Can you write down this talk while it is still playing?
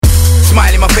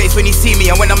Smile in my face when you see me,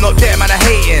 and when I'm not there, man, I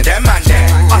hating. Them man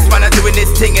there. Us man are doing this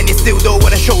thing, and you still don't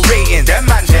wanna show ratings. Them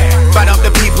man there. Bad up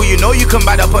the people you know you can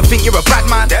bad up and think you're a bad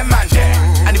man. Them man there.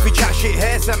 And if we chat shit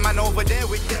here, some man over there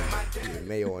with them man there.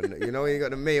 Mayo on, you know, you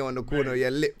got the mayo on the corner of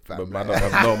your lip, fam. But man, I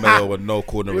don't have no mayo with no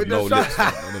corner with no lips,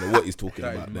 fam. I don't know what he's talking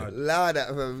about there. Loud that,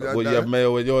 fam. What, you have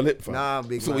mayo with your lip, fam? Nah,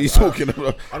 big so man. what you talking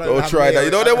about? Don't try mayo. that.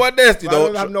 You know they want this, you I know.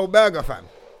 don't have no burger, fam.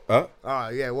 Huh? Oh,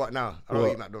 yeah, what now? I don't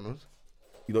eat McDonald's.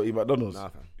 You don't eat McDonald's? Nah,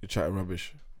 fam. You're chatting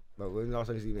rubbish. But when last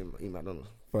time you see me eat McDonald's?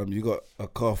 Fam, you got a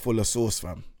car full of sauce,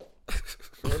 fam.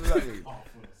 What does that mean?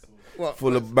 What?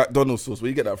 Full of McDonald's sauce. Where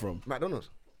you get that from? McDonald's.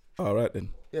 All right then.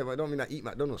 Yeah, but I don't mean I eat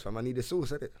McDonald's, fam. I need the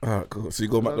sauce, innit? Alright, cool. So you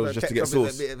go McDonald's just to get ketchup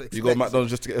is sauce. a bit of You go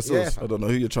McDonald's just to get a sauce. Yeah, I don't know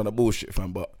who you're trying to bullshit,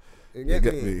 fam, but You you get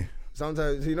get me? me.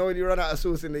 Sometimes, you know when you run out of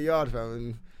sauce in the yard, fam,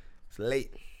 and it's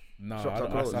late. Nah, Shops are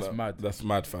closed. that's mad. That's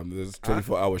mad, fam. There's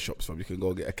 24-hour shops, fam. You can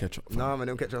go get a ketchup, fam. Nah, man,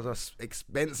 them ketchups are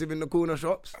expensive in the corner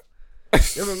shops.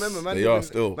 You remember, man? They are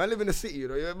still. Man, live in the city, you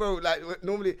know. Yeah, bro, like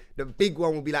normally the big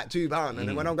one will be like £2, and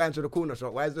then when I'm going to the corner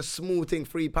shop, why is the small thing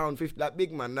 £3.50? Like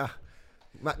big man, nah.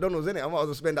 McDonald's, innit? I might as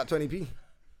well spend that 20p.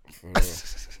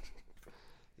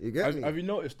 You get me? Have you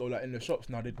noticed though, like in the shops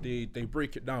now, they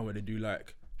break it down where they do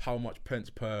like how much pence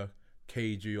per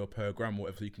kg or per gram or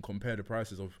whatever, so you can compare the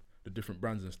prices of the different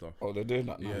brands and stuff. Oh, they're doing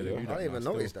that now. Yeah, they do I that didn't even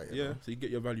now notice still. that. Yeah, so you get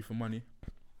your value for money.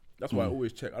 That's why I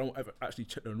always check. I don't ever actually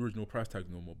check the original price tags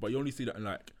no more. But you only see that in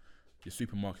like your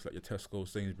supermarkets, like your Tesco,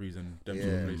 Sainsbury's, and them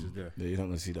sort of places there. Yeah, you're not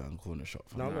gonna see that in corner shop,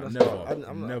 fam. No, Nah, but never.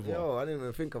 I'm Never. Yo, I didn't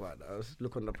even think about that. I was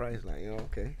look on the price, like, you know,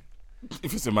 okay.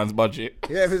 If it's a man's budget.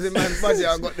 Yeah, if it's in man's budget,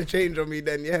 I got the change on me,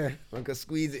 then yeah, I can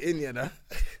squeeze it in, you know.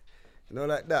 You know,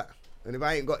 like that. And if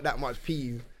I ain't got that much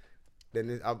peas,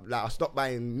 then I'll stop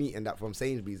buying meat and that from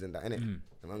Sainsbury's and that, innit?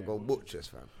 And I go butchers,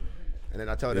 fam. And then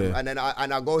I tell them, and then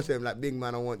I go to them like, big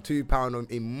man, I want £2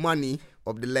 in money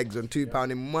of the legs and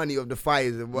 £2 in money of the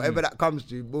thighs and whatever that comes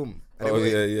to, boom. And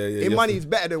in money is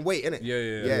better than weight, innit?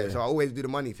 Yeah. So I always do the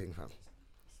money thing, fam.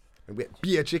 And we get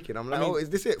beer chicken. I'm like, is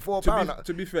this it? £4?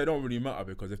 To be fair, it don't really matter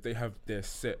because if they have their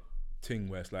set thing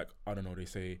where it's like, I don't know, they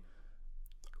say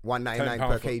 $1.99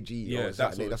 per kg. Yeah, or that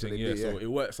something. sort of thing. what they Yeah, do, so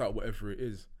it works out whatever it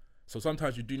is. So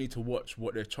sometimes you do need to watch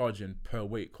what they're charging per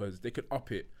weight because they could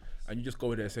up it and you just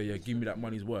go there and say, yeah, give me that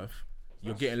money's worth.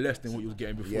 You're getting less than what you was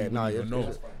getting before. Yeah, you no, wouldn't even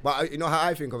know. but you know how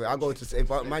I think of it. I go to if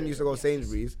man used to go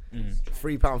Sainsbury's,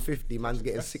 £3.50. Man's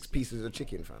getting 6 pieces of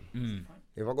chicken, fam.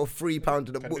 If I go £3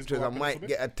 to the butchers, I might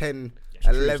get a 10,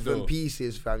 11 still.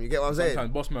 pieces, fam. You get what I'm saying?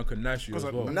 Sometimes boss man can nice you as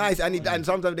well. Nice, and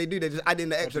sometimes they do. They just add in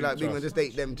the extra, like big man, just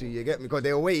take them to you. Get me? Because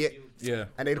they'll weigh it, Yeah.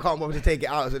 and they can't bother to take it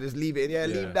out, so just leave it in. Yeah,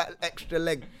 Yeah. leave that extra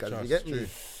leg, cause you get me.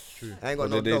 True. I ain't got Or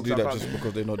no they dogs. do I that can't- just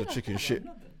because they know the chicken shit.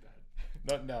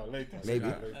 Not now, later. Maybe.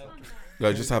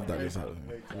 Yeah, just have that. Just have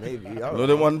that. Maybe. I You don't know know.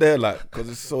 the one there, like, because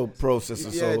it's so processed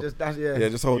and Yeah, so. just that's Yeah,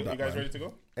 just hold You that. guys Man. ready to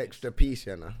go? extra piece,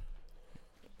 you know.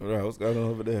 Right, what's going on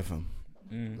over there, fam?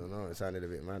 I don't know. It sounded a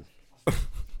bit mad.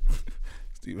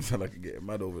 Steven sound like you're getting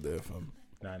mad over there, fam.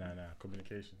 Nah.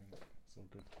 Communication. It's all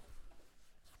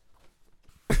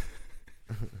good.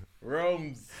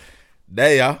 Rome's.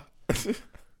 There, yeah.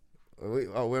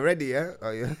 We're ready, yeah?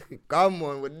 Oh, yeah. Come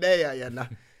on, we're there, yeah, nah.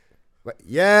 But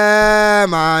yeah,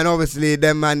 man, obviously,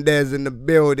 them man there's in the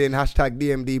building. Hashtag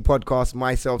DMD podcast,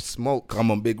 myself, Smoke.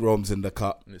 Come on, big Rome's in the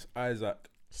cut. And it's Isaac.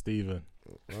 Steven.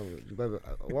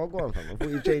 Well, go on, fam. I thought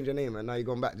you changed your name and now you're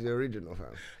going back to the original, fam.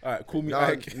 All right, call me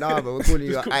Ike. Nah, but we're calling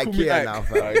you Just call me IKEA Ike. now,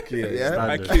 fam. IKEA, Yeah?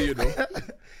 Standard. Ike, you know.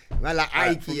 Man, like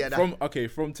Alright,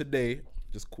 IKEA. from today,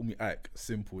 just call me Ike.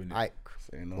 Simple, innit? Ike.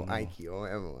 Say no Or more. Ike or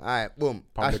whatever. All right, boom.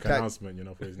 Public Hashtag, announcement, you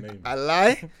know, for his name. I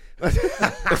lie.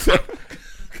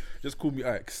 Just call me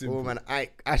Ike. Simple. Oh man,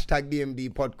 hashtag DMD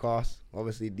podcast.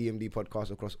 Obviously, DMD podcast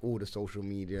across all the social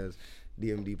medias.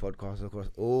 DMD podcast across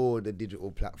all the digital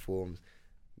platforms.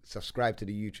 Subscribe to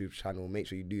the YouTube channel. Make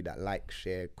sure you do that. Like,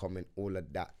 share, comment, all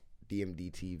of that.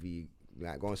 DMD TV.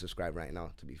 Like, go and subscribe right now.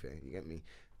 To be fair, you get me.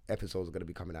 Episodes are gonna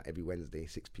be coming out every Wednesday,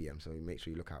 6 p.m. So make sure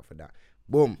you look out for that.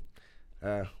 Boom.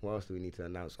 What else do we need to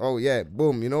announce? Oh yeah,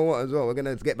 boom. You know what as well? We're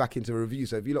gonna get back into reviews.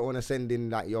 So if you don't want to send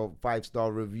in like your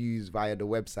 5-star reviews via the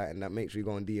website and that, make sure you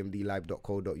go on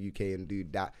dmdlive.co.uk and do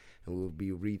that, and we'll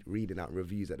be reading out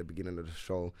reviews at the beginning of the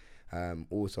show.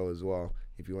 Also as well,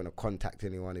 if you want to contact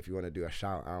anyone, if you want to do a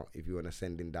shout out, if you want to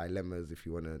send in dilemmas, if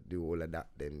you want to do all of that,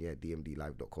 then yeah,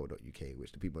 dmdlive.co.uk,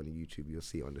 which the people on the YouTube, you'll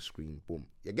see it on the screen. Boom.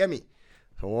 You get me?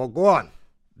 So we'll go on.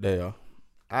 There,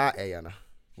 yeah. Yana.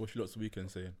 What's your lots of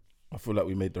weekend saying? I feel like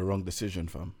we made the wrong decision,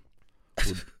 fam.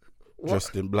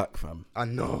 dressed in black, fam. I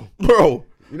know. Bro.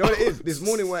 You know what it is? This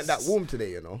morning weren't that warm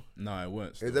today, you know. No, it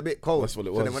weren't. It was a bit cold. That's what it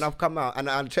So then was. when I've come out and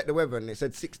I checked the weather and it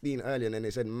said 16 earlier and then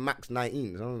it said max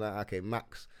 19. So I was like, okay,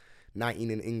 max 19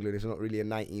 in England. It's not really a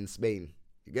 19 in Spain.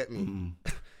 You get me?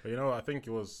 But you know, I think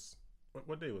it was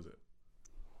what day was it?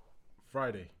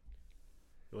 Friday.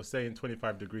 It was saying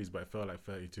 25 degrees, but it felt like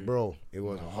 32. Bro, it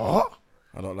was hot.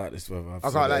 I don't like this weather. I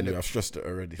can't like I've stressed it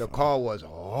already. The fam. car was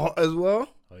hot as well.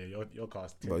 Oh yeah, your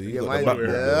car's But tinted. you Yeah, got mine the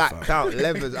background there, blacked fam. out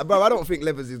leathers. Bro, I don't think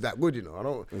leathers is that good, you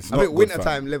know. I It's think not good, winter fam.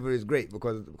 time leather is great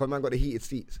because man got the heated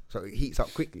seats, so it heats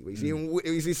up quickly. But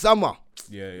you see summer.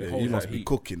 Yeah, it Yeah, holds you must that be heat.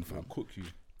 cooking, It'll fam. cook you.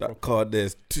 That car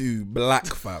there's two black,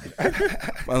 fam.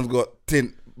 Man's got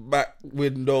tint back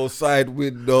window, side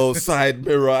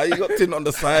mirror. You got tint on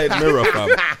the side mirror, fam.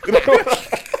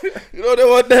 You know they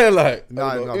were there like.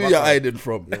 Nah, who my you car- hiding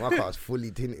from? Yeah, my car's fully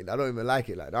tinted. I don't even like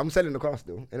it like that. I'm selling the car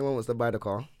still. Anyone wants to buy the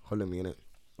car, holler me in it.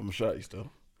 I'm shouty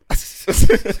still.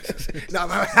 Nah,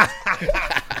 man.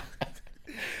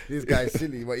 This guy's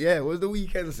silly. But yeah, what was the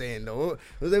weekend saying though? What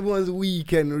was everyone's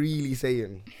weekend really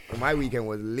saying? My weekend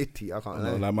was litty. I can't I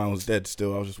know, lie. like mine was dead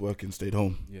still. I was just working, stayed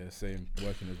home. Yeah, same.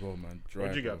 Working as well, man. What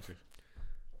did you get Drive, up to?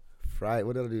 Friday.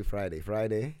 What did I do Friday?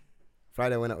 Friday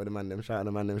I went out with the man them. Shout out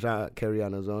the man them. Shout out Kerry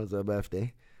Ann as well. It's her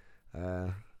birthday.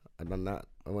 I done that.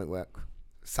 I went work.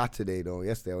 Saturday though.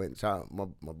 Yesterday I went. Shout out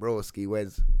my broski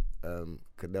Wes,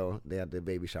 Cadell. They had their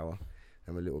baby shower.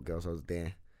 And my little girl, so I was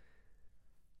there.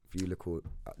 Few little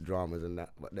dramas and that.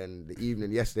 But then the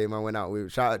evening yesterday, man, went out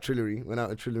with shout out Trillery. Went out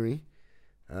to Trillery.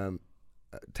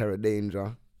 Terror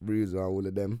Danger, Bruiser, all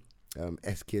of them.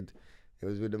 S Kid. It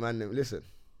was with the man them. Listen,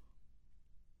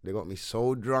 they got me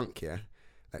so drunk, yeah.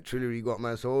 Like Trillery got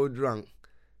man so drunk.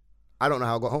 I don't know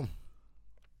how I got home.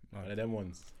 One of them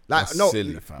ones. Like That's no,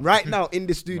 silly, fam. right now in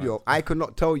the studio, I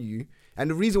cannot tell you. And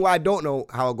the reason why I don't know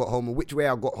how I got home and which way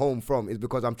I got home from is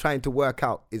because I'm trying to work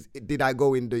out did I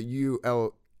go in the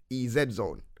ULEZ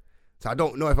zone? So I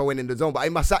don't know if I went in the zone, but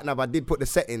in my sat nav I did put the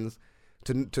settings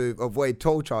to avoid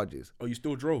toll charges. Oh, you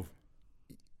still drove?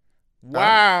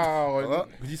 Wow.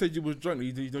 Because you said you was drunk.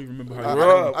 You don't even remember how you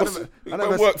Bro, I what's never- you I got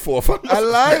never- work for, fam? I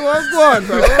lie, what's going on,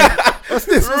 bro? What's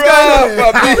this? What's going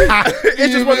on?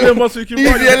 It's just one of them ones you can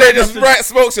run. Easy LA just right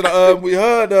smokes in we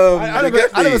heard I you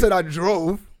get never me? said I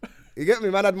drove. You get me,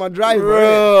 man? I had my driver.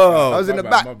 Bro. I was in My the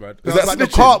bad, back. my bad. Is that But the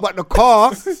snitching? car, the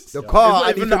car, It's I not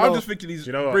need even to that. I'm know. just thinking he's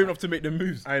You know what? brave enough to make the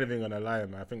moves. I ain't even gonna lie,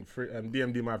 man. I think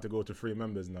DMD might have to go to 3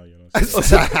 members now. You know. This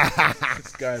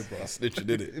guy, bro. Snitching,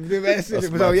 did it?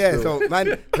 So mad yeah, still. so man,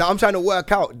 like, I'm trying to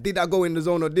work out, did I go in the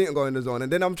zone or didn't go in the zone?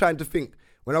 And then I'm trying to think,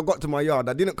 when I got to my yard,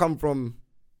 I didn't come from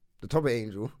the top of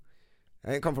Angel.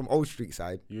 I didn't come from Old Street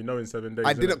side. You know, in 7 days.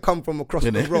 I innit? didn't come from across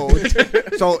the Innit?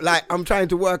 road. So like, I'm trying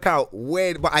to work out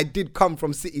where, but I did come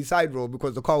from City Side Road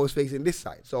because the car was facing this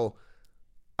side. So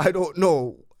I don't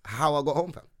know how I got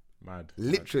home, fam. Mad.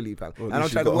 Literally, fam. Well, And at I'm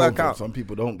least trying you to got work home, out. fam. Some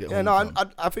people don't get Yeah, home. no,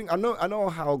 fam. I think I know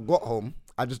how I got home.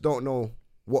 I just don't know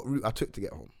what route I took to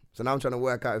get home. So now I'm trying to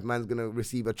work out if man's gonna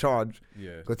receive a charge.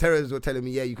 Yeah. Because terrorists were telling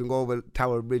me, yeah, you can go over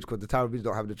Tower Bridge because the Tower Bridge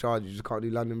don't have the charge. You just can't do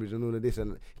London Bridge and all of this.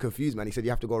 And confused, man. He said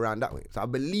you have to go around that way. So I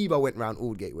believe I went around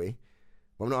Aldgate way,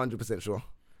 but I'm not 100% sure.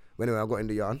 But anyway, I got in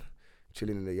the yard,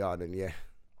 chilling in the yard, and yeah,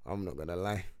 I'm not gonna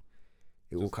lie,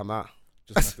 it will come out.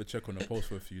 Just have to check on the post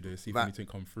for a few days, see if Man. anything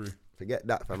come through. Forget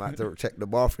that, fam. I had to check the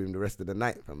bathroom the rest of the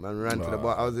night, fam. I ran to the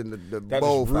bar. I was in the That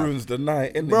bowl, just fam. ruins the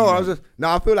night, innit? Bro, I man? was just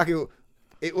I feel like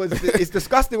it was it's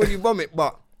disgusting when you vomit,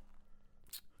 but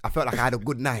I felt like I had a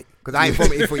good night because I ain't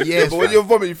vomited for years. But when fam. you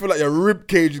vomit, you feel like your rib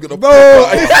cage is gonna Bro.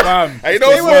 pop out. Fam, And you know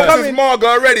They were Smokes coming- is Margo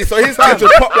already, so his thing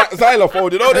just pop like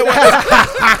xylophone. You know they want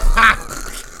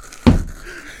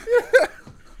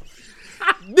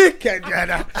Dickhead,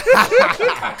 Jada.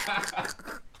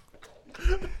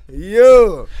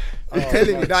 Yo, I'm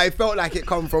telling you that it felt like it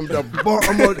come from the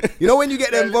bottom of. You know when you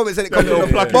get them vomits and it comes from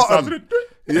the bottom,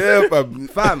 Yeah, fam.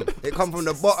 fam. It come from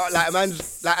the bottom, like man,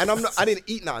 like, and I didn't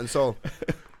eat nothing, so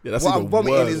Yeah, that's what even I'm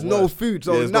vomiting worse, is no worse. food.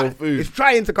 So Yeah, it's it's no not. food. It's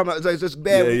trying to come out, so it's just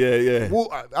bare. Yeah.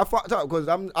 Water. I fucked up because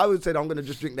I would say that I'm gonna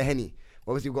just drink the Henny.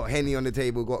 Obviously, we've got Henny on the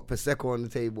table, got Prosecco on the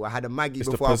table. I had a Maggie It's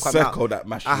the before I come out. Prosecco that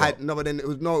mashed you I had up. no, but then it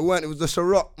weren't. It was the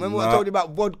Ciroc. Remember what I Nah. told you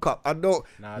about vodka? I don't.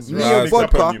 Nah, it's me right. and Mixed up on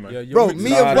vodka, you, man. Yeah, you bro. mixed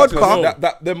Me up. and Nah, that's vodka.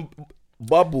 That them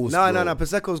bubbles. No, bro.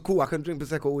 Prosecco's cool. I can drink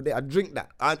Prosecco all day. I drink that.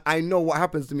 I know what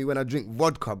happens to me when I drink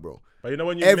vodka, bro. But you know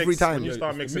when you Every mix, time. when you Yeah,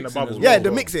 start it's mixing the mixing as bubbles. well. Yeah, bro.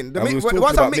 the mixing. And we was talking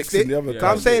Once I about mixed mixing it, the other so time.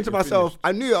 I'm saying to You're myself, finished.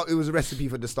 I knew it was a recipe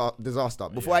for disaster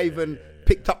before I even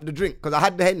picked up the drink because I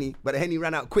had the Henny, but the Henny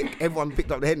ran out quick. Everyone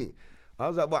picked up the Henny. I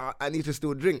was like, well, I need to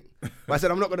still drink. But I said,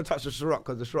 I'm not going to touch the Ciroc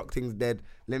because the Ciroc thing's dead.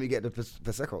 Let me get the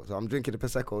Prosecco. So I'm drinking the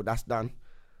Prosecco. That's done.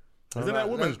 Isn't that a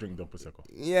woman's drink, though, Prosecco?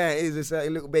 Yeah, it is. It's a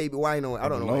little baby wine or I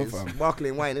don't know. It's fam.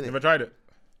 sparkling wine, isn't Never it? tried it?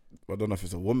 I don't know if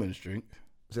it's a woman's drink.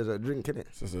 It's a drink, innit?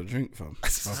 It's just a drink, fam. I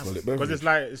call it Because beverage. it's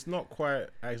like, it's not quite,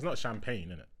 it's not champagne,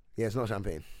 innit? Yeah, it's not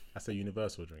champagne. That's a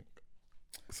universal drink.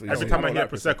 So Every you time I don't hear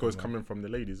like Prosecco, Prosecco, it's man. coming from the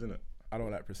ladies, innit? I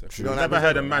don't like Prosecco. You don't I've like never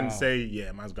heard a Prosecco? man Wow. say,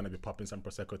 yeah, man's going to be popping some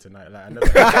Prosecco tonight. Like, I never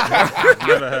I've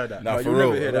never heard that. Nah, you'll for never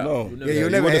real, hear I that. don't know. You'll never Yeah, hear you'll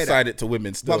that. never would hear have that. sided to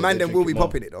women still. But man, They them will be drink it more.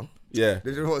 popping it though. Yeah.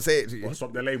 They just won't say it to you. Or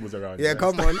swap the labels around. Yeah,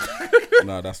 come on.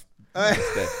 Nah, that's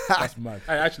That's mad.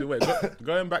 Hey, actually, wait.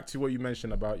 Going back to what you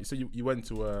mentioned about, you said you went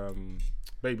to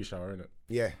baby shower, innit?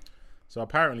 Yeah. So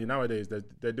apparently nowadays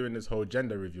they're doing this whole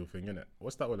gender reveal thing, innit?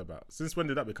 What's that all about? Since when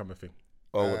did that become a thing?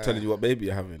 what, telling you what baby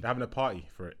you're having. They're having a party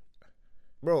for it.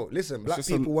 Bro, listen, black just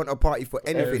people want a party for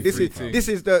anything. everything. This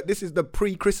is the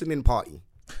pre-christening party.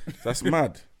 That's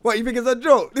mad. What, you think it's a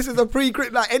joke? This is a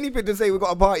like anything to say we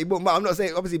got a party, but I'm not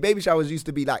saying, obviously baby showers used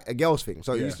to be like a girls thing.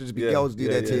 So it Yeah. used to just be Yeah. girls do Yeah,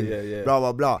 their yeah, thing, yeah, yeah. blah,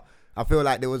 blah, blah. I feel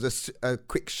like there was a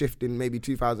quick shift in maybe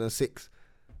 2006.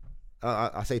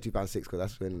 I say 2006 because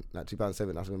that's when, like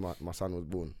 2007, that's when my son was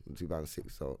born, in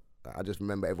 2006. So I just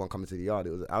remember everyone coming to the yard.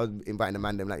 I was inviting the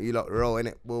man, them like, you lot roll,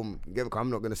 innit? Boom. I'm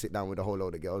not going to sit down with a whole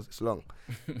load of girls. It's long.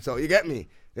 So you get me?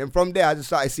 Then from there, I just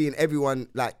started seeing everyone,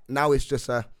 like, now it's just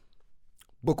a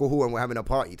book a who and we're having a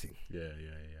party thing. Yeah.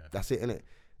 That's it, innit? It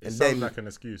And sounds then like an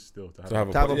excuse still to have. To have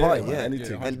a to have a party, man, yeah.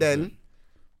 anything. And then,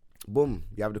 boom,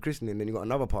 you have the christening, then you got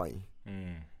another party.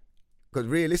 Because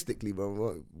realistically,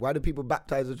 bro, why do people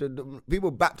baptize the children?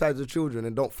 People baptize the children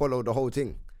and don't follow the whole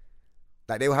thing.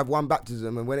 Like, they will have one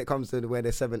baptism, and when it comes to where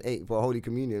they're 7, 8 for Holy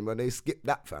Communion, but they skip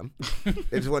that, fam.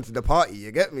 They just wanted the party,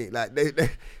 you get me? Like,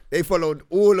 they followed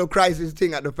all of Christ's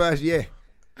thing at the first year.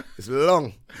 It's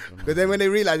long. But then when they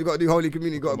realize you got to do Holy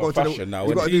Communion, you got to go to the... fashion now,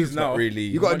 you got to innit? do It's not really...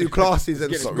 you got to do classes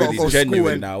and It's you not got to really go to school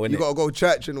genuine and now, innit? you got to go to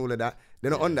church and all of that.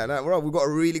 They're not on that. Like, bro, we got to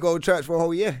really go to church for a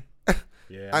whole year.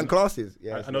 Yeah, And classes.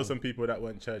 Yeah, I know some people that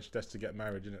went church just to get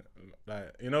married, innit?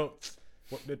 Like, you know,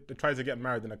 they try to get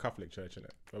married in a Catholic church,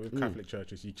 innit? But with Catholic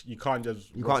churches, you can't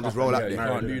just roll up Yeah, you there.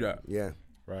 can't do that. Yeah.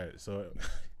 Right, so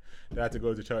they had to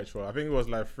go to church for, I think it was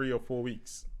like 3 or 4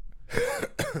 weeks.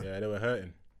 Yeah, they were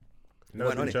hurting. Never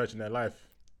went been on to it. church in their life.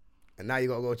 And now you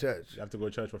got to go to church. You have to go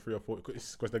to church for 3 or 4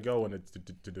 because the girl wanted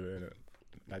to do it, innit?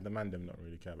 Like, the man them not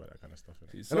really care about that kind of stuff,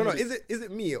 innit? I don't know. Is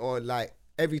it me or like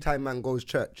every time man goes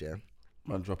church, yeah?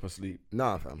 Man drop asleep.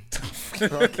 Nah, fam.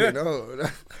 Okay, no.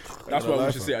 That's why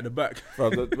we should sit at the back.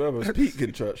 Fam, we're peak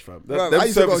in church, fam. Bro, I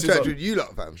used to go to church are, with you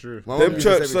lot, fam. True. My mum them used to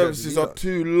church send me to services you are lot.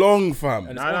 too long, fam.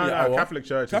 And No, it's only an hour. Catholic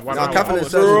church is 1 No, hour. Catholic Bro.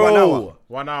 church is 1 hour.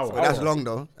 1 hour. So that's long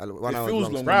though. 1 It hour. feels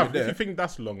is long. Bruv, when you're if you there. think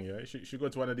that's long, yeah, you should go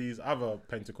to one of these other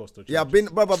Pentecostal churches. Yeah, I've been,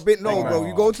 no, bro.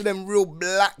 You go to them real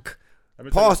black Let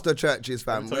me tell you- pastor churches,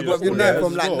 fam. Let me tell you Bro, the you're story. there Yeah,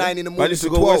 from let's like go. 9 in the Man morning used to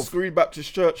to go West 12. Green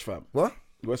Baptist Church, fam. What?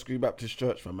 West Green Baptist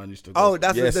Church, fam. Man used to go. Oh,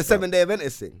 that's Yes, the fam. 7-day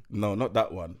Adventist thing. No, not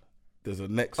that one. There's a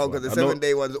next Oh, one. because the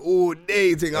 7-day one's all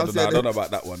day thing. I I'm don't know, I saying. don't know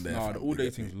about that one there. Nah, fam. the all You day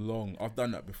get me? thing's long. I've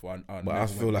done that before. But I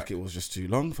feel like it was just too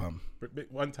long, fam.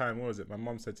 One time, what was it? My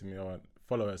mom said to me, "Oh,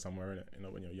 follow her somewhere, innit? You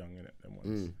know, when you're young, innit? Then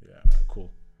once, yeah, alright,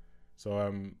 cool." So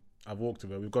I've walked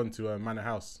with her. We've gone to Manor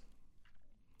House.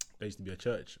 There used to be a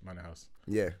church, Manor House.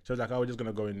 Yeah. She was like, "Oh, we're just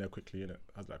gonna go in there quickly, innit?"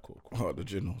 I was like, "Cool, cool." Oh, the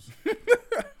Ginnels.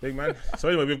 Big man. So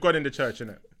anyway, we've gone in the church,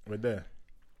 innit? We're there.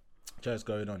 Church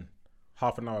going on.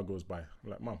 Half an hour goes by. I'm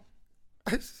like, "Mom,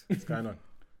 what's going on?"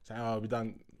 It's like, "Oh, we're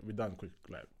done quick,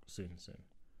 like soon.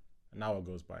 An hour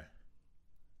goes by.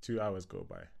 2 hours go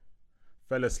by.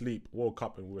 Fell asleep, woke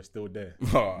up, and we were still there.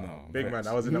 Oh, Big man,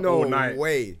 I was in there No all night.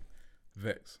 way.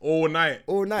 Vex. All night.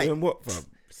 All night. And what, fam?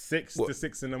 6 to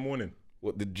 6 in the morning.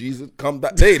 What, did Jesus come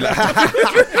that day? Like,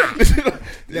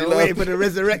 They're waiting for the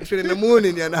resurrection in the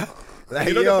morning, you know. Like,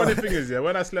 You know yo. the funny thing is, yeah,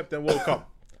 when I slept and woke up,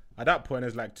 at that point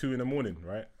it's like 2 in the morning,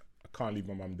 right? I can't leave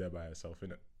my mum there by herself,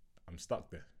 innit? I'm stuck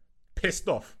there. Pissed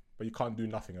off, but you can't do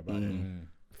nothing about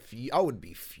it. I would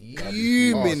be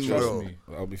fuming, trust bro. me.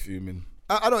 I'll be fuming.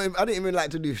 I didn't even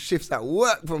like to do shifts at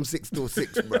work from 6 till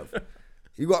 6, bro.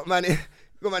 You got man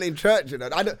in church, you know.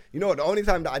 You know, the only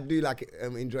time that I do like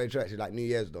enjoy church is like New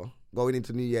Year's though. Going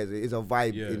into New Year's, it is a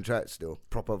vibe Yeah. in church still,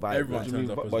 proper vibe. Everyone like, turns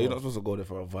up But as you're well. not supposed to go there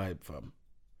for a vibe, fam.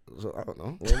 so, I don't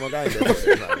know. What am I going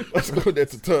there? Let's go there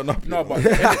to turn up. No, you know. but you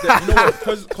know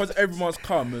what? Because everyone's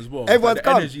calm as well. Everyone's the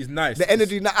calm. energy's nice. The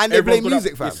energy, and they play Everyone's got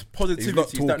music, that- fam. It's He's not positivity.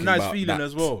 It's that talking nice about feeling that.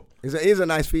 as well. It is a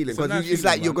nice feeling It's a because nice it's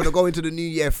feeling, like you're man. gonna go into the new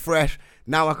year fresh.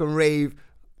 Now I can rave,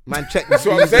 man. Check the That's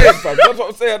what I'm saying, fam. That's what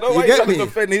I'm saying. I don't You want get you to me?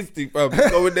 defend his thing, fam.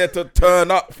 Going there to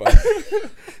turn up, fam.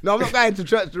 No, I'm not going to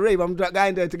church to rave. I'm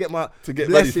going there to get my To get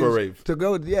ready for a blessings, rave. To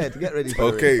go, yeah, to get ready for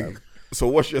Okay. a rave. Fam. So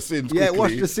wash your sins Yeah, quickly,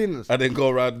 wash the sins. and then go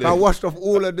around there. I washed off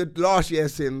all of the last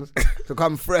year's sins to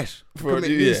come fresh, For a commit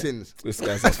new new year. sins. This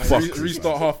guy's a fuck.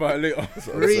 Restart half hour later.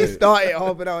 Restart it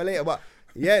half an hour later. But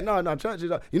yeah, no, churches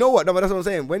are, you know what? No, but that's what I'm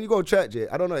saying. When you go to church,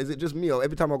 I don't know, is it just me or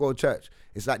every time I go to church,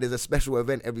 it's like there's a special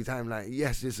event every time. Like,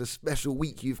 yes, it's a special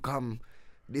week you've come.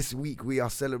 This week we are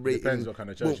celebrating. Depends what kind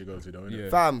of church you go to, though. Innit? Yeah.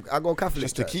 Fam, I go Catholic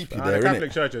Just to church. keep you The there, Catholic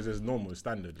innit? churches is normal,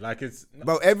 standard. Like it's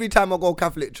But every time I go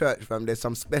Catholic church, fam, there's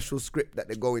some special script that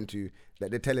they go into that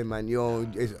they're telling, man, yo,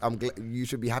 I'm glad you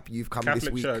should be happy you've come this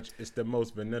Catholic week. church is the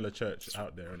most vanilla church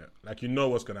out there, innit? Like you know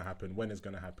what's gonna happen, when it's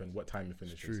gonna happen, what time it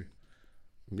finishes. True.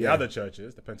 The other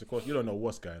churches, the Pentecost, you don't know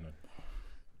what's going on.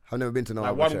 I've never been to no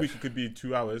Like other one church. week it could be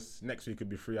 2 hours, next week it could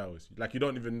be 3 hours. Like you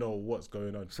don't even know what's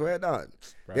going on. Swear down.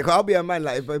 Right. Yeah, 'cause I'll be a man,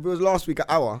 like, if it was last week an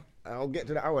hour, I'll get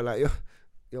to the hour, like,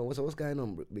 yo, what's going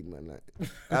on, big man? Like,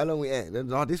 how long we at? Then,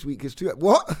 this week is 2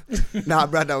 What? Nah,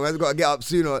 brother, man's got to get up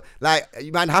sooner. Like,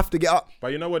 you man have to get up.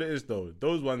 But you know what it is though?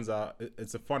 Those ones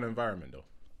it's a fun environment though.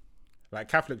 Like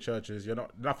Catholic churches,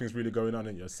 nothing's really going on,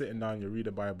 and you're sitting down, you read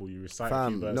the Bible, you recite a few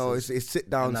Fam, verses. no, it's sit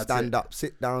down, and that's stand it. up,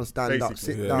 sit down, stand up,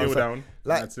 Basically, sit down. kneel So- down.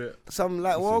 Like, That's it. some,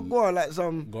 like, well, go on, like,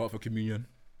 some. Go out for communion.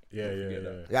 Yeah.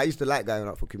 Yeah, I used to like going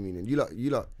up for communion. You lot, Get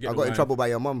I the got in wine. trouble by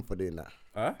your mum for doing that.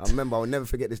 Huh? I remember, I'll never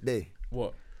forget this day.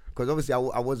 What? Because obviously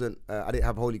I wasn't, I didn't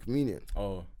have Holy Communion.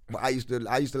 Oh. But I used to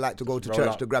like to go to Roll church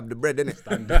up. to grab the bread,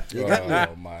 innit? You Oh,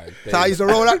 get me? my So I used to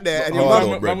roll up there and your Oh, mum, no.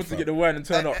 Man bread, wants to fam. get the wine and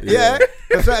turn up. yeah.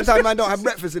 A certain time man don't have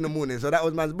breakfast in the morning, so that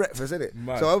was man's breakfast, innit?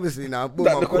 Man. So obviously now, boom,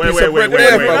 That- I'm the got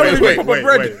Wait,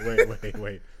 this-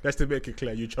 Wait. Let's to make it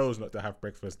clear, you chose not to have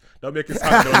breakfast. Don't make it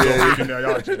sound like you're in your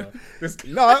yard, you know.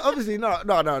 No, obviously not.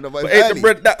 No. But But it's ain't the early.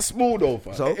 bread that small though,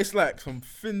 fam? So It's like some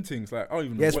thin things. Like, I don't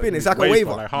even know. yeah, what spin. it It's is. like a Wafer,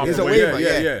 waiver. like half It's a a wafer. waiver.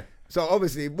 Yeah, Yeah. yeah. So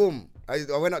obviously, boom. I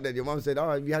went up there. Your mum said, "Oh,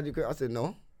 have you had your?" I said,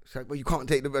 "No." She's like, "Well, you can't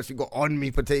take the bread." She got on me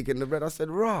for taking the bread. I said,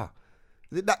 "Rah,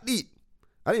 is it that deep?"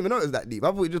 I didn't even know it was that deep.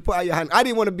 I thought you just put out your hand. I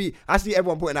didn't want to be. I see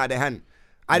everyone putting out their hand.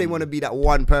 I didn't want to be that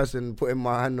one person putting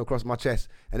my hand across my chest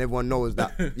and everyone knows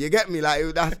that. You get me? Like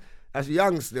that's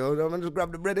young still. I'm just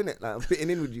grab the bread in it. Like I'm fitting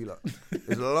in with you. Like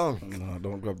it's long. No,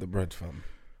 don't grab the bread, fam.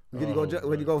 Did you go?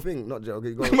 Where you go? Thing? Not jail.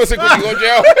 You go. You go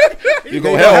jail. You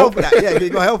go Can hell. for that? Yeah, can you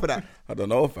go hell for that? I don't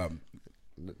know, fam.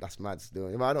 That's mad still.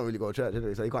 I don't really go to church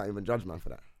anyway, so you can't even judge man for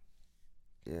that.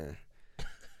 Yeah.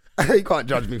 You can't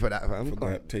judge me for that, fam. For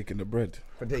that, taking the bread.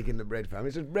 For taking the bread, fam.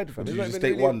 It's just bread, fam. Did It's you not just even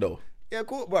take really- one though? Yeah,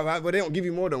 cool. But they don't give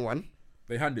you more than one.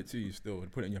 They hand it to you still. They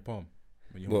put it in your palm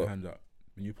when you hold What? your hands up.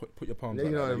 When you put your palms You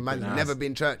like know, that, you man's put it- never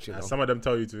been church, you know. Some of them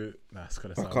tell you to. Nah, it's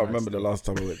gonna I sound can't mad remember the still. last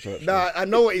time I went to church. Nah, I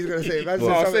know what he's gonna say. Man. No,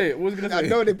 Said I'll something- say it. What was he gonna I say?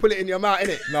 know they put it in your mouth,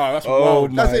 innit? No, that's Oh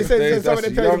wild. my That's what he said. days, Some of that's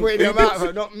them tell you to young. put it in your mouth,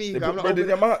 fam. Not me. They fam. I'm put not bread in opening-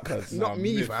 your mouth, cuz. Not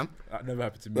me, myth. fam. That never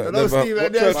happened to me. That No, never- Steven.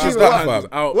 what yeah, church Steven, is that, what? fam?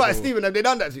 Out, What, bro. Steven? Have they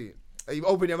done that to you? You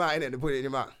open your mouth, innit, and put it in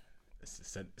your mouth.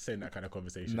 Saying that kind of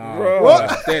conversation. Nah, Bro. What?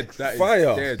 That's dead. That is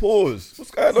Fire. dead. Pause.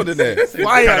 What's going on in there?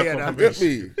 Why kind are of you that? Get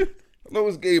me. I know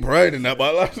it's gay pride in that,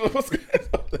 but like, what's going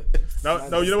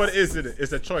on? No, you know what it is, innit?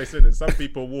 It's a choice, innit? Some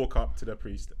people walk up to the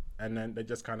priest and then they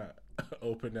just kind of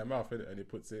open their mouth, innit? And he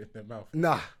puts it in their mouth.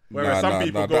 Nah. Whereas some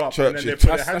people go that up church and then they is- put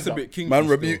their That's hands a up. bit kinky. Man,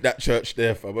 still. rebuke that church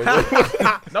there, fam.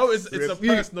 No, it's a Rebuke.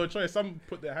 personal choice. Some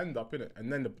put their hand up, innit?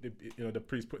 And then the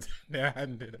priest puts their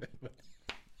hand in it.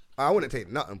 I wouldn't take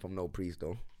nothing from no priest,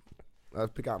 though. I'll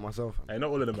pick out myself, fam. Hey, not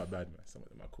all of them are bad, man. Some of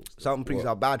them are cool. Still. Some priests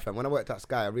are bad, fam. When I worked at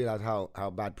Sky, I realised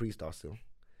how bad priests are still.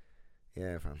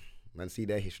 Yeah, fam. Man, see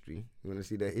their history. You want to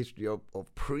see the history of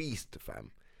priest,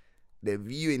 fam. Their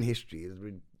viewing history is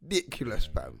ridiculous,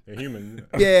 fam. They're human.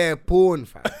 Yeah, porn,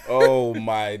 fam. Oh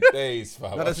my days,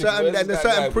 fam. Now, I there's think, where's certain that guy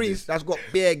certain with priests that's got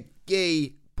big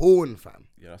gay porn, fam.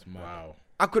 Yeah, that's mad. Wow.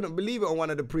 I couldn't believe it on one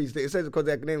of the priests. It says because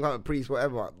their name comes priest,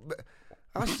 whatever. But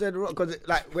I said because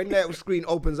like when their screen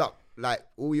opens up, like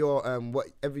all your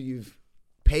whatever you've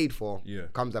paid for Yeah.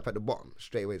 comes up at the bottom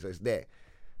straight away, so it's there.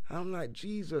 I'm like,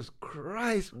 Jesus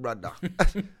Christ, brother.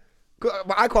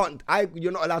 But I can't.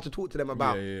 You're not allowed to talk to them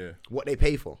about Yeah. what they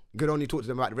pay for. You can only talk to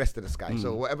them about the rest of the Sky.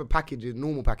 So whatever packages,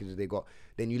 normal packages they got,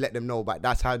 then you let them know. But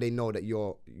that's how they know that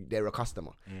they're a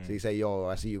customer. So you say, yo,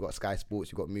 I see you got Sky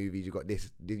Sports, you got movies, you got this.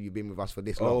 You've been with us for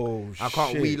this long. Oh, I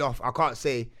can't shit. wheel off. I can't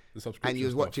say. The subscription And you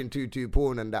was stuff. watching 2-2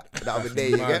 porn and that other day.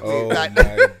 You get me? Oh Like,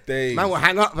 my days. man will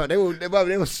hang up. Man. They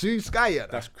will sue Sky. Yeah,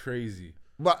 That's crazy.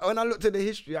 but when I looked at the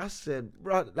history, I said,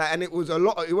 bro, like, and it was a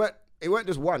lot. It weren't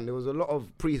just one. There was a lot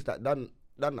of priests that done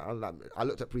that. I was like, I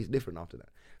looked at priests different after that.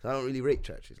 So I don't really rate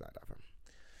churches like that, fam.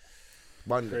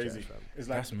 Bun the Crazy. church, fam. It's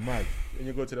like That's mad. when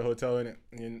you go to the hotel, innit?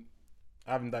 And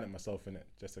I haven't done it myself, innit?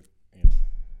 Just to, you know,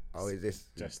 Oh, is this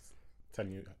just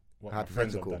telling you what my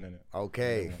friends have hypothetical? done, innit?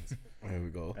 Okay. Here we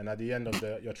go. And at the end of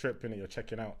your trip, innit, you're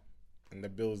checking out. and the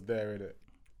bill's there in it.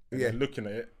 And Yeah. they're looking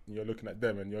at it, and you're looking at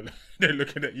them, and they're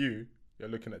looking at you. You're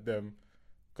looking at them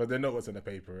because they know what's on the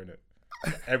paper,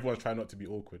 innit? Everyone's trying not to be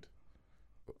awkward.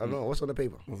 I don't know what's on the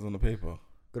paper. What's on the paper?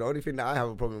 The only thing that I have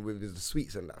a problem with is the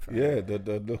sweets and that. Fam. Yeah,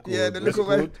 the look. Yeah, the little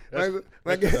man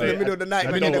gets in the middle of the night,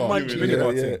 man, get the munchies.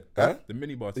 minibar Yeah, thing. Huh? The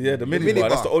minibar thing. Yeah, the mini mini bar.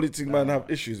 bar. That's the only thing man have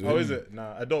issues with. Oh, is it?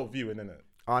 Nah, adult viewing, innit?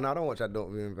 Oh no, I don't watch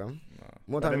adult viewing, fam.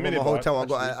 One But time the in my minibar, hotel, I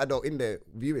got actually- an adult in there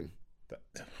viewing. Oh,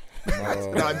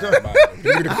 No, I don't.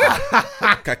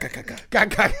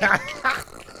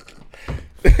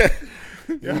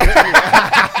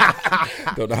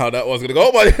 don't know how that was gonna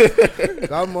go, but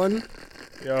Come on.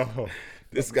 Yo.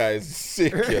 this guy is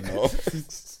sick, you know.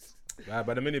 Nah,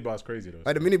 but the minibar is crazy, though.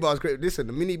 Like the mini bar is great. Listen,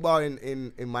 the mini bar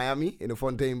in Miami, in the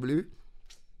Fontaine Blue,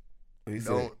 He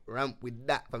don't said ramp with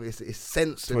that. Fam. It's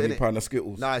censored, £20 innit? of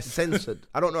Skittles. Nah, it's censored.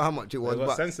 I don't know how much it was, There's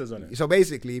got but sensors on it. so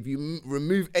basically, if you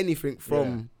remove anything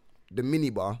from the mini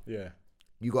bar, Yeah.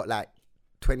 you got like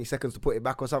 20 seconds to put it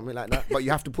back or something like that. But you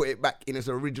have to put it back in its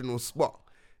original spot,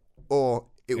 or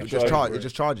it will just charge charge. for It it.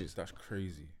 just charges. That's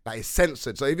crazy. Like it's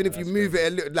censored. So even if you move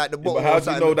it a little, like the Yeah, bottom, but how or do you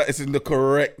something, know that it's in the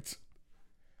correct?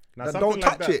 Now, then something don't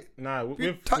like touch that- it. Nah, if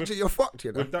you touch it, you're fucked.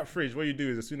 You know? with that fridge, what you do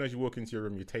is as soon as you walk into your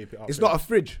room, you tape it up. It's not a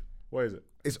fridge. What is it?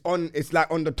 It's on. It's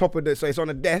like on the top of the. So it's on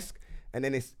a desk, and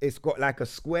then it's got like a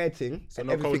square thing, So and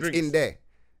no cold everything's in drinks? there.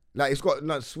 Like it's got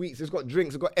not sweets, it's got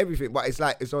drinks, it's got everything, but it's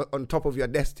like it's on top of your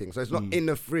desk thing. So it's not in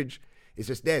the fridge. It's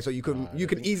just there, so you can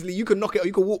easily knock it. Or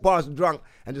you can walk past drunk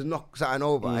and just knock something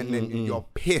over, and then you're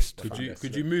pissed.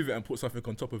 Could you move it and put something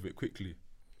on top of it quickly?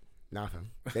 Nah,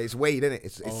 fam. It's weighed, innit?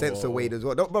 It's sensor weighed as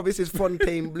well. Don't, bro, this is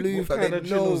Fontaine Blue. What fam. kind They of know,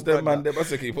 channels them brother. man? They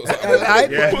must keep put I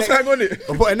something. put something on it.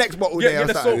 Or put a next bottle there. Get or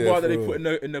the soap something. bar that they for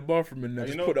put in the bathroom and then you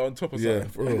just know- put it on top of Yeah, something.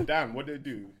 for real. Damn, what they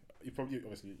do? You probably,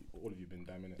 obviously, all of you been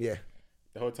damn in it. Yeah.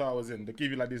 The hotel I was in, they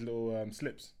give you like these little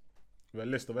slips with a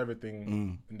list of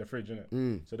everything in the fridge,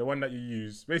 innit? So the one that you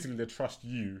use, basically they trust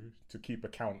you to keep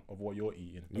account of what you're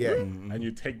eating. Yeah. And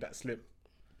you take that slip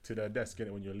to the desk,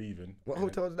 innit, when you're leaving. What and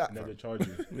hotel is that, And then fam? they charge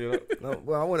you. You know? No,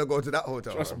 well, I want to go to that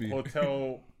hotel. Trust fam. me.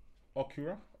 Hotel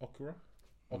Okura? Okura,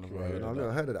 No, I've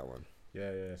never heard of that one. Yeah,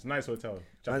 it's a nice hotel. Man's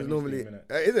Japanese normally, theme,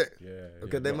 innit? Is it? Yeah.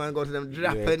 Okay, them man go to them Yeah,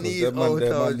 'cause Japanese them man, them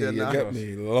hotels. money, You you know? get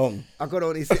me long. I could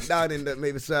only sit down in the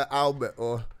maybe Sir Albert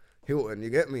or Hilton. You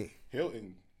get me?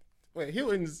 Hilton. Wait,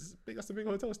 Hilton's big. That's a big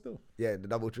hotel still. Yeah, the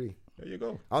DoubleTree. There you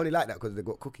go. I only like that because they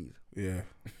got cookies. Yeah.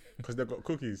 Because they've got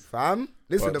cookies. Fam,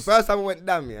 listen, But- the first time I went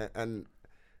down, yeah, and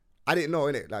I didn't know,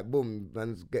 innit? Like, boom,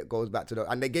 man goes back to the,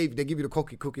 and they give you the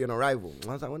cookie on arrival.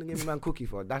 I was like, what do you give me man cookie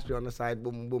for? Dash it on the side,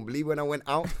 boom, boom. Believe when I went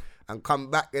out and come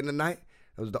back in the night,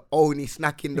 it was the only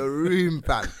snack in the room,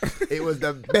 fam. It was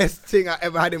the best thing I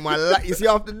ever had in my life. You see,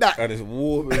 after that, And it's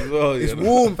warm as well. it's you know?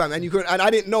 warm, fam, and I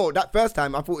didn't know that first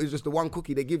time. I thought it was just the one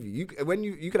cookie they give you.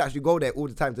 You could actually go there all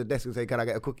the time to the desk and say, "Can I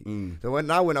get a cookie?" So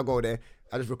when I go there,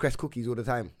 I just request cookies all the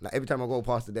time. Like every time I go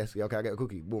past the desk, yeah, okay, I get a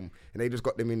cookie, boom, and they just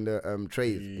got them in the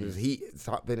trays. And just heat, it's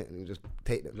up in it, and you just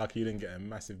take them. Lucky you didn't get a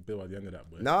massive bill at the end of that.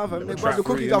 But Nah, fam, They were the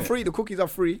cookies free, are innit? free. The cookies are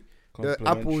free. The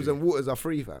apples and waters are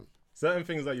free, fam. certain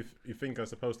things that you think are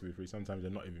supposed to be free, sometimes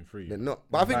they're not even free. They're not.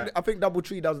 But Like- I think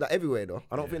DoubleTree does that everywhere though.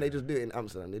 I don't think they just do it in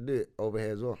Amsterdam. They do it over here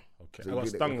as well. Okay, So I you got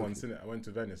do that stung with once, innit? I went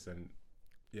to Venice and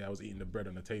I was eating the bread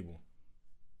on the table,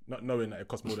 not knowing that it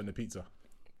cost more than the pizza.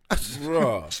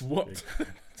 Bruh. What?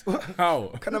 How?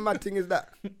 What kind of mad thing is that?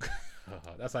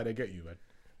 That's how they get you, man.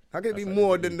 How can it be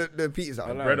more than the pizza?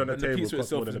 Bread on the And table pizza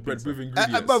costs more itself than is the bread pizza. with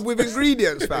ingredients. But with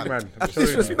ingredients, fam. Man, That's I'm showing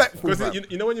you. disrespectful, Because fam.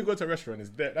 you know when you go to a restaurant, it's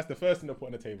there. That's the first thing they put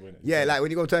on the table, innit? Yeah, like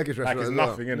when you go to Turkish like restaurant it's as well.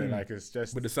 nothing, innit? Like it's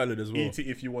just With the salad as well. eat it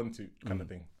if you want to, kind of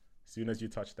thing. As soon as you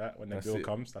touch that, when the That's bill it.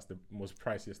 comes, that's the most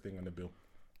priciest thing on the bill.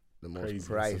 The most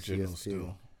Crazy. Original priciest still.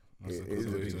 thing. That's It a is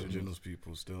good way to original. originals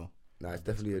people still. Nah, it's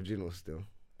definitely original still.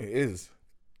 It is.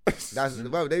 That's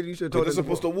well, they used to have They're told them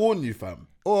supposed to warn you, fam.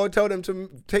 or tell them to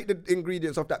take the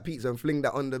ingredients off that pizza and fling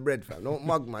that on the bread, fam. Don't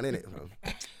mug, man, innit, fam.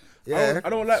 Yeah, I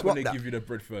don't like when swap they that. give you the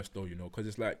bread first, though, you know, because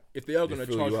it's like if they are going to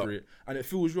fill charge you for up. it and it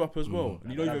fills you up as well,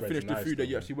 and you don't That even bread's finish the nice food that though, you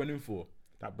man. actually went in for.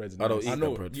 That bread's I don't nice. eat I that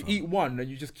know bread, you fam. eat one and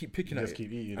you just keep picking You at just it,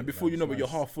 keep eating and it, before man. you know It's it, you're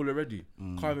nice. half full already.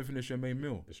 Can't even finish your main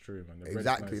meal. It's true, man. The bread's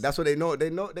Exactly. nice. That's what they know. They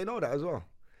know that as well.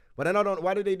 But then I don't.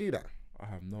 Why do they do that? I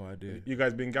have no idea. You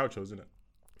guys been gauchos, innit?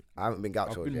 I haven't been I've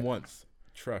gauchoed been yet. once.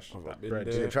 Trash. I've been bread.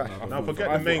 there, Is it trash? and I've Now moved forget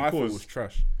on. the main I thought it course. was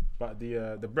trash. But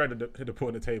the bread that they put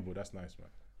on the table, that's nice, man.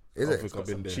 Is I it? think I've Got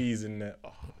been some there. cheese in there.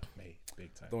 Oh, mate,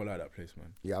 big time. Don't like that place, man.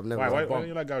 Yeah, I've never. Why Why? don't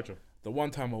you like gaucho? The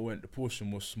one time I went, the portion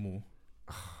was small.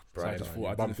 So I Right, just man, you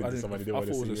thought bumped into somebody they I wanna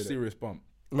thought it see, was a innit? serious bump.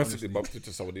 Massively bumped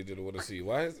into somebody didn't want to see.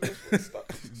 Why is this?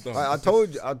 Done. I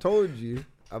told you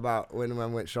about when the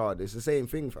man went Shard. It's the same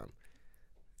thing, fam.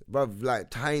 bruv, like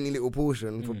tiny little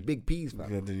portion for big peas,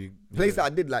 fam. Yeah, then you, Place that I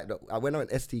did like, I went on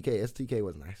STK. STK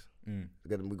was nice.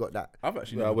 Again, we got that. I've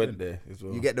actually I never went been. there as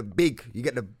well. You get the big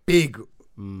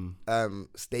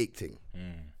steak thing.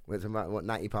 It's about what,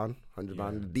 £90,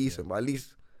 £100, decent, but at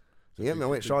least. So yeah, man, I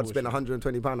went Shard, spent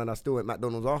 £120, and I still went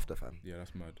McDonald's after, fam. Yeah,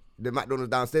 that's mad. The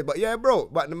McDonald's downstairs, but yeah, bro,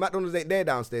 but the McDonald's ain't there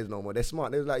downstairs no more. They're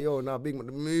smart. They was like, yo, now Big Mac,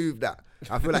 move that.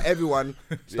 I feel like everyone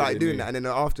started doing that, and then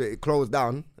after it closed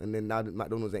down, and then now the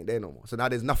McDonald's ain't there no more. So now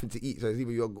there's nothing to eat. So it's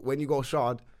either when you go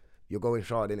Shard, you're going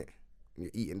Shard, innit?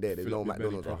 You're eating there. There's no up your belly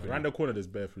McDonald's after. Around the corner, there's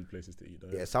bare food places to eat,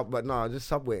 though. Yeah, but no, just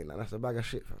Subway. Like, that's a bag of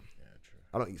shit, fam. Yeah, true.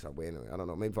 I don't eat Subway anyway. I don't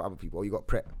know. Maybe for other people. Or you got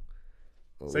Prep.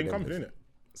 Or Same whatever. company, innit?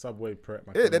 Subway, Prep,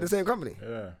 Yeah, they're the same company.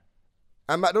 Yeah.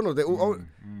 And McDonald's, they all own.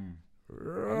 I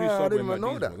knew I Subway didn't even know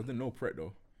McD's that. was. I didn't know Pret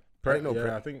though. Pret, know yeah,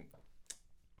 Pret. I think.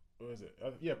 What is it?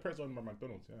 Yeah, Pret's owned by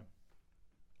McDonald's, yeah.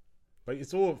 But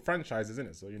it's all franchises, isn't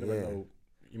it? So you never Yeah. know.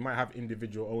 You might have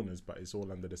individual owners, but it's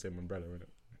all under the same umbrella, isn't it?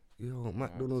 Yo,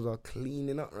 McDonald's are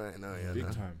cleaning up right now, yeah. Big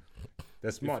man. time.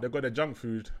 They're smart. They've got the junk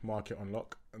food market on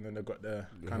lock, and then they've got the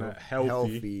kind of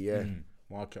healthy yeah.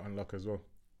 market on lock as well.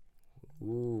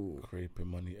 Ooh. Scraping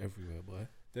money everywhere, boy.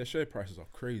 Their share prices are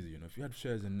crazy. You know, if you had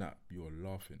shares in that, you're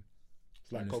laughing.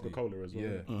 It's like Honestly. Coca-Cola as well.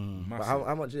 Yeah, But massive.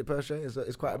 how much is it per share?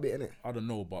 It's quite a bit, isn't it? I don't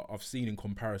know, but I've seen in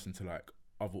comparison to like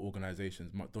other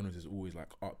organizations, McDonald's is always like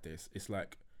up there. It's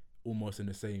like almost in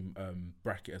the same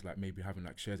bracket as like maybe having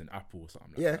like shares in Apple or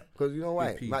something. Like Yeah, that. because you know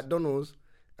why? Big piece. McDonald's,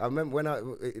 I remember when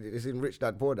it's in Rich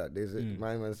Dad Poor Dad,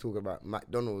 my man's talking about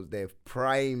McDonald's, their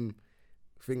prime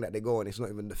thing that they go on, it's not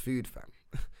even the food, fam.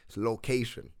 It's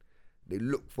location. They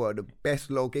look for the best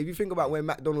location. If you think about where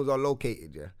McDonald's are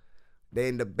located, yeah, they're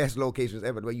in the best locations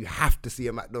ever, where you have to see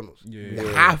a McDonald's. Yeah. You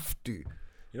have to. You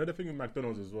know, the thing with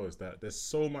McDonald's as well is that there's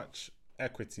so much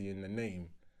equity in the name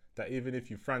that even if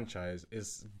you franchise,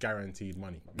 it's guaranteed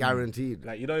money. Guaranteed.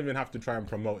 Like, you don't even have to try and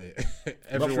promote it.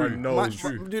 Everyone knows.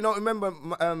 Do you not remember,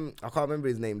 I can't remember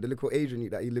his name, the little Asian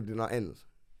youth that he lived in our ends.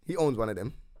 He owns one of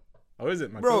them. Oh, is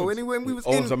it? Bro, McDonald's? when we was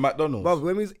Owns in a McDonald's. Bro,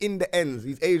 when we was in the ends,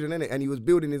 he's Asian, innit? And he was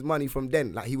building his money from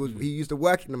then. Like he used to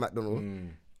work in the McDonald's.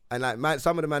 And like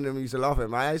some of the man used to laugh at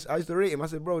him. I used to rate him. I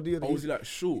said, bro, do you Oh, was he like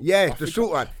short? yeah, I the think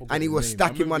short I one. forgot And he his was name. I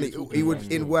stacking remember money. you talking He about was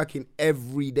him, in yeah. working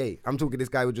every day. I'm talking this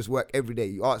guy would just work every day.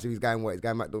 You ask if he's going what? He's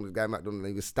going McDonald's, And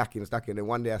he was stacking. And then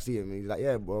one day I see him and he's like,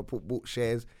 yeah, bro, I bought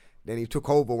shares. Then he took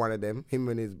over one of them, him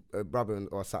and his brother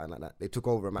or something like that. They took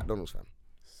over a McDonald's, fam.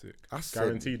 Sick. I said,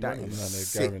 Guaranteed that money. is No, they're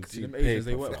sick. guaranteed. Them Asians,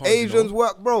 they paper, work fam. hard. you Asians know?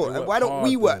 work, bro. They work Why don't we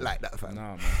hard, work bro. like that, fam? Nah,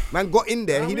 man. Man got in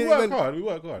there. Nah, He we didn't work even. hard. We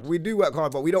work hard. We do work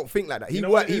hard, but we don't think like that. He You know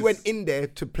what it He is? went in there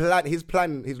to plan.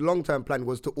 His long-term plan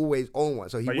was to always own one.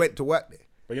 So he But went to work there.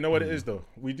 But you know what it is, though?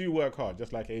 We do work hard,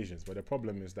 just like Asians. But the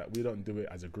problem is that we don't do it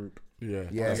as a group. Yeah,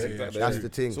 Yeah, that's exactly that's it. the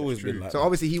thing. It's always been like So that.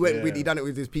 obviously he went Yeah. with. He done it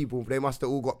with his people. They must have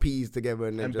all got peas together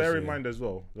and then And just. bear in mind as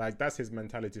well, like that's his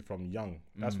mentality from young.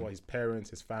 That's what his parents,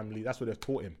 his family, that's what they've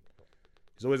taught him.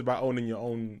 It's always about owning your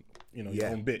own, your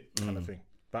Yeah. own bit kind of thing.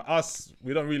 But us,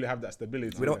 we don't really have that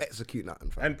stability. we don't innit? execute nothing.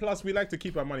 Fam. And plus, we like to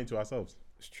keep our money to ourselves.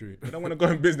 It's true. We don't want to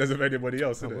go in business with anybody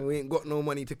else. innit? We ain't got no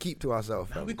money to keep to ourselves.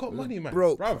 We got money, man.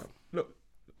 broke, Bruv, fam. look.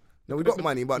 No, we got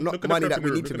money, but Look not at the money crep that in we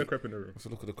the need room. to. Look at Be. the crep in the room. So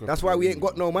look at the That's why we ain't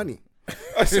got no money.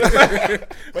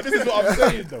 But this is what I'm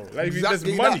saying, though. Like,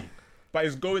 Exactly there's money, that. but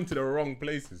it's going to the wrong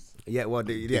places. Yeah, well,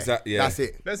 yeah, Exactly, yeah. that's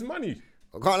it. There's money.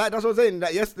 I can't like that's what I'm saying.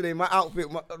 That yesterday, my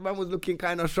outfit, my man was looking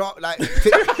kind of sharp. Like,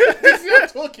 You're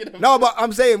talking about. no, but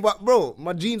I'm saying, but bro,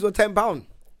 my jeans were £10.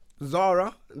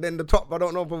 Zara, then the top, I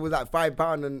don't know if it was like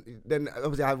 £5, and then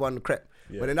obviously I had one crepe.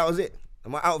 But then that was it.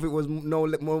 And my outfit was no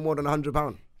more than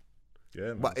 £100. Yeah,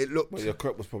 man. But it looked. But your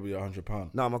crepe was probably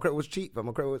 £100. No, my crepe was cheap, but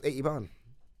my crepe was £80.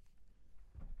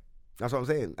 That's what I'm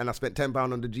saying. And I spent £10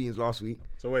 on the jeans last week.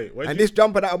 So wait, And this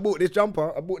jumper that I bought this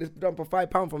jumper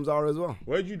 £5 from Zara as well.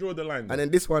 where'd you draw the line? And then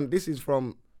this is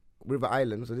from River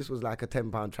Island, so this was like a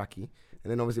 £10 trackie.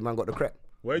 And then obviously man got the crepe.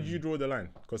 Where'd you draw the line?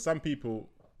 Because some people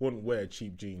wouldn't wear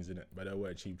cheap jeans in it, but they'll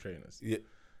wear cheap trainers. Yeah.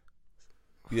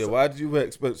 Yeah, why do you wear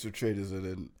expensive trainers and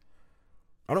then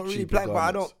I don't really cheaper plan, but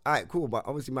I garments? don't. Alright, cool, but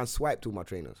obviously man swiped all my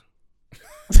trainers.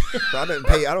 So I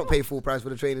don't pay full price for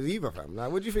the trainers either, fam.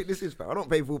 Like, what do you think this is, fam? I don't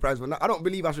pay full price for. I don't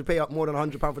believe I should pay up more than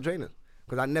 £100 for trainers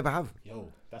because I never have. Yo,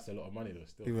 that's a lot of money though.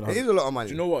 Still, even It is a lot of money.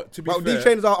 Do you know what? To be But fair, these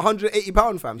trainers are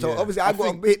 £180, fam. So Yeah. obviously I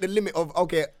got to hit the limit of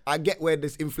okay. I get where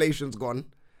this inflation's gone,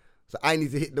 so I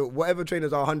need to hit the whatever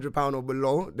trainers are £100 or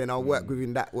below. Then I'll work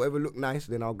within that. Whatever look nice,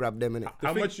 then I'll grab them in it.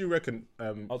 how much you reckon?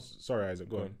 Sorry, Isaac,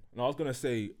 go Go on. on. No, I was gonna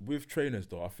say with trainers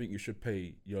though, I think you should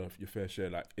pay your fair share.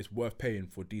 Like it's worth paying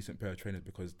for a decent pair of trainers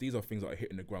because these are things that are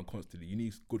hitting the ground constantly. You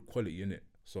need good quality in it.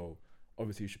 So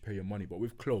obviously you should pay your money. But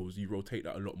with clothes, you rotate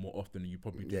that a lot more often than you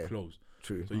probably do Yeah. clothes.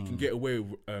 True. So you can get away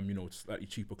with, slightly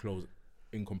cheaper clothes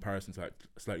in comparison to like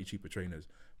slightly cheaper trainers.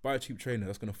 Buy a cheap trainer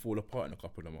that's gonna fall apart in a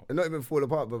couple of months. And not even fall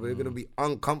apart, but they're gonna be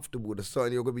uncomfortable. The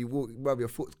sun, you're gonna be walking, bruv, your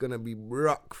foot's gonna be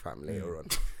rock, fam, later on.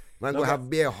 Man, gonna have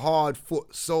bare hard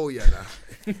foot sole, yeah.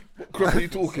 Nah. What crap are you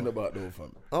talking about though,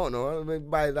 fam? I don't know. I mean,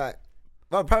 buy like.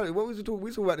 Well, apparently, what was we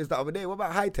talking about this the other day? What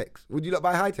about High-Techs? Would you not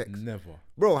buy High-Techs? Never.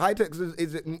 Bro, High-Techs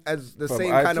is as the Fam,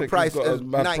 same kind High-Tech of price has got a as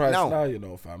mad Nike price now. you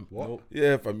know, fam. What?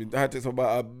 Yeah, fam. High-Tech's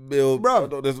about $1 bill. Bro. I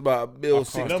know there's about $1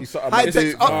 60 something.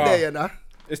 High-Tech's up Nah. there, you know.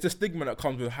 It's the stigma that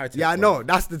comes with High-Tech. Yeah, I bro. know.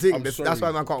 That's the thing. I'm That's sorry.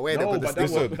 why man can't wear them. No, Because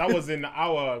but the that was in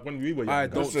our when we were young. I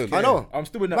don't Listen. care. I know. I'm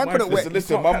still in that Man couldn't mindset. wear- You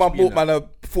Listen, can't my catch mum me in bought man that.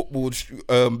 a football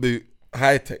boot,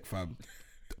 High-Tech, fam.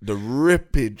 The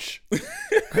rippage.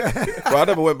 But I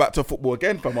never went back to football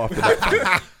again, fam, after that.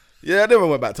 Fam. Yeah, I never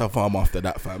went back to a farm after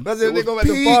that, fam. That's it. It They was go back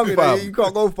to peak, farm. You know, fam. you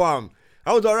can't go farm.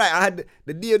 I was alright. I had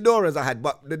the Deodoras I had,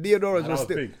 but the Deodoras that were was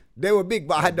still big. they were big,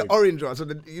 but I had the orange one. So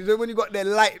you know when you got the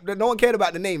light, no one cared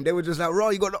about the name. They were just like, "Raw,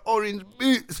 you got the orange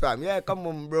boots, fam." Yeah, come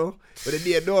on, bro. But the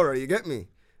Deodora, you get me?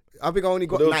 I think I only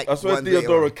got Nike. I swear ones later on.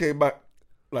 Deodora came back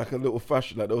like a little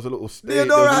fashion. Like there was a little stage.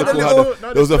 Deodora had a little-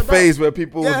 there was a phase where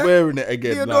people Yeah. was wearing it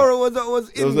again. Deodora like. was There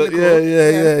in was the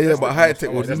yeah. But the- High-Tech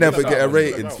oh, would that's never the get a style.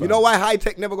 rating. That's You know why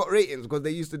High-Tech never got ratings? Because they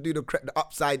used to do the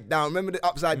upside down. Remember the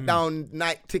upside down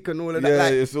Nike tick and all of that? Yeah,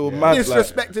 Like, it's all mad. Like,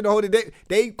 disrespecting the whole day.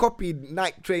 They copied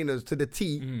Nike trainers to the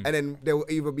T, and then there will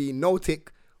either be no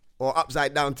tick or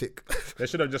upside down tick. They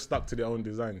should have just stuck to their own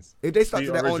designs. If they stuck The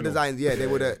to their own original. designs, yeah, they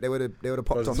would have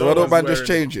popped off. so why don't man one's just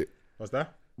wearing- change it? What's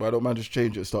that? Why don't man just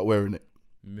change it and start wearing it?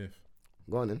 Myth.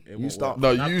 Go on then. It You won't start.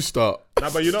 No, you start.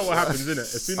 Nah, but you know what happens, innit?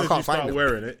 As soon I as can't you find start them.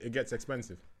 wearing it, it gets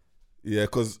expensive. Yeah,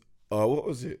 because what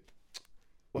was it?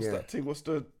 What's Yeah. that thing? What's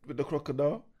the with the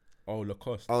crocodile? Oh,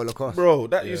 Lacoste. Oh, Lacoste. Bro,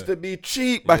 that Yeah. used to be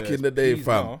cheap back Yeah, in the day, please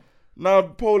fam. now. Now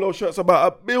polo shirts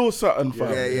about $1 something, fam.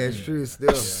 Yeah, it's true. Still,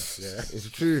 it's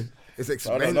true. It's I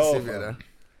expensive, don't know, you fam. know.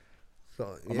 So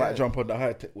I yeah, might jump on the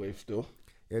High-Tech wave still.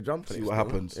 yeah, jump on See it what still.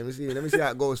 happens. Let me see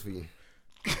how it goes for you.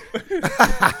 Let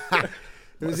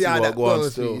me see see how what that goes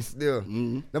goes for you still. still.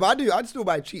 No, but I'd still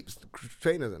buy cheap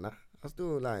trainers and that. I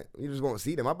still like, you just won't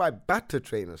see them. I buy better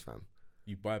trainers, fam.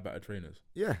 You buy better trainers.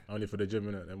 Yeah. Only for the gym,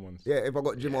 innit? Them ones. Yeah, if I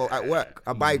got gym or at work,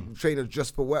 I buy trainers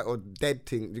just for work or dead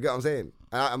thing. You get what I'm saying?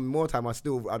 And more time, I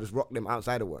just rock them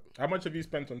outside of work. How much have you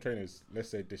spent on trainers? Let's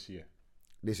say this year.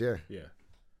 This year, Yeah.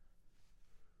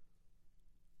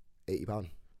 £80.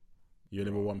 You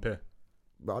only bought one pair.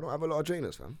 But I don't have a lot of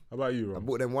trainers, fam. How about you, I Ron?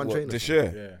 bought them one What, trainer. this fam.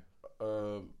 year?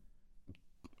 Yeah.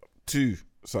 2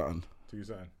 something. 2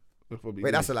 something. That's probably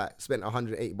Wait, that's me. a lie. Spent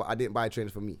 180, but I didn't buy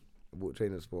trainers for me. I bought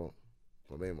trainers for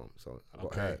my baby mom. So, I got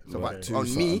Okay. her. So Okay. but 2 on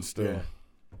something me, still. Yeah.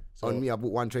 So, on me, I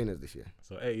bought one trainers this year.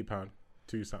 so £80,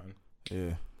 2 something.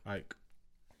 Yeah. Like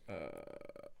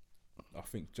I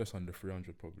think just under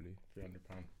 300 probably.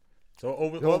 £300. So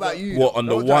over. What about you? What, on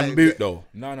the Don't one try- boot though?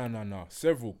 No.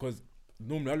 Several, because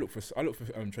normally I look for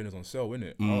trainers on sale,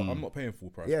 innit? I'm not paying full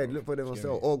price. Yeah, bro. look for them on Yeah.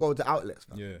 sale or go to outlets.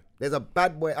 Fam. Yeah. There's a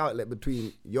bad boy outlet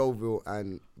between Yeovil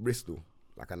and Bristol,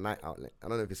 like a night outlet. I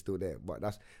don't know if it's still there, but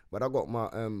I got my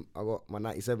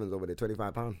 97s over there,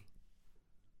 £25.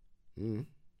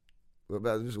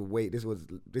 But just wait. This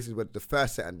is what the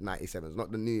first set of 97s,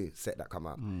 not the new set that come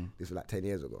out. This was like 10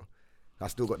 years ago. I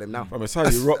still got them now. Fam, it's how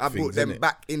you rock I brought things, them innit?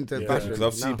 back into fashion. Because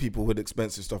I've seen now. people with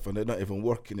expensive stuff and they're not even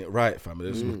working it right, fam.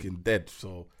 They're just looking dead.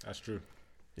 So That's true.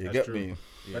 you That's get true. me.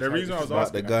 But the reason I It's was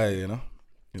about the asking, guy, you know.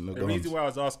 In the the guns. reason why I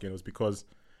was asking was because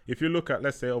if you look at,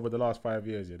 let's say, over the last 5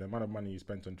 years, the amount of money you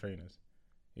spent on trainers,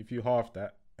 if you halved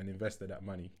that and invested that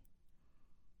money,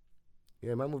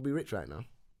 Yeah, man would be rich right now.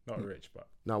 not rich, but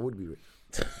No, I would be rich.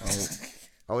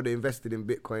 I would have invested in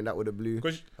Bitcoin, that would have blew.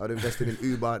 'Cause- I would have invested in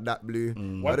Uber, that blew. I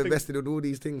One would have thing- invested in all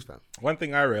these things, fam. one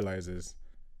thing I realize is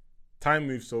time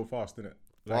moves so fast, innit?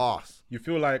 Like, Fast. you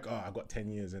feel like, oh, I got 10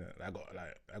 years in it. I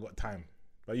got time.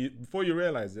 But before you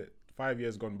realize it, 5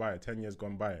 years gone by, 10 years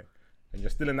gone by, and you're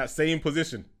still in that same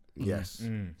position, Yes.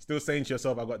 still saying to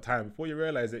yourself, I got time. Before you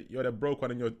realize it, you're the broke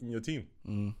one in your team.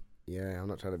 Yeah, I'm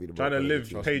not trying to be the Trying to broke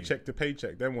live one. paycheck to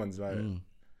paycheck. Them ones, like,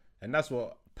 and that's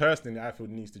what personally I feel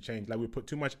needs to change. Like, we put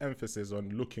too much emphasis on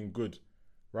looking good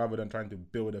rather than trying to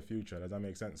build a future. Does that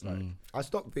make sense? Like, I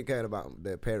stopped caring about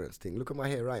their parents thing. Look at my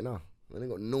hair right now. I ain't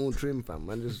got no trim, fam.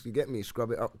 Man, just, you get me,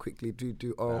 scrub it up quickly,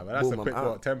 oh, nah, but that's boom, a quick I'm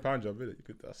out. £10 job, isn't it? You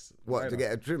could, that's What, why to not?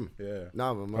 get a trim? Yeah.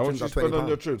 Nah, man, my How much trims you are spend on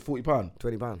your £20. trim? £40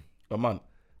 £20 a month.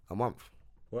 a month.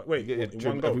 Wait, You get your what, in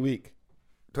trim one go? every week.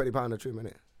 £20 a trim,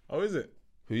 innit? Oh, is it?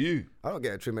 Who you? I don't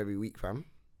get a trim every week, fam.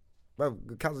 Well,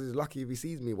 Kaz is lucky if he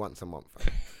sees me once a month,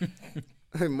 fam.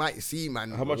 I might see,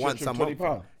 man, How much you once a trim? month.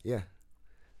 £20? Yeah.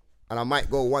 And I might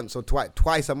go once or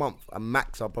twice a month. A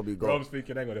max, I'll probably Bro, go. I'm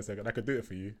speaking. Hang on a second. I could do it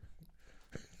for you.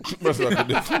 That's what I could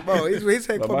do. Bro, his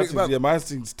head But probably. yeah, my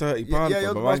thing's £30, yeah, fam.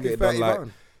 yours But must mine be get it done like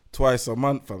 £30. twice a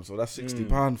month, fam. So that's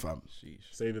 £60, fam.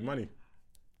 Saving money.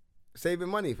 Saving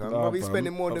money, fam. Nah, Probably fam.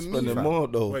 spending more I'm than me, spending fam. more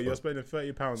though. Wait, fam. you're spending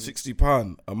 £30.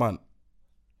 £60 a month.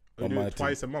 You on do my it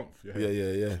twice a month. Yeah,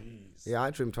 yeah, yeah. Yeah,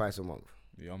 I trim twice a month.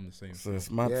 Yeah, I'm the same. So it's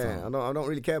mad, Yeah, fam. I don't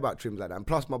really care about trims like that. And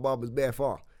plus, my barber's bare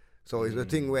far, so it's a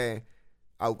thing where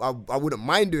I wouldn't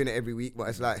mind doing it every week, but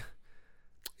it's like,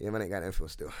 yeah, man, I ain't got no feel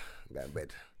still. Got in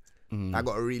bed. I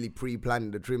got to really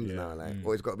pre-plan the trims now, like,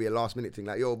 or it's got to be a last-minute thing.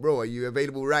 Like, yo, bro, are you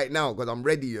available right now? Because I'm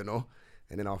ready, you know.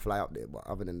 And then I'll fly up there. But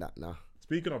other than that, nah.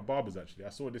 Speaking of barbers, actually, I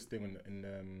saw this thing and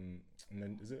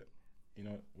then is it, you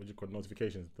know, what do you call it,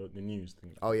 notifications, the news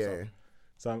thing. Oh yeah,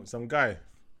 So, yeah. some guy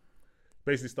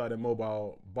basically started a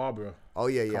mobile barber. Oh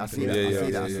yeah, yeah. I see that. Yeah, I yeah,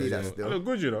 see that. yeah, I see that yeah. I still. look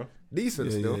good, you know.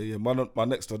 Decent Yeah, still. yeah, yeah. My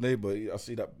next door neighbour, I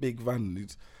see that big van.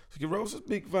 He's thinking, Rose, this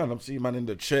big van. I'm seeing man in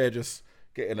the chair just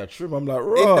getting a trim. I'm like,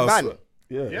 Ross. the van?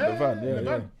 Yeah, in the van. Yeah, in the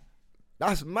yeah. van.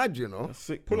 That's mad, you know. That's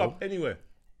sick, Pull bro. up anywhere.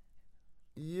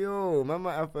 Yo, man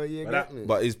might have a year But get that- me.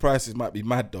 But his prices might be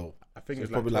mad though. I think So it's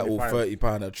it's probably like all 25.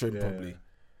 £30 a trim, Yeah. probably.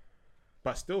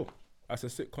 But still, That's a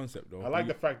sick concept, though. I like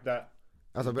the fact that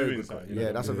That's a very doing good. something, Yeah, you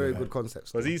know? that's a very good concept.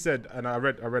 because Still. he said, and I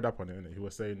read up on it, innit? He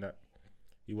was saying that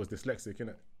he was dyslexic,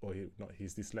 innit? Or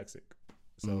he's dyslexic.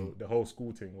 So the whole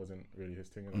school thing wasn't really his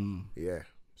thing, innit? Yeah.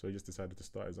 So he just decided to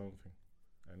start his own thing,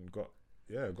 and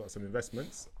got some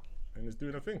investments, and is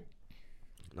doing a thing.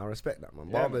 I respect that, man.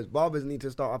 Yeah, Barbers need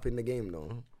to start up in the game,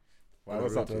 though. Why,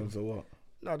 what's up? In terms of what?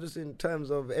 No, just in terms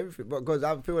of everything. Because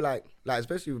I feel like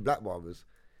especially with black barbers,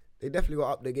 they definitely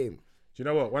got up the game. Do you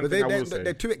know what? One But thing I will say.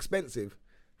 they're too expensive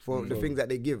for the things that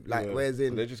they give. Like, Yeah. whereas So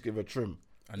in they just give a trim.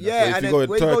 yeah, So and if then you when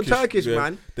you go Turkish, yeah,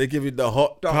 man, they give you the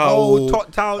hot the towel, whole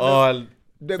top towel, all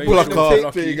the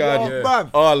placard thing, yo, and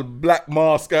bruv, all black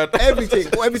mask, and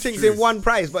everything's in one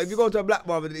price. But if you go to a black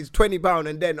barber, it's £20,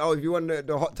 and then if you want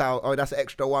the hot towel, that's an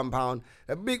extra £1.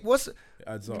 A big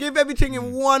adds up. give everything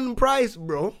in one price,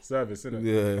 bro. Service, innit?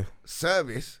 yeah,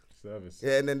 Service. Service.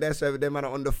 Yeah, and then they're serving them man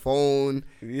are on the phone,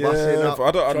 busting yeah. up.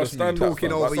 I don't Trust me, understand talking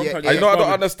that, fam. over Like, your sometimes- ear. I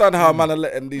don't understand how man are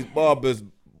letting these barbers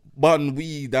bun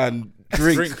weed and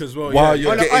drink as well, while yeah.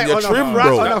 you're On a- getting your on a trim, Fri-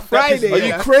 bro. on a Friday, Are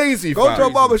yeah. you crazy, Go fam? to a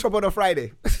barber shop on a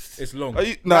Friday. It's long. Are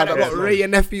you, nah, Man, I nah, got Ray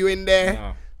and nephew in there.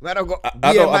 Nah. Man, I got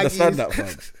I beer don't understand Maggies. that,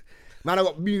 fam. Man, I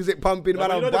got music pumping. No,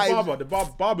 Man, but you I know vibes. the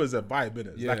barber's a vibe,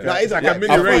 innit? Yeah. Like No, it's like a a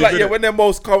mini I feel rave, like innit? when they're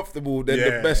most comfortable, then the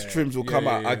Yeah, best yeah. trims will come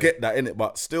Yeah, out. yeah, I yeah. get that, innit?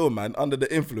 But still, man, under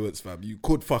the influence, fam, you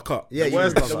could fuck up. Yeah, The you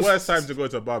worst, know, the worst time to go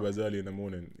to a barber is early in the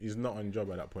morning. He's not on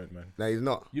job at that point, man. No, he's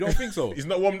not. You don't think so? He's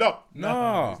not warmed up.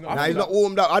 Nah. he's Nah, he's not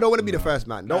warmed up. I don't want to be the first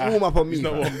man. Don't warm up on me. He's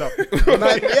not fam. warmed up.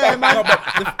 Man, yeah,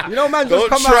 man. You know, man, just Don't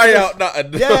come try out. out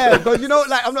nothing. Yeah, because you know,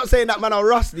 like I'm not saying that man are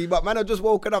rusty, but man are just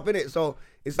woken up in it. So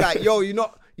it's like, yo, you're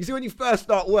not. You see, when you first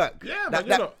start work, Yeah, man,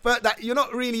 you're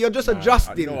not really. You're just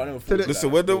adjusting. I never to thought the,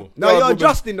 Listen, when the No, yard you're woman-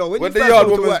 adjusting though. When When you the first yard go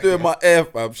to woman's work, doing yeah. my hair,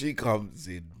 fam, she comes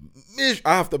in.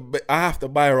 I have to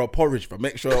buy her a porridge, fam.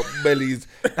 Make sure her belly's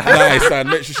nice and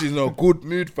make sure she's in a good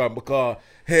mood, fam. Because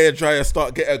hair dryer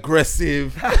start get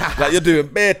aggressive. Like you're doing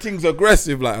bare things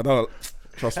aggressive. Like I don't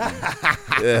trust me.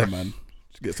 Yeah, man.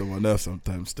 She gets on my nerves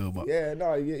sometimes still, but Yeah,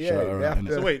 no, yeah. Shout her they out, have innit?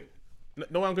 to- So wait,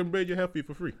 no one can braid your hair for you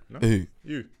for free? No? Who?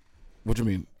 You. What do you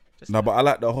mean? No, but I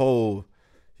like the whole.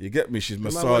 You get me? She's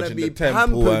Man wanna massaging be the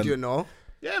temple, pampered, and you know.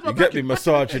 Yeah, you but get me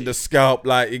massaging the scalp.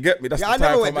 Like you get me? That's Yeah, the I time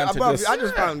never for went. man to Above, just. I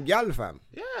just found gal, fam.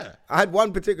 Yeah. I had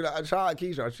one particular shout out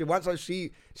Keisha.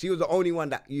 She was the only one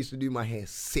that used to do my hair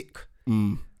sick.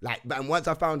 Like, but once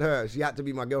I found her, she had to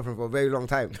be my girlfriend for a very long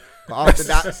time. But after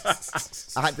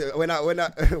that, I had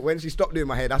to when she stopped doing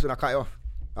my hair, that's when I cut it off.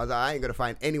 I was like, I ain't gonna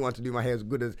find anyone to do my hair as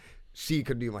good as she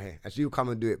could do my hair, and she would come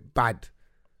and do it bad.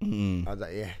 I was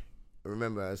like, yeah, I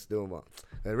remember her still, but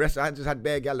the rest I just had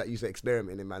bare gal that used to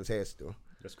experiment in man's hair still.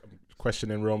 Just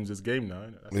questioning Rome's game now,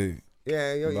 innit? That's Hey.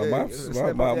 Yeah, My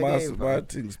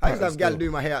things. I used to have gal do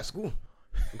my hair at school.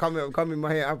 Come in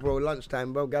my hair after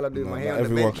lunchtime, bro. Gal do my hair on the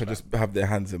Everyone bench. can just have their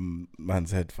hands in man's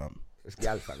head, fam. It's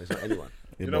gal, fam. It's not anyone.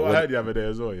 Yeah, You but know what when- I heard the other day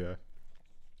as well, yeah?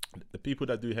 The people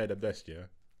that do hair the best, yeah,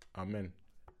 are men.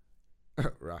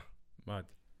 Rah. Mad.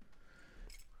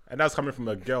 And that's coming from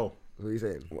a girl. What are you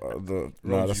saying?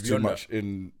 Nah, that's you be too on much.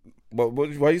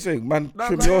 Why are you saying, man? Nah,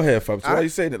 Trim man. your hair, fam. So why Huh? are you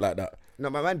saying it like that? No,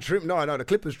 my man trim. No, the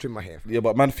clippers trim my hair. Yeah,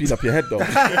 but man, feel up your head though.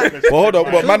 But hold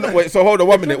on, but man, wait. So hold on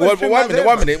 1 minute, Trim my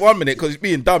head, one minute, because it's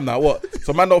being dumb now. What?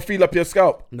 So man, don't feel up your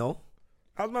scalp. No.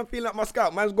 How's man feeling like my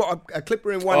scalp? Man's got a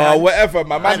clipper in one hand. Oh, whatever,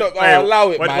 man. Man, don't allow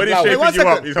it, man. When he's Allow it. shaping One you up,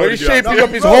 second. he's When holding he's you up. shaping you up,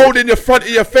 he's bro. holding the front of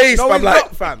your face, No, fam. he's Like,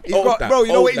 got, fam. He's hold got, that, bro,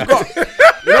 you know what hold he's got?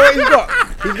 You know what he's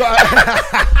got? He's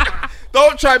got...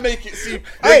 Don't try and make it seem. You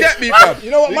Hey, get me, fam.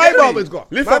 you know what my get me? barber's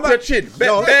got? Lift My up bar- your chin.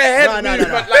 No, Bare head no,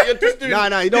 movement. Like you're just doing.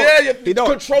 Nah, he don't. Yeah, He you're don't.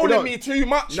 controlling He don't. me too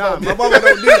much. Nah, fam. my barber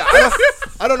don't do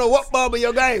that. I don't know what barber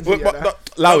you're going to. But- you but- know. but-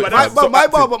 Allow it, but fam. Stop My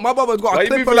acting. barber's got Why a you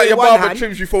clipper moving like in your one barber hand.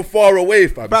 trims you from far away,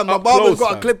 fam? Fam, my Up barber's close, got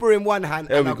a fam. clipper in one hand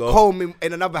There and we a go. comb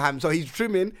in another hand. So he's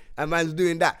trimming and man's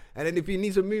doing that. And then if he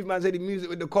needs to move, man said he moves it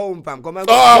with the comb, fam. Come on.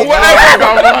 Oh,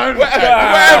 whatever,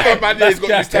 whatever, man. He's got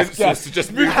gas, this that's senseless to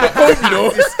just move the comb, you know.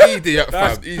 This idiot,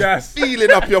 That's fam. He's gas.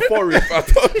 feeling up your forehead, fam.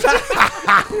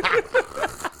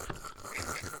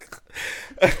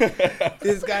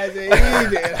 This guy's an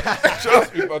idiot.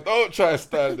 Trust me, man. Don't try to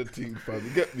stand the thing, fam. You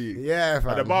get me? Yeah,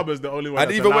 fam. The barber's the only one And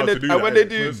that's even when allowed they to do and that. when they innit?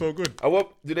 do, So it's so good. and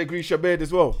what do they grease your beard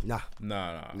as well? Nah.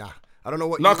 Nah. I don't know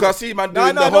what. No, you- 'cause I see man Nah,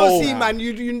 doing nah, the I don't whole. see, man.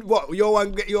 You what? Your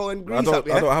one grease I up, don't,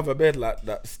 yeah? I don't have a bed like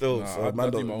that still, Nah, so I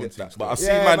man do don't my own get thing that. But I still.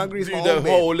 see Yeah, man man grease do my the own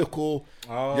beard. whole little.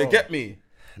 Oh. You get me?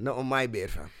 Not on my beard,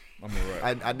 fam. I'm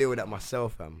alright. I deal with that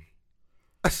myself, fam.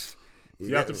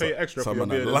 You have to pay extra for your Someone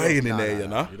beard. as lying well. in there, you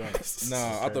know. You don't.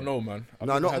 Nah, I don't know, man. I've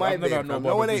No, never not had- my I've never beard, had no fam. No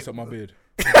barber one grease ain't- up my beard.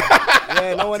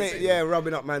 Yeah, no one ain't. Yeah,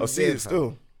 rubbing up man's I see beard, it fam.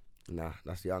 still. Nah,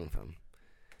 that's young, fam.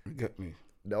 You get me?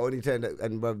 The only time that,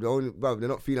 and bruv, they're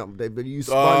not feeling up. They use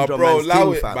Oh, sponge on bro, man's allow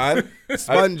thing, it, fam. man.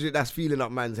 Sponge that's feeling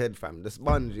up man's head, fam. The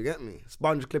sponge, you get me?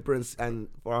 Sponge clipper and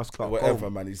for us, Clark Whatever,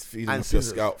 comb. man. He's feeling And up your scissors.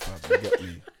 scalp, fam. You get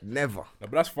me? Never. No,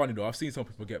 but that's funny though. I've seen some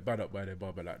people get bad up by their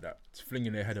barber like that, just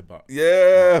flinging their head about. Yeah,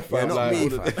 Yeah, fam. not like, me, all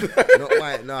the- fam. Not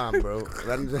my, nah, bro.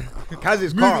 Kaz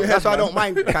is calm. That's why I don't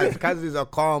mind Kaz. Kaz is a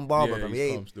calm barber, Yeah, fam.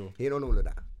 he's calm still. He ain't on all of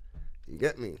that. You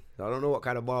get me? So I don't know what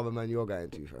kind of barber man you're going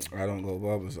to, fam. I don't go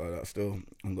barbers like that still.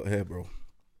 I ain't got hair, bro.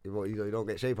 You don't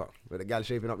get shape up. With a gal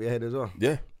shaping up your head as well.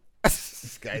 Yeah.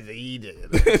 This guy's an idiot.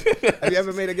 Have you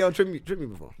ever made a girl trim me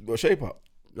before? Got shape up?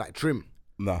 Like trim.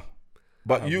 Nah.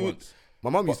 But you. Once. My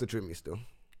mum used to trim me still.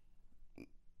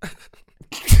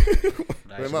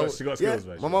 Nah, she got skills,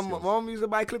 man. My mum used to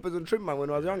buy clippers and trim man when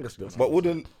I was younger still. But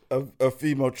wouldn't a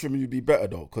female trimming you be better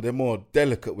though? Because they're more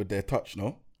delicate with their touch,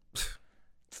 no?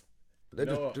 They're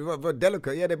No. just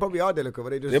delicate. Yeah, they probably are delicate, but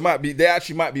they just. They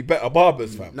actually might be better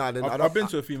barbers, fam. Nah, then I I've don't. been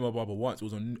to a female barber once. It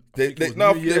was on. They might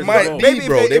ago. be, Maybe if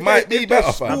bro. They if might be if they're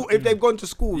better, school, fam. if they've gone to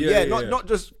school, Yeah, yeah, yeah. not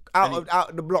just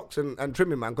out the blocks and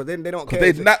trimming, man, because then they don't care.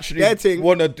 They Their naturally thing.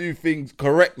 want to do things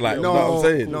correct, like, you know what I'm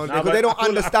saying? No, Nah, because but they don't I feel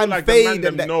understand like the fade man and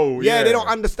them that. know, yeah, yeah. they don't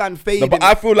understand fade. No, but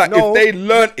I feel like No. if they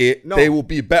learnt it, No. they will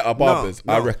be better barbers,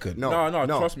 I no, reckon. no. No,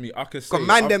 trust me. I can say. Because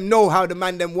man I've- them know how the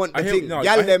man them want the I hear- thing. no,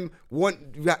 Gal I- them want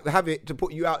have it to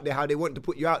put you out there how they want to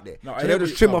put you out there. No, I so hear they'll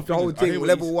just what- trim no, off the thing whole is, I thing. hear what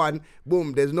Level you- one,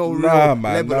 boom. There's no Nah, real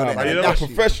man, level nah, on it. man. and You're dash a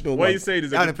you. professional, What man. you say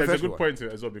is Down a a there's a professional. good point to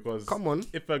it as well because Come on.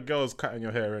 if a girl's cutting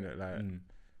your hair in it, like,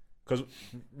 because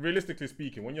realistically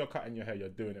speaking, when you're cutting your hair, you're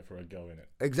doing it for a girl in it.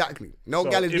 Exactly. No So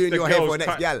gal is if doing the your hair for girl's a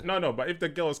next cut- gal. No, but if the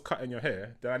girl's cutting your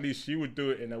hair, then at least she would do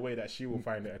it in a way that she will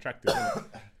find it attractive. innit?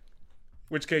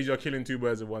 Which case you're killing two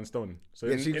birds with one stone. So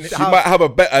Yeah, in she- it- She might have a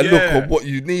better look Yeah. of what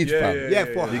you need, Yeah, fam. yeah, Yeah,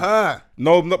 for yeah. her.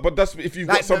 No, but that's if you've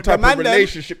Like got some the type man of them-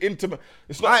 relationship, intimate.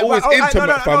 It's not Right, always right, oh, right, intimate,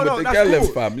 no, fam, with the that's girl, cool.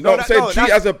 fam. You No, know what I'm saying? Treat it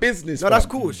that's- as a business, No, that's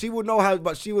fam. cool. She would know how,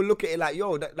 but she would look at it like,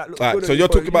 yo, that looks Right, good. so on you're you,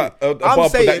 talking about a I'm barber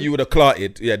that saying- you would have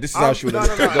clarted. Yeah, this is how she would have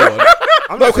no, go on. I'm No, not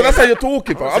because that's saying how you're that.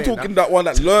 talking, I'm fam. not I'm saying talking that one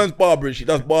that learns barbering, she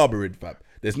does barbering, fam.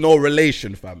 There's no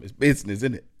relation, fam. It's business,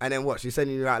 isn't it? And then what? She's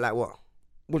sending you out like what?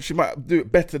 Well, she might do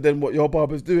it better than what your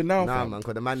barber's doing now, Nah, fam. man,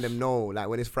 because the man them know, like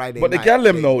when it's Friday But the night, gal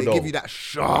them they- know, they though. give you that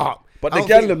sharp. But I the don't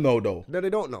gal think- them know, though. No, they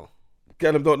don't know.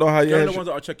 Gal them don't know how your They're hair the should- ones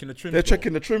that are checking the trim. They're though.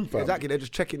 checking the trim, fam. Exactly, they're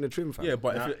just checking the trim, fam. Yeah,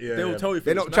 but Nah, if yeah, they will yeah. tell you. if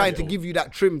They're it's not trying to natural. give you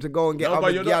that trim to go and get No, but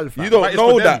other you're gal, not- fam. You don't But it's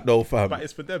know for that, them. though, fam. But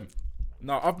it's for them.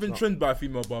 No, I've been trimmed by a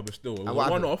female barber still. It was what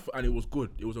a one happened? off and it was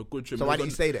good. It was a good trim. So It why was did you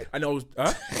on- stay there? And I was,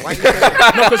 huh? Why you say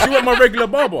that? No, because she went my regular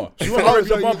barber. She went my Oh,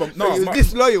 regular so barber. you No, was my-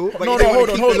 disloyal, but no, you didn't hold want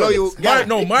to on, keep hold the loyal on.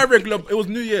 gal. My regular, it was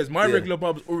New Year's. My Yeah. regular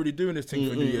barber was already doing this thing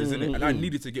for New Year's, innit? And I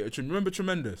needed to get a trim. Remember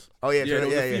Tremendous? Oh, yeah, there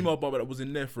was yeah, a yeah. female barber that was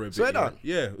in there for a bit. Swear yeah. down.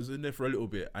 Yeah, it was in there for a little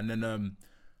bit. And then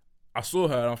I saw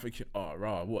her and I'm thinking, oh,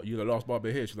 rah, what, you the last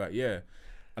barber here? She's like, yeah.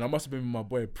 And I must have been with my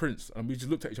boy Prince. And we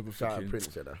just looked at each other Shout out thinking,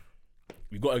 Prince, you know.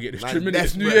 we got to get this Man's trim in it.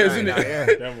 It's New desperate Year's, right innit? now, yeah.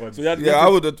 Them ones. So you had to Yeah, go I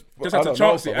to- would have. just had to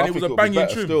chance it, and it was a banging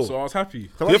trim, Still. so I was happy.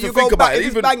 So You if have you to go think back, about it, if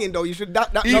it's even- banging though, you should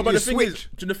that No, but the you thing switch. is,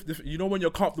 do you know, you know when you're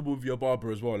comfortable with your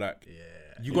barber as well, like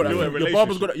You got You know, a that. Your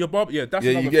barber's got relationship. that. Your barber, yeah, that's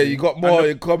Yeah, another you get thing. you got more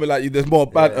in common. Like there's more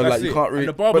banter. That's Like you it. can't really. And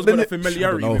the barber's but got then a familiarity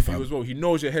I don't know, with fam. you as well. He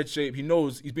knows your head shape. He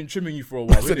knows he's been trimming you for a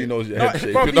while. I said he innit? knows your Nah, head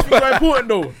shape, Bro, you these know? things are important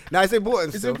though. Now it's important.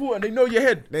 It's still. important. They know your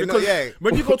head. They know- Because yeah.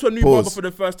 when you go to a new Pause. barber for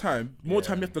the first time, more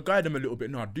time you have to guide them a little bit.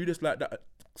 No, do this like that,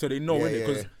 so they know, Yeah, innit? yeah,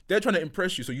 Because yeah. they're trying to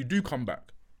impress you, so you do come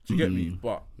back. Do you get me?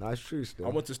 But No, it's true. Still. I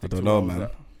want to stick I to don't know, what was man.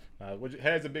 that.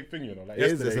 Hair's a big thing, you know. Like It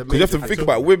is, yesterday, it's a Because you have to I think took-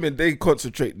 about women. They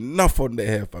concentrate enough on their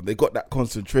hair, fam. They got that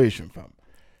concentration, fam.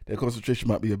 Their concentration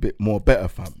might be a bit more better,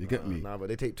 fam. You get me? Nah, but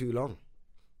they take too long.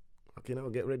 Okay, now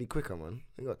get ready quicker, man.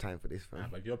 Ain't got time for this, fam.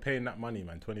 But if you're paying that money,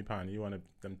 man, £20, you want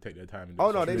them to take their time. And do Oh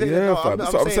it no, for they free. take. Yeah, No, fam, I'm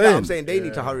that's saying what I'm that. saying. I'm saying they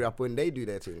need to Yeah. hurry up when they do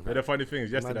their thing. But the funny thing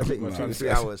is, yesterday I Man, took take my me son. 2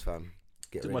 hours, fam.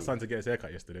 Get Took my ready. son to get his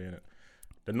haircut yesterday, innit?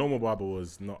 The normal barber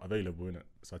was not available, innit?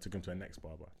 So I took him to a next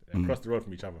barber. Across the road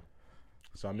from each other.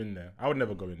 So I'm in there. I would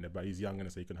never go in there, but he's young,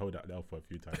 innit? So he can hold that L for a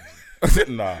few times.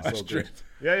 Nah. So good.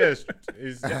 Yeah.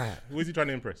 Who is he trying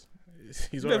to impress?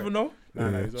 He's You all never right. know.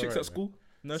 Nah, he's Chicks all right, at school. man.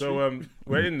 Nursery. So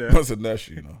we're in there, That's a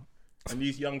nursery, you know. and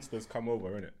these youngsters come over,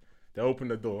 innit? They open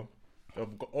the door. They've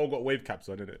all got wave caps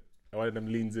on, innit? And one of them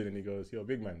leans in and he goes, "Yo,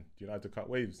 big man, do you know how to cut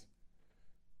waves?"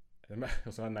 And the man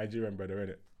was a Nigerian brother,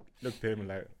 innit? Looked at him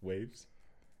like, "Waves?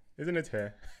 Isn't it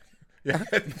hair?" Yeah.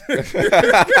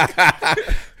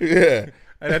 Yeah.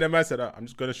 And then the man said, "I'm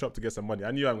just going to shop to get some money."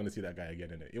 I knew I'm going to see that guy again,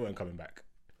 innit? He wasn't coming back.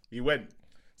 He went.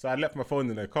 So I left my phone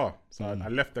in the car. So I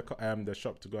left the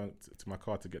shop to go to my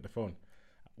car to get the phone.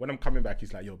 When I'm coming back,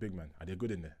 he's like, "Yo, big man, are they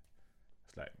good in there?"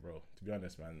 It's like, bro, to be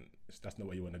honest, man, that's not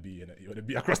where you want to be, innit? You want to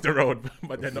be across the road,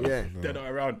 but they're not, Yeah. they're not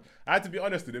around. I had to be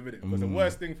honest with him, innit? Because the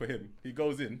worst thing for him, he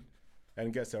goes in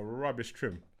and gets a rubbish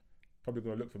trim. Probably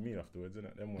going to look for me afterwards,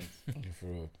 innit? Them ones. For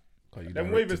real. Can't you Them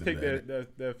direct waivers to take them,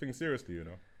 their thing seriously, you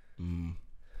know?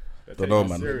 They Don't take know, it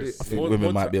man. serious. I think More- women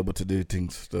more might ti- be able to do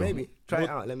things still. Maybe try it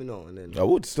out. Let me know, and then I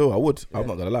would still. I'm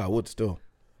not gonna lie. I would still.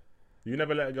 You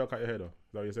never let a girl cut your hair, though? Is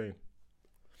that what you're saying?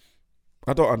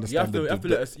 I don't You understand. have to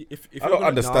let us. If I you're don't gonna-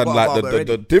 understand No, I got a like barber the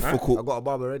already. I difficult. got a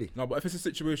barber ready. No, but if it's a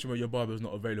situation where your barber's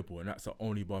not available and that's the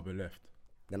only barber left,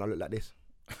 Then I look like this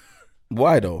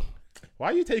Why though?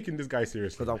 Why are you taking this guy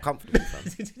seriously? because I'm comfortable,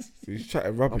 fam. He's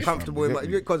chatting rubbish. I'm comfortable in fam, my you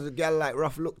get me? because the gal like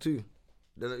rough look too.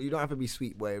 You don't have to be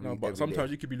sweet boy every, no, but every sometimes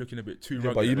day. you could be looking a bit too Yeah,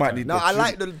 rugged. but you at the might time. need- No, the I trim-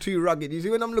 like the too rugged. You see,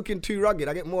 when I'm looking too rugged,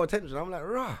 I get more attention. I'm like,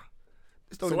 rah.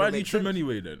 This don't So even why do you make trim sense.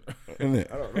 anyway then?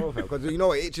 Innit? I don't know, fam. Because you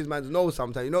know it itches man's nose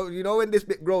sometimes. You know when this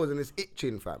bit grows and it's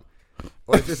itching, fam.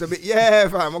 Or it's just a bit, yeah,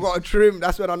 fam. I got a trim.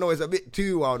 That's when I know it's a bit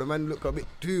too wild. The man look a bit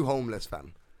too homeless,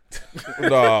 fam.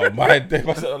 No, they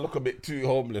must look a bit too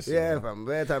homeless. Yeah, fam.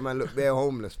 Every time man look, they're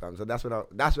homeless, fam. So that's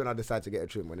when I decide to get a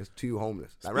trim when it's too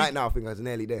homeless. Like right now, I think it's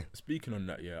nearly there. Speaking on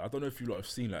that, yeah, I don't know if you lot have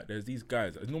seen like there's these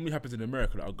guys. It normally happens in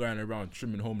America that are going around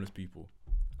trimming homeless people.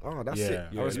 Oh, that's Yeah.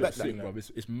 it. Yeah, I it respect looks that. sick,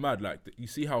 bruv. It's mad. Like you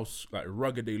see how like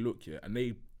rugged they look here, and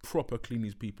they proper clean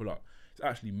these people up. It's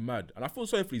actually mad, and I feel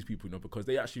sorry for these people, you know, because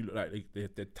they actually look like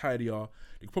they're tidier.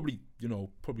 They could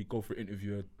probably go for an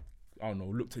interview. I don't know,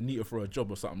 look to neater for a job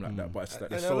or something like that. But it's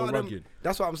like they're And a so lot of them- rugged.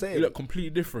 That's what I'm They saying. look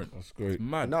completely different. That's great. It's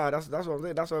mad. No, that's what I'm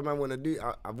saying. That's what a man want to do.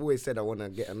 I've always said I want to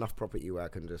get enough property where I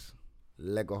can just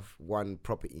leg off one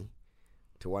property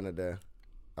to one of a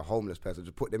homeless person,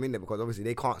 just put them in there because obviously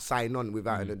they can't sign on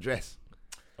without an address.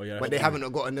 Oh yeah, But they haven't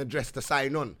got an address to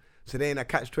sign on, so they're in a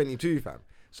catch-22, fam.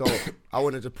 So I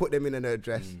wanted to put them in an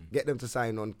address, get them to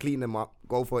sign on, clean them up,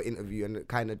 go for an interview, and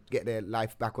kind of get their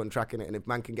life back on track in it. And if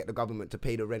man can get the government to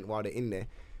pay the rent while they're in there,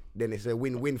 then it's a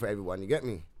win-win for everyone. You get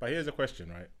me? But here's a question,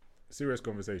 right? Serious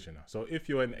conversation now. So if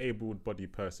you're an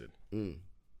able-bodied person,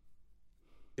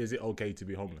 is it okay to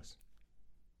be homeless?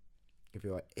 If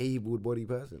you're an able-bodied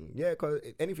person, yeah, because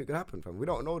anything could happen, fam. We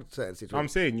don't know certain situations. I'm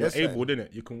saying you're There's certain- able,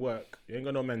 innit? You can work. You ain't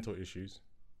got no mental issues.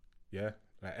 Yeah?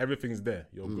 Like everything's there.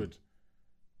 You're good.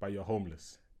 But you're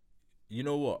homeless. You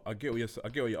know what? I get what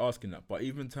you're asking that, but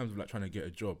even in terms of like trying to get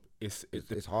a job, it's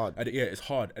hard. It's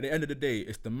hard. At the end of the day,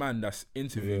 it's the man that's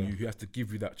interviewing you who has to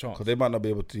give you that chance. Because they might not be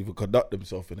able to even conduct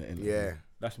themselves in it. Yeah.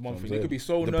 That's one thing. I'm They saying. could be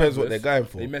so Depends nervous. what they're going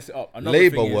for. They mess it up. Another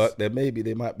Labour thing is- work, then maybe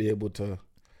they might be able to,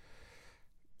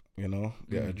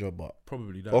 get a job. But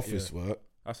Probably that. office yeah. work,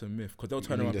 That's a myth because they'll You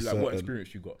turn around and need be a like, "What certain-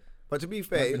 experience you got?" But to be Man's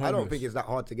fair, been I don't homeless. think it's that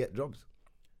hard to get jobs.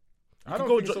 I don't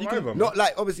go think jo- so you can- either, man. Not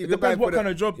like obviously It if you're depends going what for the, kind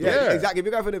of job, Yeah, though. Yeah. exactly. If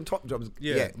you're going for them top jobs,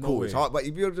 Yeah, yeah, no cool. way. It's hard. But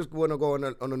if you just want to go on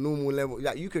a normal level,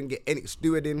 like you can get any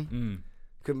stewarding,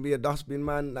 can be a dustbin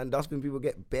man, and dustbin people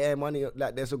get bare money.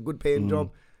 Like there's a good paying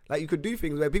job. Like you could do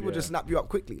things where people just snap you up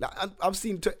quickly. Like I've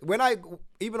seen when I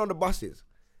even on the buses,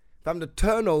 from the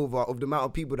turnover of the amount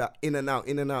of people that in and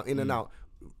out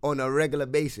on a regular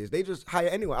basis, they just hire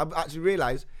anyone. I've actually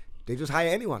realised they just hire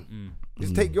anyone.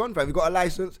 Just take you on, fam. You got a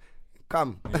license,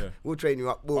 come, Yeah. we'll train you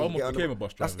up. Boom, I almost get on the- became a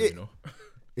bus driver, That's it. you know.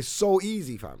 It's so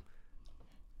easy, fam.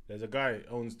 There's a guy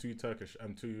who owns two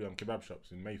kebab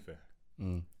shops in Mayfair.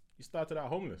 He started out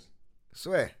homeless,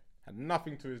 Swear. had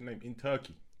nothing to his name in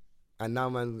Turkey. And now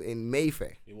man's in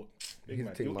Mayfair. He was, big His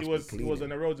man. thing must He be was clean, on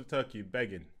the roads of Turkey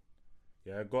begging.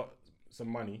 Yeah, got some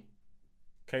money,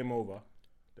 came over,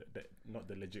 not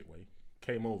the legit way,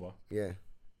 came over, Yeah.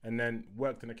 and then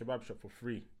worked in a kebab shop for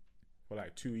free for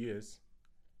like 2 years.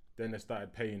 Then they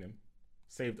started paying him,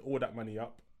 saved all that money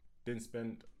up, didn't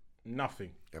spend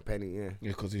nothing. A penny, yeah. Yeah,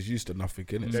 because he's used to nothing,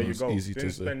 innit? There So you it's go. easy Didn't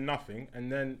to say. spend nothing,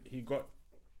 and then he got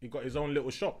his own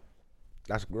little shop,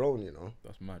 That's grown, you know.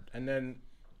 That's mad. and then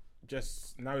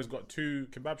just now he's got 2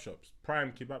 kebab shops,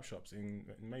 prime kebab shops in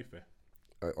Mayfair.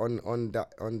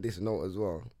 On this note as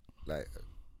well, like,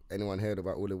 anyone heard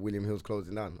about all the William Hills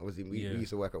closing down? Obviously, we Yeah.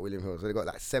 used to work at William Hills, so they got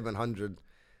like 700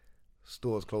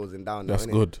 stores closing down. That's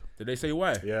now, innit? good. Did they say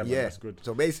why? Yeah, man, Yeah, that's good.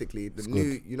 So basically, the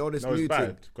new, you know, this No, new it's thing,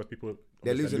 bad because people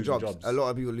they're obviously losing jobs. A lot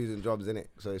of people losing jobs in it,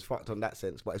 so it's fucked on that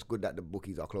sense. But it's good that the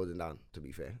bookies are closing down. To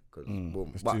be fair, because boom.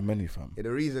 There's But too many, fam. yeah,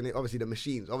 the reason, obviously, the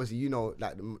machines. Obviously, you know,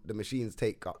 like the machines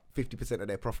take up 50% of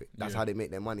their profit. That's how they make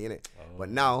their money, innit? But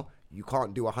now you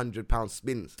can't do £100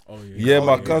 spins. Oh yeah. Yeah,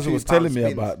 my yeah. cousin was £2 telling me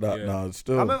spins. about that Yeah. now. I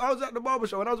Still. remember I was at the barber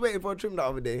shop when I was waiting for a trim the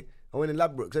other day. I went in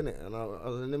Ladbrokes, innit? And I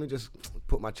was like, let me just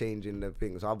put my change in the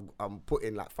thing. So I'm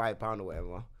putting like £5 or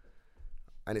whatever.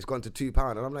 And it's gone to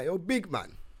 £2. And I'm like, yo, big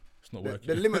man. It's not The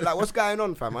working. limit, like, what's going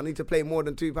on, fam? I need to play more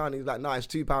than £2. He's like, nah, it's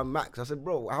 £2 max. I said,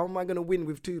 bro, how am I going to win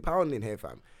with £2 in here,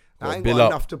 fam? I ain't got bill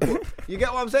up. enough to put. You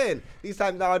get what I'm saying? These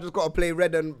times now I just got to play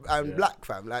red and black,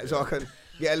 fam. Like, so I can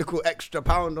get a little extra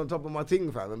pound on top of my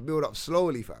thing, fam, and build up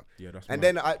slowly, fam. Yeah, that's And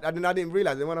mad. then I didn't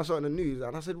realize. Then when I saw it in the news,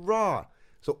 and I said, rah.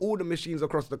 So all the machines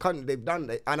across the country, they've done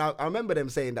that. And I remember them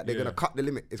saying that they're Yeah. going to cut the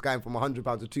limit. It's going from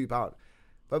 £100 to £2.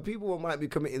 But people might be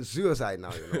committing suicide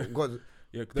now, you know, because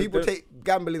Yeah, 'cause people they're- take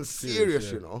gambling serious,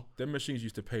 yeah. you know. Them machines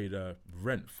used to pay the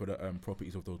rent for the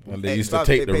properties of those. And they Hey, used to bruv,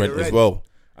 take they the pay rent the as rent. well.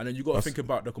 And then you got to think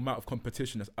about the amount of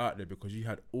competition that's out there because you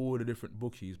had all the different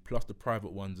bookies plus the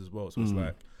private ones as well. So it's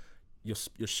like you're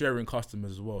sharing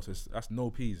customers as well. So that's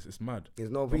no peas. It's mad. There's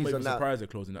no I'm peas not even on that. surprised they're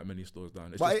closing that many stores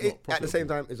down. It's But just not at the same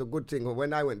profitable. time, it's a good thing.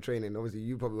 When I went training, obviously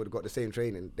you probably would have got the same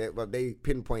training. But they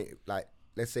pinpoint, like,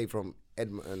 let's say from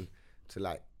Edmonton to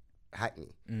like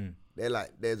Hackney. They're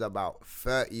like, there's about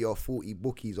 30 or 40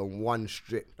 bookies on one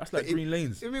strip. That's like If- Green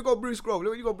Lanes. If you got Bruce Grove,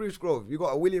 look, you got Bruce Grove. You got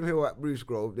a William Hill at Bruce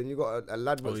Grove. Then you got a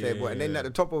Ladbrokes Oh, there, yeah, boy. And then yeah. at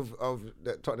the top of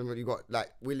the Tottenham, you got like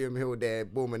William Hill there.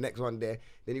 Boom, and next one there.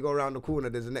 Then you go around the corner.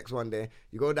 There's the next one there.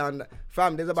 You go down.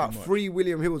 Fam, there's about 3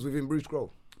 William Hills within Bruce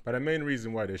Grove. But the main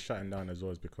reason why they're shutting down as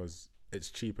well is because it's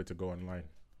cheaper to go online.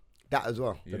 That as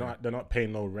well. They're not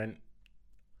paying no rent.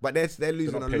 But they're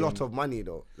losing not a lot paying- of money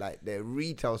though. Like their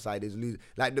retail side is losing.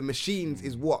 Like the machines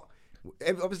is what.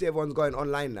 Obviously everyone's going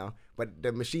online now, but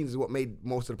the machines is what made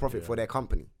most of the profit for their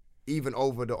company, even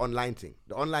over the online thing.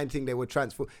 The online thing they were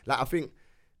transfer. Like I think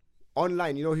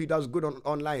online, you know who does good on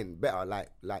online better? Like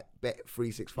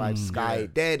Bet365, Sky.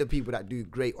 They're the people that do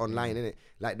great online, innit?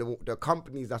 Like the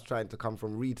companies that's trying to come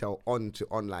from retail on to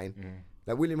online.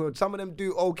 Like William Hill, some of them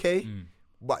do okay,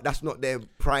 but that's not their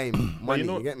prime But money.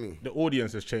 You get me? The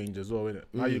audience has changed as well, innit?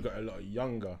 Now you got a lot of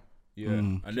younger. Yeah,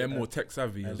 and they're more tech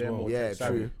savvy And as they're well. more Yeah, tech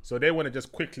savvy. true. So they want to just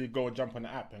quickly go jump on the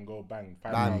app and go bang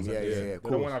Bang, £5. yeah, They yeah, don't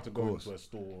course, want to have to go course. into a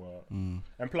store. And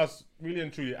plus, really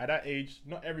and truly, at that age,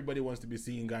 not everybody wants to be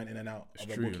seen going in and out of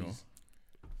the true, you bookies.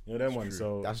 You know them ones.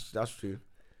 So That's true.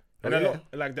 and Oh, a yeah. lot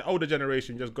like the older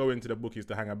generation just go into the bookies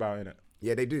to hang about, innit?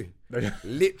 Yeah, they do.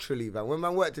 Literally, man. When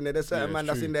man worked in there, there's certain Yeah, man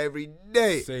that's true. in there every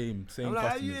day. Same I'm like,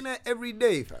 how you customers. in there every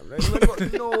day, fam? Like, you ain't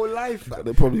got no life, fam.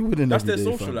 They're probably winning That's every their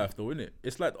day, social fam. life, though, isn't it?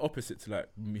 It's like the opposite to like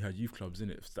when we had youth clubs,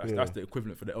 innit? That's the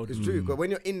equivalent for the elders. It's true, because when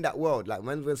you're in that world, like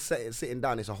when we're sitting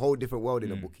down, it's a whole different world in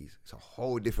the bookies. It's a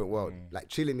whole different world. Like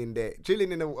chilling in there,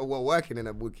 working in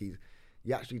the bookies,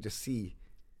 you actually just see,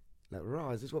 like, raw,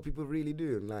 is this what people really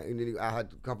do? And like, I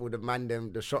had a couple of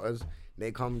the shotters,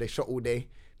 they come, they shot all day,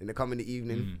 then they come in the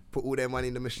evening, put all their money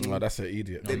in the machine. No, that's an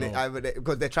idiot. Then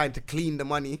because they're trying to clean the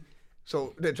money.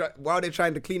 So while they're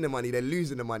trying to clean the money, they're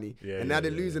losing the money. And now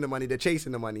they're losing the money, they're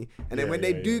chasing the money. And then when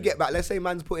they do get back, let's say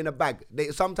man's put in a bag,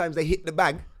 sometimes they hit the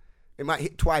bag. They might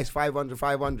hit twice,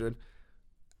 500.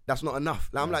 That's not enough.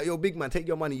 Like, I'm like, yo, big man, take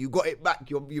your money. You got it back.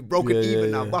 You've broken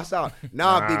even now. Bust out.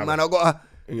 Nah, big man, I got to...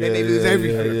 Then they lose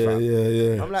everything, fam.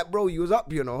 Yeah. I'm like, bro, you was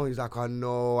up, you know. He's like, oh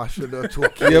no, I should have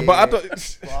took it. Yeah, but I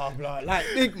don't. Blah, blah. Like,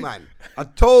 big man, I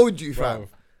told you, fam. Bro,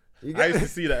 You I get used to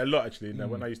see that a lot actually.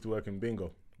 When I used to work in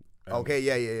bingo, Okay,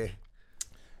 yeah.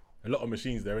 a lot of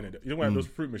machines there, innit? You know, one of those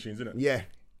fruit machines, innit? Yeah.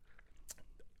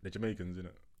 The Jamaicans,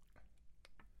 innit?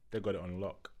 they got it on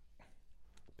lock.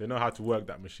 They know how to work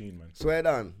that machine, man. Swear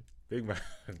down. Big man.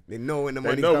 They know when the They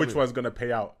money's know coming. which one's gonna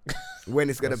pay out. When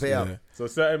it's gonna pay out. So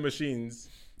certain machines,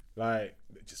 like,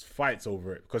 it just fights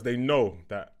over it because they know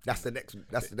that That's the next.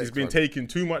 That's the next. it's been one. taking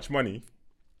too much money.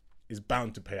 Is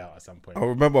bound to pay out at some point. I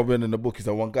remember when in the book, he's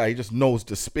like one guy. He just knows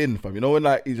the spin, fam. You know when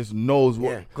like he just knows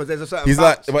what. Yeah, because there's a certain. He's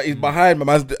bounce. like, but he's behind my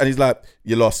man, and he's like,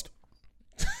 "You lost."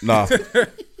 Nah,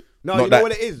 no, not you that. know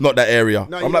what it is. Not that area.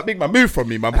 No, I'm you like, big man, move from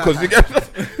me, man, because you get.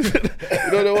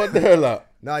 You know the one there, like.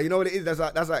 Nah, you know what it is.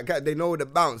 That's like they know the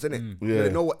bounce, innit? Yeah. They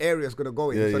know what area it's gonna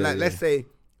go in. Yeah, so yeah, like, yeah. let's say,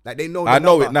 like they know. The I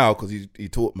know number. it now because he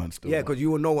taught man still. Yeah, man. because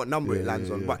you will know what number it lands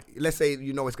on. But let's say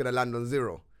you know it's gonna land on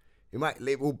 0.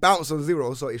 It will bounce on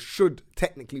 0, so it should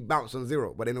technically bounce on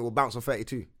 0, but then it will bounce on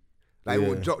 32. Like it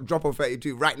will drop on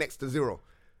 32 right next to 0.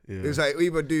 Yeah. It's like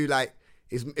either do like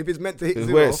if it's meant to hit It's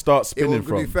 0, where it starts it will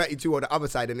spinning do from. 32 on the other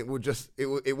side, and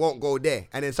it won't go there.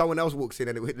 And then someone else walks in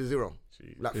and it will hit the 0.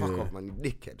 Like fuck off, man, you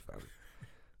dickhead, fam.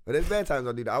 But there's bare times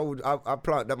I do that. I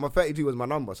plant that. My 32 was my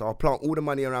number, so I'll plant all the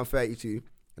money around 32,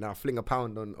 and I'll fling a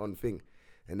pound on thing.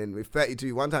 And then with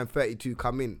 32, one time 32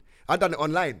 come in. I done it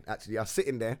online actually. I was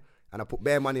sitting there and I put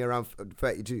bare money around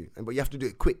 32. But you have to do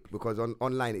it quick because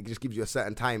online it just gives you a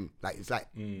certain time. Like it's like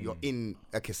you're in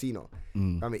a casino. I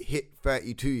mean, it hit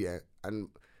 32, yeah, and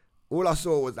all I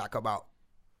saw was like about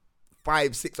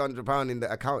 £500-600 in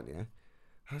the account, yeah. And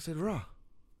I said, rah.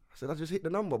 I said, I just hit the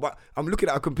number. But I'm looking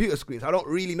at a computer screen, so I don't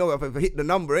really know if I've hit the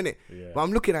number, innit? Yeah. But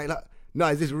I'm looking at it like, no,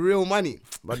 is this real money?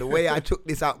 But the way I took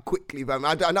this out quickly, fam,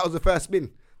 and that was the first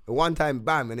spin. The one time,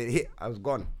 bam, and it hit, I was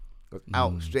gone. I was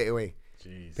out straight away.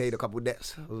 Jeez. Paid a couple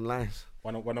debts. It was nice.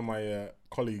 One of my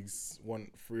colleagues won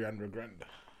 300 grand.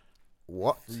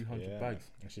 What? 300 bags.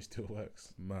 And she still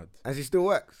works. Mad. And she still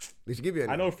works. Did she give you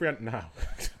any? I know 300 now.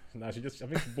 Nah, I think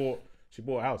she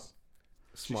bought a house.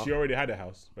 Smart. She already had a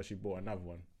house, but she bought another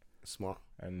one. Smart.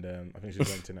 And I think she's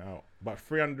renting it out. But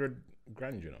 300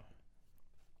 grand, you know.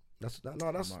 That's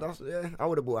yeah. I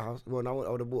would have bought a house. Well, I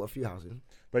would have bought a few houses.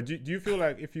 But do you feel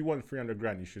like if you want 300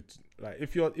 grand, you should, like,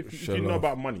 if you know off.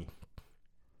 about money,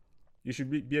 you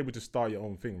should be able to start your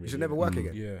own thing. Really. You should never work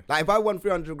again. Yeah. Like if I won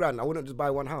 300 grand, I wouldn't just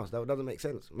buy one house. That doesn't make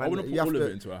sense. Man, I wouldn't you put have all to- of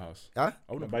it into a house. Huh?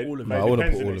 I wouldn't But put all of but it. I it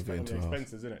wouldn't depends put on all of it the into a house.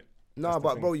 expenses, innit? No, That's the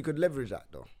but thing. bro, you could leverage that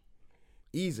though.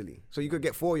 Easily. So you could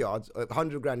get 4 yards.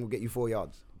 100 grand will get you 4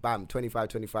 yards. Bam, 25,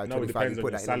 25, No, it 25. depends You on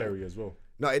put your that in. salary as well.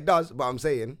 No, it does, but I'm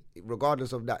saying,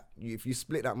 regardless of that, if you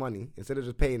split that money, instead of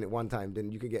just paying it one time, then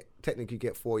you could technically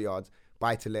get 4 yards,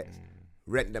 buy to let,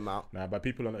 rent them out. Nah, but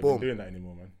people are not Boom. even doing that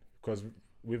anymore, man. Because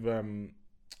with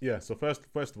so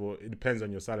first of all, it depends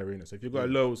on your salary, innit? So if you've got a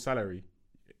low salary,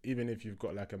 even if you've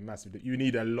got like a massive, you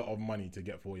need a lot of money to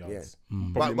get 4 yards.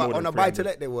 Probably But more on than a buy 300. to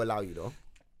let, they will allow you though.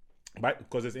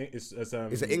 Because it's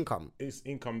It's an income. It's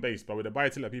income based, but with the buy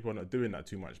to let, people are not doing that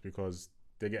too much because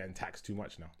they're getting taxed too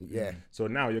much now. Yeah. So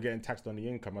now you're getting taxed on the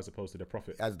income as opposed to the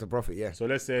profit. As the profit, yeah. So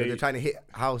let's 'Cause say they're trying to hit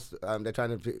house, they're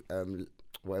trying to,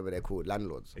 whatever they're called,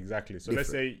 landlords. exactly. So let's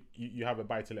say you have a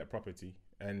buy to let property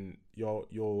and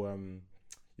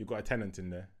you've got a tenant in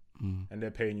there and they're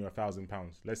paying you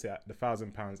 £1,000. Let's say the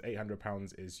 £1,000,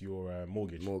 £800 is your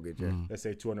mortgage. Mortgage, yeah. Let's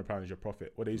say £200 is your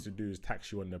profit. What they used to do is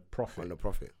tax you on the profit. On the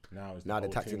profit. Now it's Now they're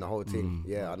taxing the whole thing.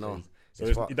 Yeah, I know. So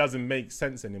It's it doesn't make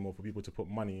sense anymore for people to put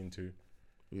money into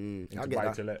I get buy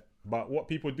that. to let. But what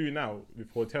people do now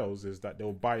with hotels is that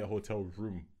they'll buy a hotel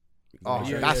room. Oh,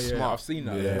 Yeah, that's yeah, yeah. smart. I've seen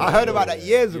that. Yeah. Yeah. I heard about that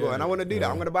years ago, Yeah, and I want to do that.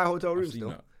 I'm gonna buy a hotel room I've seen still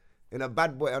that. in a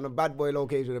bad boy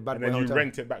location, a bad And boy then you hotel.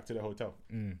 rent it back to the hotel.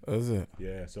 Is it?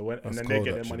 Yeah. So and That's then cold, they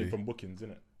get their money actually. from bookings,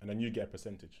 innit? And then you get a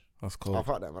percentage. That's Oh cool.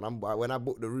 fuck that, man! When I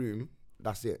book the room,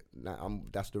 that's it.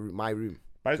 That's my room.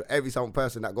 But So every some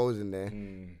person that goes in there,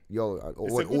 yo, it's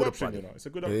all a good the option, money. you know. It's a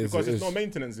good It option is, because it there's no is.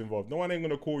 maintenance involved. No one ain't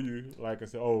gonna call you like and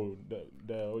say, "Oh, the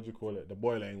what do you call it? The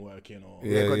boiler ain't working." Or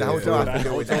Yeah, because the hotel yeah. has to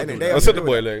do with that, innit? They I have said to the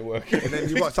do with boiler ain't working. that. And then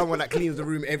you got someone that cleans the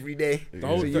room every day. The, So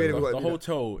hotel, you ain't the, got the to do that.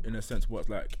 hotel, in a sense, works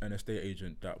like an estate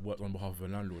agent that works on behalf of a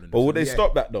landlord. in a But would they sense.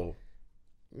 stop that though?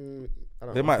 I don't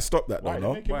They know. might stop that Why? though, They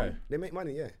no? make it Why? money. They make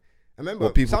money, yeah. I remember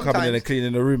Or people coming in sometimes- and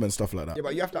cleaning the room and stuff like that. Yeah,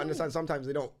 but you have to understand. Sometimes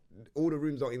they don't. All the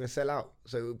rooms don't even sell out,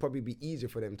 so it would probably be easier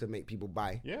for them to make people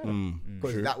buy. Yeah.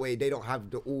 Because that way they don't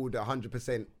have all the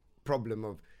 100% problem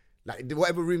of like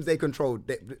whatever rooms they control.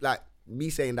 Like me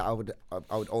saying that I would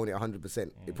own it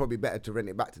 100%. It'd probably be better to rent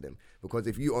it back to them, because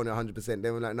if you own it 100%,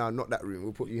 then we're like, no, not that room.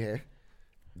 We'll put you here,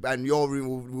 and your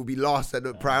room will be last at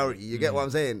the priority. You get what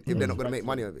I'm saying? If they're not going to make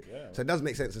money of it, so it does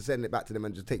make sense to send it back to them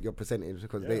and just take your percentage,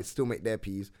 because they still make their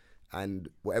peas and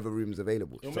whatever room's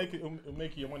available. It'll So make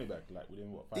you your money back like within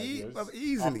what 5 E- years.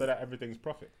 easily. After that, everything's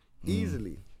profit.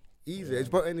 easily. Easy. It's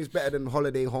better than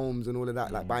holiday homes and all of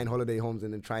that. Like buying holiday homes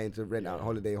and then trying to rent out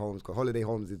holiday homes. Because holiday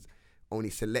homes is only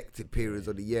selected periods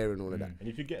of the year and all of that. And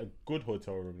if you get a good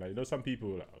hotel room, like, you know, some people,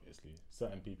 like, obviously,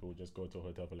 certain people just go to a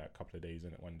hotel for like a couple of days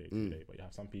and 1 day, 2 days. But you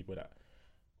have some people that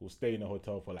will stay in a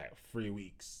hotel for like 3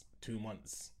 weeks, 2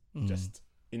 months, just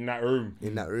in that room.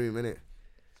 In that room, innit?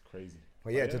 It's crazy.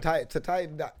 But yeah, to tie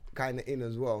that kind of in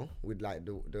as well with like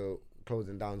the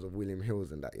closing downs of William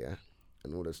Hills and that, yeah,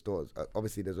 and all the stores.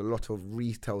 Obviously, there's a lot of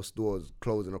retail stores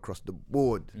closing across the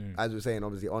board. As we're saying,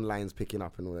 obviously, online's picking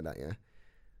up and all of that, yeah.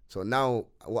 So now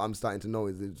what I'm starting to know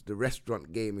is the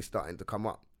restaurant game is starting to come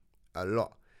up a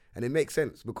lot. And it makes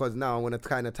sense because now I want to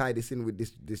kind of tie this in with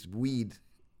this weed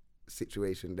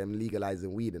situation, them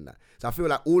legalizing weed and that. So I feel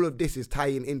like all of this is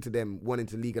tying into them wanting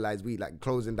to legalize weed, like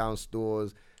closing down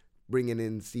stores, bringing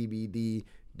in CBD,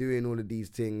 doing all of these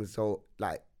things. So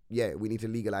like, yeah, we need to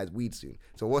legalize weed soon.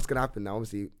 So what's going to happen now?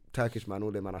 Obviously, Turkish man,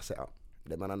 all them man are set up.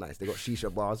 Them man are nice. They got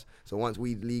shisha bars. So once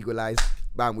weed legalized,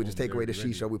 bam, we just take away the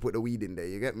shisha, we put the weed in there.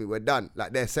 You get me? We're done.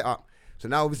 Like, they're set up. So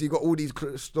now obviously you got all these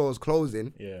stores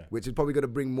closing, which is probably going to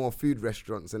bring more food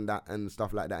restaurants and that and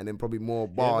stuff like that, and then probably more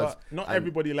bars. But not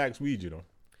everybody likes weed, you know.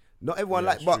 Not everyone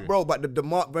likes, but bro, but the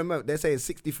demand. Remember, they're saying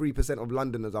 63% of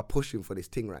Londoners are pushing for this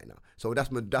thing right now. So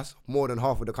that's more than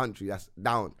half of the country that's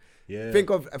down. Yeah. Think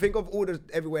of all the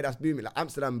everywhere that's booming. Like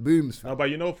Amsterdam booms. Fam. No,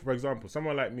 but you know, for example,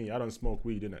 someone like me, I don't smoke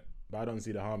weed in it, but I don't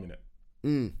see the harm in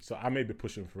it. So I may be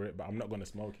pushing for it, but I'm not going to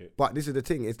smoke it. But this is the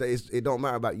thing: it don't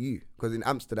matter about you, because in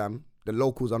Amsterdam, the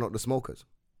locals are not the smokers.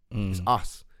 It's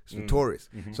us. It's the tourists.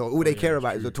 So all they care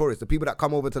about is the tourists. The people that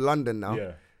come over to London now.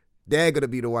 Yeah. They're going to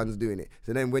be the ones doing it.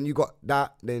 So then when you got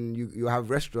that, then you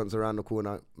have restaurants around the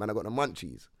corner. Man, I got the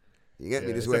munchies. You get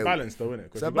me? This way. It's a balance though, isn't it?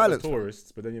 Because you've got the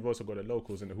tourists, but then you've also got the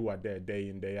locals and who are there day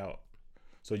in, day out.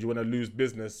 So do you want to lose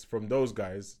business from those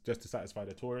guys just to satisfy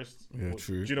the tourists? Yeah,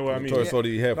 true. Do you know what I mean? Tourists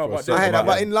already here for a I heard that,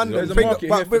 but in London, there's a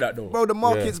market here for that though. Bro, the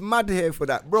market's mad here for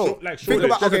that, bro. Like think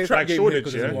about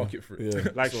Shoreditch, there's a market for it.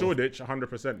 Yeah. Like Shoreditch, 100%.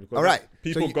 Because all right,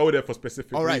 people go there for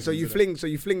specific. All right, reasons, so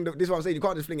you fling. This is what I'm saying. You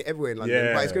can't just fling it everywhere in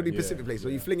London, but it's going to be Pacific Place. So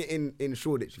you fling it in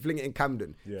Shoreditch, you fling it in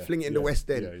Camden, fling it in the West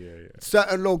End.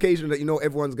 Certain location that you know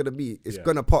everyone's going to be, it's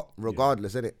going to pop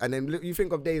regardless, isn't it? And then you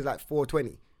think of days like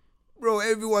 420. Bro,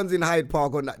 everyone's in Hyde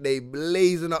Park on that day,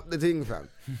 blazing up the thing, fam.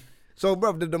 So,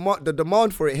 bro, the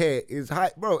demand for it here is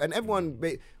high, bro. And everyone,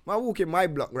 I walk in my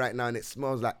block right now and it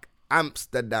smells like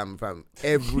Amsterdam, fam,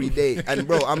 every day. And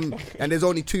bro, and there's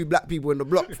only 2 black people in the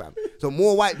block, fam. So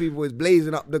more white people is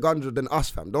blazing up the ganja than us,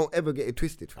 fam. Don't ever get it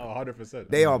twisted, fam. Oh, 100%.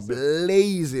 They are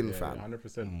blazing, fam.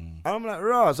 100%. I'm like,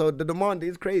 raw. So the demand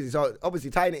is crazy. So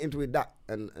obviously tying it into with that,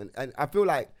 and I feel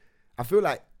like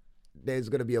there's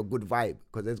going to be a good vibe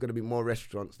because there's going to be more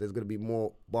restaurants, there's going to be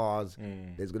more bars,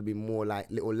 there's going to be more like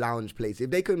little lounge places. If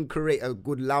they can create a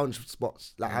good lounge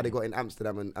spots like how they got in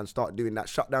Amsterdam and start doing that,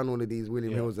 shut down all of these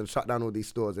William Hills and shut down all these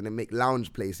stores and then make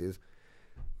lounge places,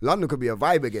 London could be a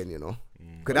vibe again, you know.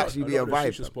 Could actually be a vibe.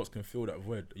 Shisha spots can fill that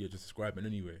void that you're just describing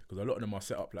anyway, because a lot of them are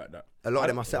set up like that. A lot of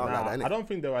them are set up like that, innit? I don't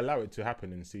think they'll allow it to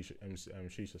happen in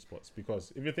shisha spots,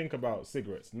 because if you think about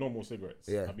cigarettes, normal cigarettes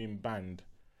have been banned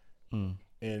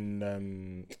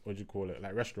in what do you call it,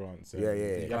 like restaurants. You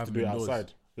have to do it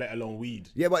outside, let alone weed.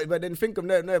 Yeah, but then think of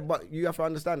but you have to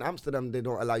understand, Amsterdam, they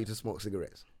don't allow you to smoke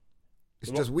cigarettes.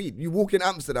 It's just weed. You walk in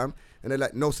Amsterdam and they're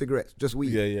like, no cigarettes, just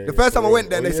weed. The first time I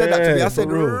went there, they said that to me. I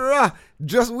said,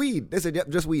 just weed. They said, yep,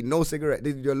 just weed, no cigarette.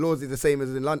 Your laws is the same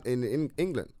as in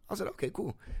England. I said, okay,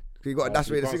 cool. You got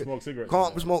that's where the cigarettes.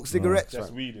 Can't smoke cigarettes.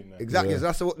 Just weed in there. Exactly.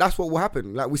 So that's what will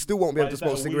happen. Like, we still won't be able to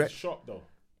smoke cigarettes. Shop though.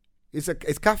 It's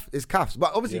calves,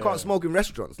 but obviously you can't smoke in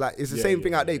restaurants. Like, it's the same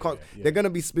thing out there. You can't. They're gonna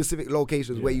be specific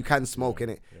locations where you can smoke in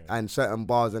it, and certain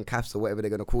bars and calves or whatever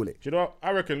they're gonna call it. Do you know what?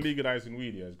 I reckon legalizing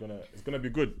weed is gonna be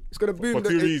good. It's gonna boom for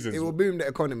 2 reasons. It will boom the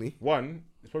economy. One,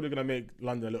 it's probably gonna make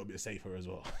London a little bit safer as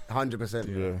well. 100%.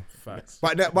 Yeah, facts.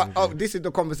 But this is the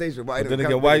conversation. But then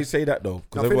again, why you say that though?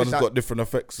 Because everyone's got different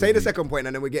effects. Say the second point,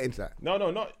 and then we get into that. No,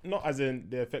 not as in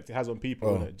the effect it has on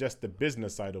people. Just the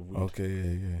business side of weed. Okay,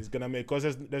 yeah. It's gonna make,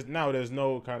 because there's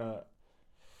no kind of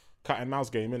cat and mouse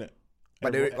game in it.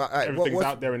 But everything's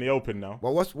out there in the open now.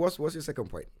 Well, what's your second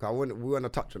point? We want to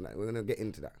touch on that. We're gonna get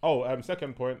into that.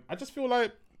 Second point. I just feel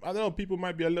like, I don't know, people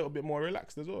might be a little bit more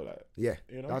relaxed as well. Like, yeah,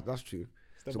 you know, that's true.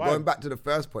 So going back to the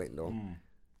first point though,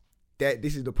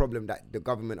 this is the problem that the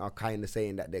government are kind of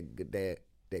saying that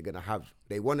they're gonna have.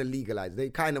 They want to legalize. They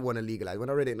kind of want to legalize. When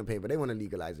I read it in the paper, they want to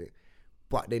legalize it,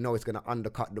 but they know it's gonna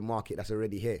undercut the market that's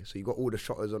already here. So you got all the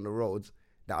shotters on the roads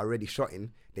that are already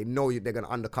shotting. They know they're gonna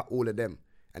undercut all of them,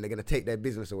 and they're gonna take their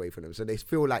business away from them. So they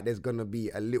feel like there's gonna be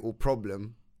a little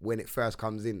problem when it first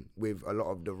comes in with a lot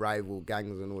of the rival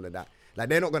gangs and all of that. Like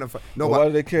they're not gonna no, Why but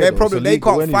do they care? they're though? probably It's they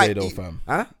illegal can't anyway, fight though, it. fam.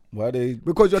 Huh? Why are they?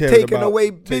 Because you're caring taking about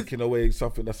away taking away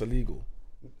something that's illegal.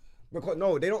 Because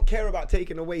no, they don't care about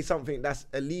taking away something that's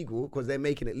illegal because they're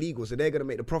making it legal, so they're gonna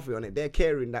make the profit on it. They're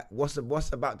caring that what's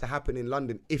about to happen in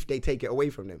London if they take it away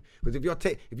from them. Because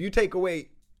if you take away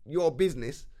your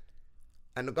business,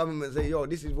 and the government say, yo,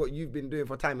 this is what you've been doing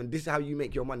for time, and this is how you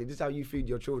make your money, this is how you feed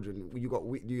your children.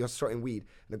 You're shotting weed,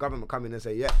 and the government come in and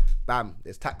say, yeah, bam,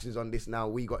 there's taxes on this now.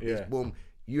 We got this, boom.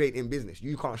 You ain't in business.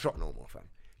 You can't shot no more, fam.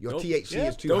 Your THC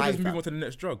is too They'll high. just move on to the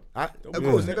next drug. Of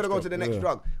course, they're gonna go to the next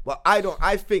drug. But I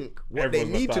think what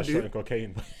Everyone's they need to gonna start do. shotting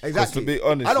cocaine. Exactly. To be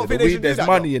honest, I don't the think they weed, should do there's that,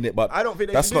 money though. in it, but I don't think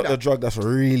they that's should do not the that. drug that's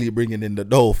really bringing in the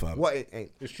dough, fam. What it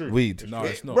ain't, It's true. Weed. No,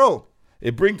 it's not. bro.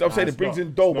 It brings. I'm saying it's it brings not.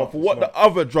 in dough, It's but not. for It's what not. the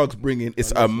other drugs bring in,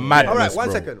 it's a madness. All right, one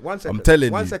bro. second. I'm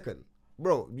telling One you. second.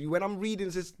 Bro, when I'm reading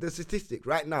the statistics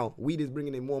right now, weed is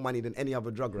bringing in more money than any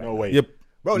other drug right No now. way. Yep.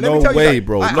 Bro, let no me tell way, you something.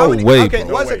 bro. Alright, No how many- way, Okay,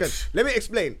 bro. one No way. second. Let me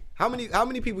explain. How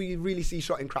many people you really see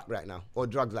shot in crack right now or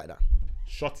drugs like that?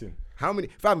 Shotting. How many?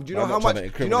 Fam, do you know I'm how not much?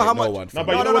 trying to Do you know how incriminate much? no one, No, fam.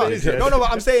 but you know what it is, yeah? No,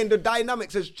 but I'm saying the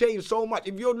dynamics has changed so much.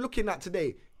 If you're looking at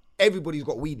today, everybody's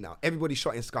got weed now. Everybody's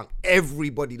shotting skunk.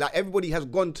 Everybody has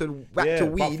gone back to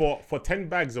weed. But for 10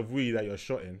 bags of weed that you're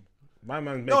shotting, my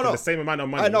man's making the same amount of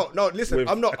money. No, listen, with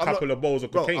I'm not. a couple of bowls of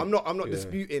bro, cocaine. I'm not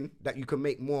disputing that you can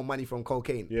make more money from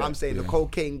cocaine. Yeah. I'm saying the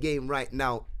cocaine game right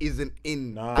now isn't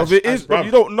in. Nah. But it is, bro. bruv,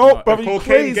 You don't know, the bro. You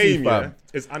cocaine crazy, game, fam. yeah,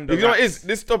 is under You know what it wraps. is?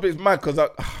 This topic is mad because I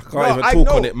can't No, even I talk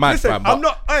know. on it, mad, Listen, fam. I'm but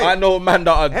not- hey. I know man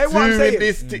that Hear are what I'm doing saying.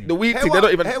 this, the weed Hear thing. They what-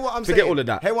 don't even hear what I'm forget saying. all of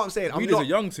that. Hear what I'm saying. Weed is a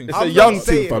young thing. It's I'm a not young thing,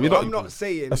 saying- fam. You're not- I'm not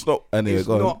saying. That's not anyway. It's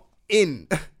Go on. not in.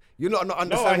 You're not No,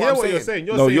 understand I hear what what I'm you're saying. saying.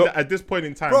 You're No, saying you're- that at this point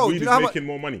in time, Bro, do weed you is know how making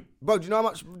more money. Bro, do you know how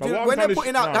much? But what I'm When they're trying to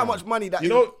putting sh- out nah. how much money that You is-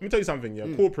 know, let me tell you something, yeah.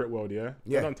 Corporate world, yeah.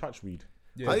 Yeah. They don't touch weed.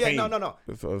 Oh yeah, no.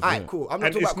 That's what I was Alright, saying. cool. I'm not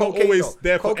And talking it's about not cocaine. always though.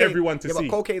 there for Cocaine- everyone to yeah, see.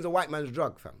 but cocaine's a white man's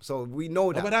drug, fam. So we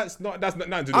know that. But that's not nothing to do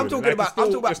I'm with it. talking Like,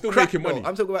 about. you're still crack, making money. though.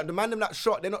 I'm talking about the man them that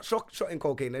shot. They're not shotting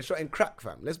cocaine. They're shotting crack,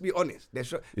 fam. Let's be honest. They're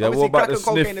shot. Yeah, obviously, what about crack the and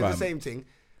cocaine sniff, is the fam? same thing.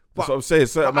 That's But what I'm saying.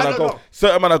 Certain I man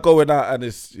don't know. are going out and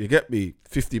it's, you get me,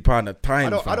 £50 a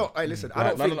time. Hey, listen. I Right,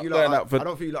 don't man, think I'm you not going lot. out for- I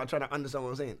don't feel you lot are trying to understand what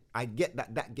I'm saying. I get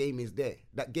that game is there.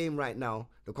 That game right now,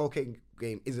 the cocaine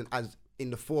game isn't as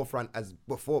in the forefront as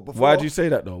before. Why do you say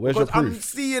that though? Where's your Because I'm proof?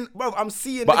 seeing. But the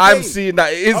I'm game. seeing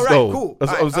that it is All right, though. cool.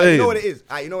 That's what I'm Alright, saying. You know what it is.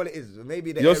 You know what it is.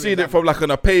 Maybe the You're areas seeing that it from like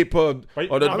on a paper But-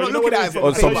 or the, no, I'm but not you know looking what at it it is, from.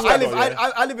 on some I live. side.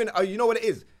 I live in. You know what it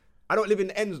is. I don't live in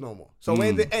the ends no more. So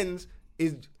where the ends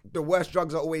is, the worst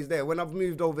drugs are always there. When I've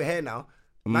moved over here now,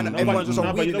 man, everyone's just on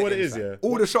but weed. you know in what the it ends, is, fam. yeah?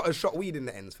 All the shotters shot weed in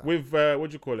the ends, fam. With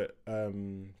what do you call it?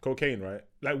 Cocaine, right?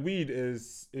 Like weed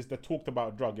is the talked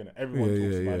about drug, and everyone Yeah,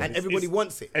 talks yeah, about yeah. it. And everybody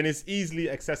wants it. and it's easily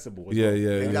accessible. As yeah, well. yeah,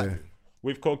 Exactly.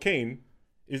 With cocaine,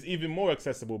 it's even more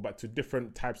accessible, but to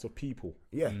different types of people.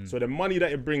 Yeah. So the money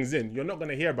that it brings in, you're not going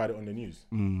to hear about it on the news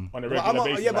on a But regular basis. but like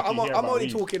you hear I'm about only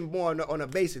weed. talking more on a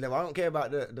basic level. I don't care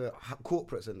about the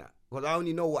corporates and that, because I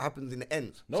only know what happens in the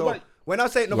ends. No, so but- when I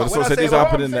say no, But but that's when what I said say this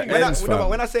happened in the when ends,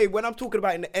 fam. when I'm talking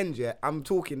about in the ends, yeah, I'm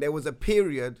talking. There was a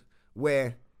period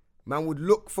where man would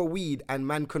look for weed and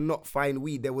man could not find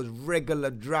weed. There was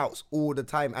regular droughts all the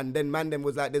time, and then man them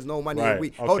was like, "There's no money in Right,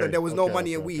 weed." Hold okay, on, there was no okay,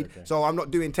 money in okay, weed, okay. so I'm not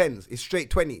doing tens. It's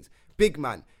straight 20s. Big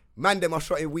man, them are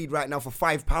shotting weed right now for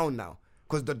 £5 now,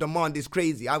 because the demand is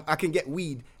crazy. I can get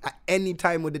weed at any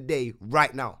time of the day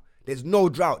right now. There's no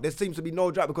drought. There seems to be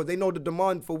no drought because they know the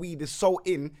demand for weed is so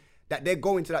in that they're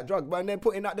going to that drug. But they're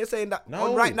putting that, they're saying that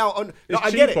No, right now on. No, It's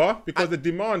I get cheaper it. because the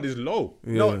demand is low.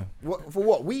 No, for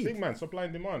what Big weed? man, supply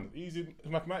and demand, easy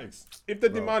mathematics. If the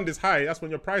demand is high, that's when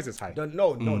your price is high. The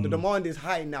demand is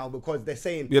high now because they're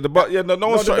saying. Yeah, no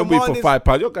one's the shotting weed for demand is-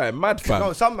 £5. You're going mad, fam.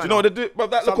 No, some do man you know what are. they do?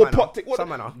 But that Some little man pot. are. Some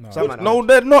man are. No, Some man are. no,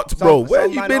 they're not, bro. Where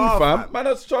some you man been, are, fam? fam. Man,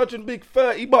 that's charging big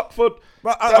 $30 for.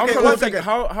 But, I'm okay, trying to one think, second.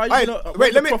 how you Alright, know,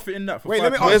 wait, let me profit in that for wait,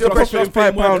 let me £5? ask Where's you the a profit question.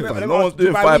 in £5, Let me fam? ask No one's you, do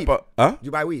you doing buy £5. weed? Huh? Do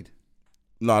you buy weed?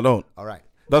 No, I don't. All right.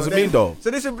 Doesn't mean though.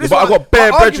 So this is. But I got bare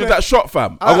brethren that shot,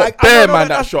 fam. I got bare man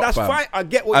that shot, That's fam. fine. I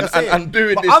get what you're saying. And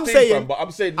doing but this I'm thing, saying, fam. But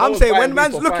I'm saying, no I'm one's saying buying when weed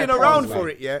man's for looking £5, around man. for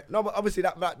it, yeah. No, but obviously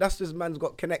that's just man's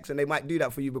got connects and they might do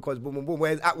that for you because boom, boom, boom.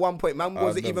 Whereas at one point, man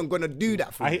wasn't even gonna do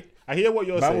that for you. I hear what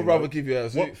you're Man saying. would rather but give you a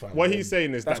zoot, fam. what he's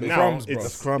saying is that That's now crumbs, bro. it's,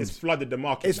 That's crumbs. it's flooded the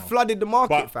market. It's now. flooded the market,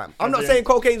 But fam. I'm as not in saying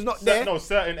cocaine's not there. No,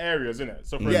 certain areas, innit?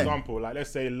 So, for Yeah. example, like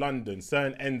let's say London,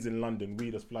 certain ends in London,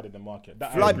 weed has flooded the market.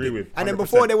 That I Flooded. agree with. And then 100%.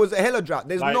 before there was a hella drought.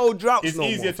 There's Like, no droughts It's no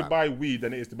easier more, to fam. buy weed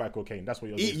than it is to buy cocaine. That's what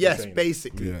you're basically Yes, saying.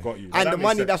 basically. Yeah. Got you. And That the makes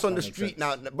money sense. that's on That the makes street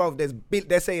sense. now, bro.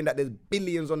 They're saying that there's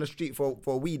billions on the street for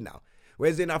weed now.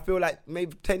 Whereas I feel like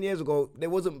maybe 10 years ago, there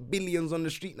wasn't billions on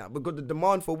the street now because the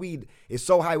demand for weed is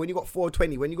so high. When you got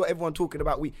 420, when you got everyone talking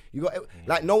about weed, you got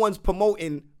like no one's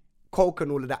promoting coke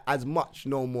and all of that as much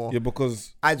no more. Yeah,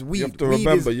 because as weed. you have to Weed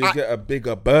remember, is you get a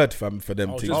bigger bird, fam, for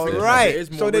them I was things. just All thinking there. that right. it is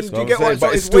So more then risky. you I'm get saying, what? but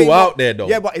So it's way still more- out there, though.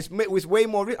 Yeah, but it's way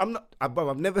more. I'm not.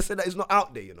 I've never said that it's not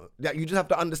out there. You know, that you just have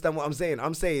to understand what I'm saying.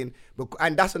 I'm saying,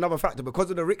 and that's another factor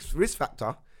because of the risk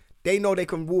factor. They know they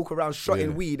can walk around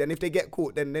shotting weed, and if they get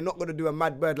caught, then they're not gonna do a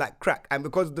mad bird like crack. And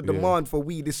because the demand for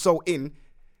weed is so in,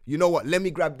 you know what? Let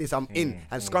me grab this. I'm in.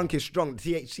 And skunk is strong.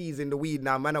 The THC's in the weed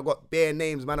now. Man, I got bare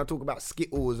names. Man, I talk about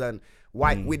Skittles and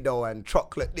White Widow and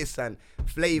chocolate this and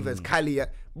flavors. Cali.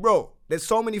 Bro, there's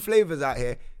so many flavors out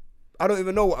here. I don't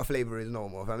even know what a flavor is no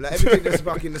more, fam. Like everything is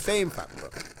fucking the same, fam. Bro.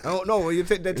 I don't know.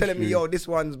 They're telling me, yo, this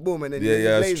one's boom, and then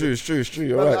Yeah, this is it's flavor. true.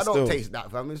 You're Bro, right. I don't Still, taste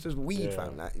that, fam. It's just weed, Yeah.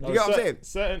 fam. Like, No, you get what I'm saying?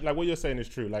 Certain, like what you're saying is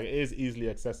true. Like it is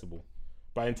easily accessible,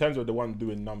 but in terms of the one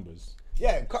doing numbers,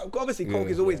 Yeah, obviously coke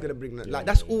is always gonna bring that. Like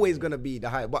that's always gonna be the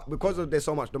high. But because of there's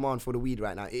so much demand for the weed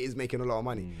right now, it is making a lot of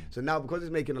money. So now because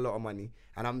it's making a lot of money,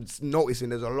 and I'm noticing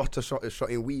there's a lot of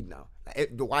shotting weed now.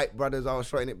 Like, the white brothers are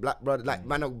shotting it, black brothers, like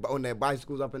man are on their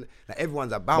bicycles up, and like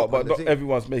everyone's about. but on the not thing.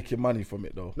 everyone's making money from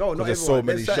it though. No, 'Cause not there's everyone. so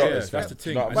many There's certain- shotters. Yeah, that's fam. the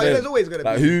thing. Know what I'm But saying? there's always gonna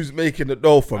like be- who's making the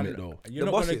dough from it though. You're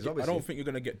The not bosses, gonna, I obviously. don't think you're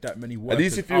gonna get that many workers. At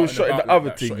least if out you're and shotting about the like other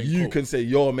that, thing, shotting you coke. can say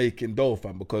you're making dough,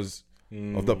 fam, because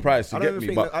of the price. You I don't get even me?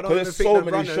 think But that- I don't because even there's think so the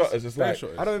many runners- shotters, it's like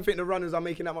shotters. I don't even think the runners are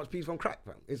making that much peas from crack,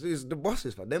 fam. It's the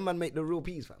bosses, fam. Them man make the real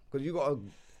peas, fam. Because you gotta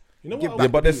you know give what? back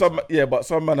yeah, but the there's peas, fam. but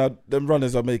some man are them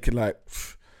runners are making like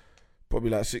probably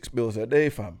like $6 a day,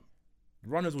 fam.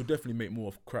 Runners will definitely make more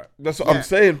of crack. That's what Yeah. I'm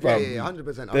saying, Yeah, fam. yeah,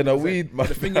 100%. Then a 100%. weed man.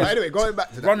 The thing But is, anyway, going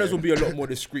back to that. runners yeah. will be a lot more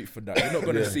discreet for that. You're not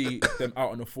gonna see them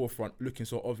out on the forefront looking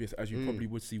so obvious as you probably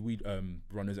would see weed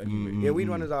runners anyway. Yeah, weed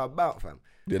runners are about, fam.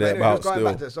 Yeah, But they're anyway, just about going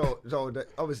back to still.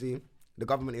 obviously the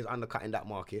government is undercutting that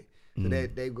market. So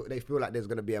they feel like there's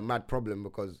gonna be a mad problem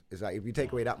because it's like if you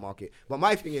take away that market. But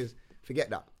my thing is,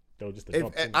 forget that. They'll just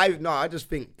I just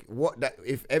think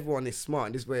if everyone is smart,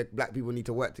 and this is where black people need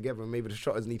to work together, and maybe the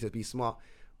shotters need to be smart,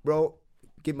 bro.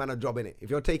 Give man a job in it. If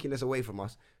you're taking this away from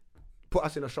us, put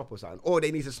us in a shop or something. Or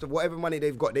they need to whatever money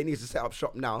they've got, they need to set up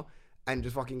shop now and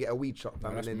just fucking get a weed shop,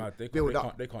 fam, That's and then mad. build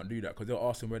up. They can't do that because they'll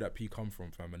ask them where that pea come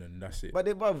from, fam, and then that's it. But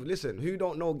they, bruv, listen, who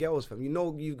don't know girls, fam? You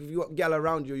know, you got gal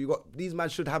around you. You got these man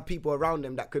should have people around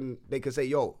them that they can say,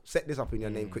 yo, set this up in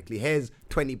your name quickly. Here's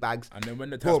 20 bags. And then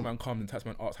when the Boom. taxman comes, the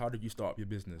taxman asks, "How did you start up your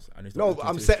business?" And it's No,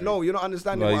 I'm saying no. You're not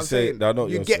understanding No, what you I'm say- saying. I know what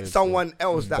You you're get saying, someone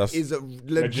else that that's- is a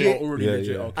legit, already Yeah,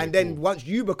 legit. yeah. Okay, and then cool. once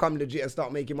you become legit and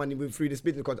start making money through this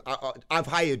business, because I've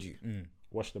hired you,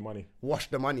 wash the money. wash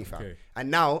the money, fam, Okay.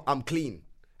 and now I'm clean.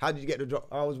 How did you get the job?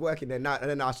 I was working there now, and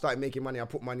then I started making money. I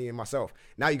put money in myself.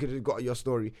 Now you could have got your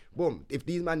story. Boom. If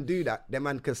these men do that, their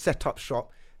man can set up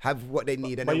shop, have what they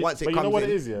need, and then once it but comes you know what in,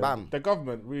 it is, yeah? bam. The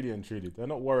government really and truly, they're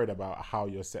not worried about how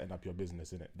you're setting up your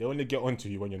business, innit? They only get onto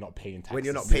you when you're not paying taxes. When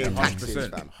you're not paying Yeah, taxes,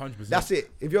 100%, fam. 100%. That's it.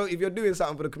 If you're doing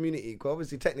something for the community, 'cause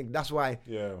obviously technically that's why.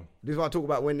 Yeah. This is what I talk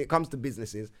about when it comes to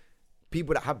businesses.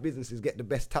 People that have businesses get the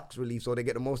best tax relief, or they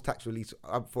get the most tax relief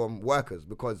from workers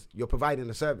because you're providing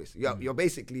a service. You're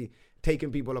basically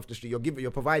taking people off the street. You're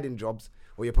providing jobs,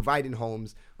 or you're providing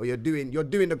homes, or you're doing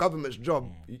the government's job.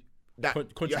 That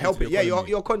Contributing you're to helping. the Yeah, economy.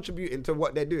 you're contributing to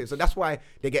what they're doing. So that's why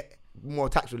they get more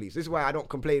tax relief. This is why I don't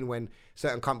complain when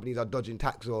certain companies are dodging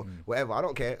tax or whatever. I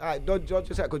don't care. All right, dodge your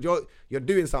tax because you're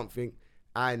doing something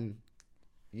and.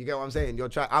 You get what I'm saying?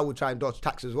 I would try and dodge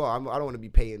tax as well. I don't want to be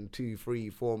paying 2, 3,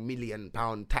 4 million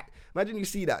pound tax. Imagine you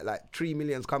see that, like 3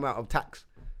 millions come out of tax.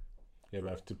 Yeah,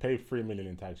 but to pay 3 million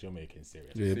in tax, you're making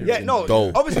serious. Yeah, no.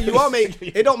 Dough. Obviously, you are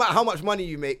making. It don't matter how much money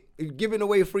you make. If giving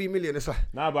away 3 million, it's like.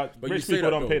 Nah, but But you rich say people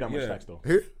that don't pay though, that much yeah. tax though.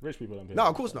 Who? Rich people don't pay. No, that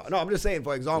of course much not. No, I'm just saying.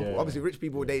 For example, Yeah. obviously, rich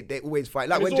people they always fight.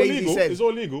 Like And when it's all Jay Z legal. says, It's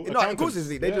all legal. No, of course Accountants. it's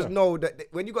legal. They just Yeah. know that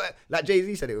when you got like Jay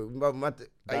Z said it. You get me?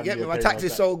 you're My paying tax no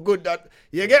is tax. so good that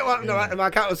you get what? No, my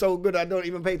account is so good I don't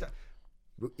even pay tax.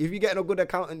 If you get a good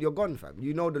accountant, you're gone, fam.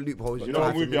 You know the loopholes. You know what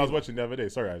how to movie I was maneuver. watching the other day?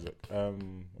 Sorry, Isaac.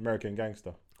 American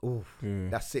Gangster. Oof,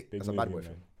 that's sick. Big That's a movie, bad word.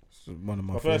 man. It's one of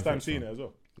my My first time favourites, seeing fam. it as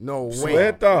well. No way.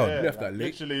 Swear down. Yeah, left like, that late.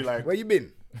 literally like, Where you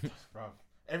been? bruv,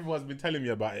 everyone's been telling me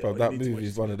about it. Bro, but that you need to movie watch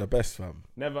is it. one of the best, fam.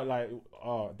 Never like,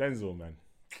 Denzel, man.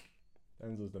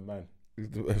 Denzel's the man. He's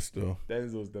the best, though.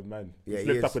 Denzel's the man. Yeah, he he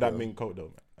slipped is up with that still. mink coat though,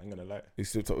 man. I'm gonna lie. He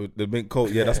slipped up with the mint coat.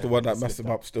 Yeah, that's the one that Slipped messed him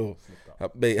up. up still. Slipped up.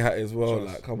 That bait hat as well.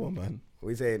 Trust. Like, come on, man.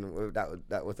 We saying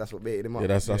that's what baited him up. Yeah,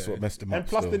 that's what messed him And up.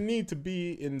 plus still. the need to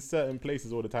be in certain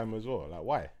places all the time as well. Like,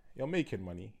 why? You're making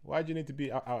money. Why do you need to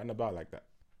be out and about like that?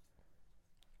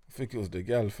 I think it was the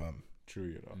girl, fam. True,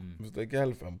 you know. It was the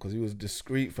girl, fam, because he was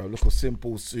discreet, fam. Look, a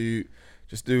simple suit,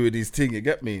 just doing his thing. You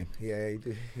get me? Yeah,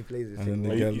 he plays his And thing. then But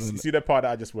the you girl- see the part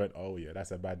that I just went, oh yeah,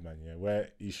 that's a bad man, yeah, where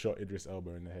he shot Idris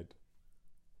Elba in the head.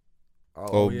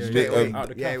 Oh, yeah, straight yeah, away. out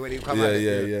the Yeah, calf. when he come yeah, out.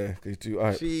 yeah. He's too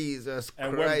alright. Jesus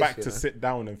And Christ. went back you to know. sit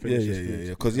down and Yeah, finish his yeah. speech.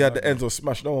 Because he had the ends of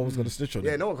smash. No one was gonna snitch on him.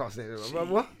 Yeah, no one can't say that. Bro,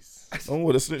 what? No one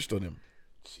would have snitched on him.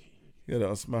 Yeah, that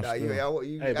was smash. Nah, you,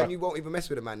 Hey, but- and you won't even mess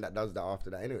with a man that does that after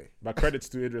that anyway. But credits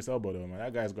to Idris Elba though, man.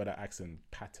 That guy's got that accent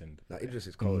patterned. Nah, Idris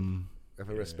is cold. Mm. I have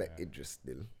to respect Idris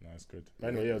still. No, it's good. But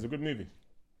anyway, yeah, it was a good movie.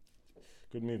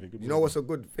 Good movie. You know what's a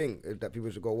good thing that people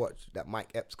should go watch? That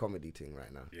Mike Epps comedy thing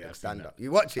right now. Yeah, Like I've seen stand that. up. You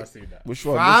watch I it? see that. Which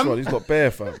one? Fam? Which one? He's got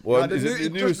bare, fam. Nah, What the is new- it? The he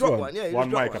just newest dropped one. Yeah, he One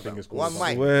just dropped mic, I think it's called. One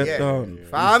mic. Swear Yeah. down. Yeah.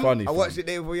 Fam, He's funny, I watched fam. it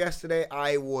day before yesterday.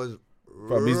 I was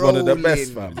Fam, he's one of the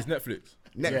best, rolling. fam. It's Netflix.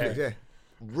 Netflix, yeah.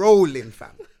 Rolling,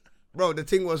 fam. Bro, the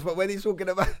thing was, when he's talking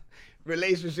about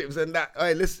relationships and that,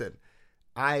 hey, listen,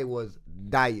 I was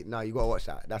dying. No, you gotta watch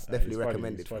that. That's definitely it's funny,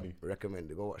 recommended. it's funny. fam.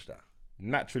 Recommended. Go watch that.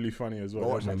 Naturally funny as well. Go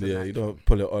watch that that man. Yeah, you don't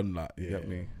pull it on like. You get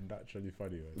me? Naturally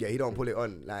funny. Man. Yeah, he don't pull it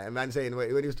on. Like a man saying when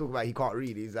he was talking about he can't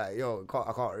read, he's like, yo,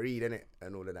 I can't read, innit?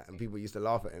 And all of that. And people used to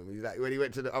laugh at him. He's like, when he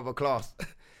went to the other class,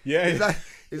 Yeah,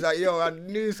 he's like, yo, I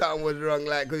knew something was wrong,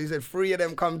 like, because he said 3 of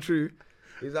them come true.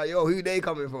 He's like, yo, who they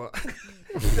coming for?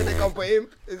 He said they come for him.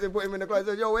 He said put him in the class. He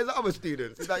said, yo, where's the other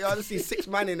students? He's like, yo, I just see 6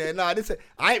 man in there. Nah,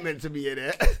 I ain't meant to be in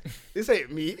there. This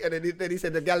ain't me. And then he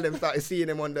said the gal them started seeing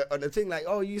him on the thing like,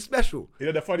 oh, you special. you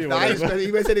know the funny Nah, one. I as ain't well?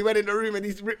 special. He said he went in the room and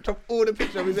he's ripped off all the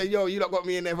pictures. He said, yo, you lot got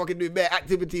me in there fucking doing bare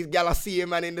activities. Gal, I see him,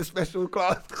 man, in the special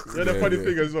class. You know the funny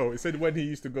thing as well. He said when he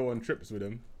used to go on trips with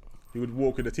him, he would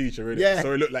walk with the teacher, innit? Yeah.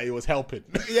 So it looked like he was helping.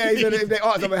 Yeah, he said if they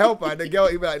asked him a helper, the girl,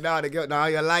 he'd be like, nah,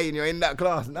 you're lying, you're in that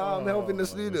class. Nah, I'm helping the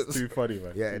It's students. too funny,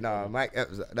 man. Yeah, nah, Mike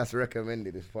Epps, that's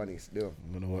recommended. It's funny still.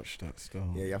 I'm gonna watch that still.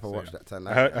 Yeah, you have to watch that I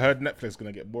tonight. heard Netflix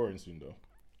gonna get boring soon though.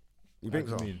 You think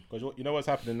so? Because you know what's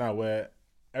happening now, where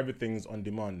everything's on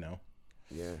demand now,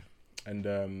 Yeah. and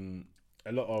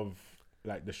a lot of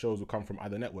like the shows will come from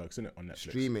other networks, innit, on Netflix.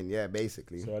 Streaming, yeah,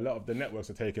 basically. So a lot of the networks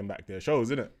are taking back their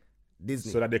shows, innit,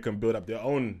 Disney. so that they can build up their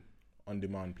own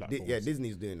on-demand platforms. Yeah,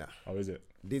 Disney's doing that. Oh, is it?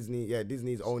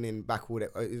 Disney's owning back all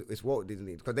that. It's Walt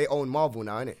Disney because they own Marvel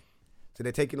now, innit? So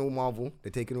they're taking all Marvel,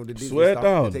 they're taking all the Disney Swear stuff.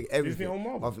 down. They take everything. Disney own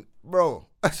Marvel? Bro.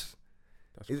 That's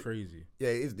Is- crazy. Yeah,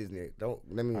 it is Disney. Don't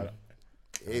let me.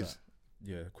 It is.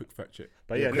 Yeah, quick fact check.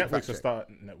 But Yeah, yeah, quick fact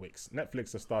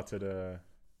Netflix has started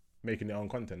making their own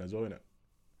content as well, innit?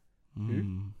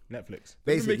 Netflix.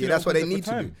 Basically, making that's it what they up for need to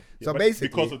do. time. Yeah, So but basically,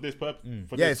 because of this purpose.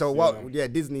 yeah. This, So you what? know, Yeah,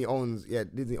 Disney owns. Yeah,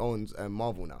 Disney owns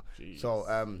Marvel now. Jeez.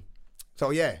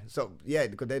 So yeah,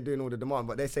 because they're doing all the demand,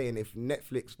 but they're saying if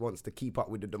Netflix wants to keep up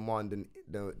with the demand and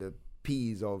the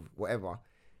P's of whatever,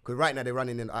 because right now they're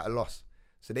running in at a loss,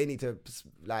 so they need to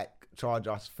like charge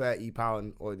us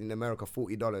 £30 or in America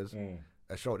 $40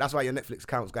 a show. That's why your Netflix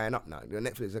account's going up now. Your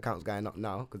Netflix account's going up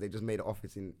now because they just made an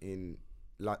office in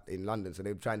London, so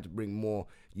they're trying to bring more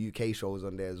UK shows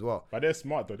on there as well. But they're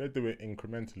smart though. They do it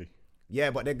incrementally. Yeah,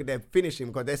 but they're finishing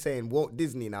because they're saying Walt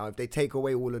Disney now, if they take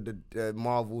away all of the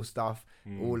Marvel stuff,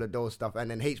 all of those stuff, and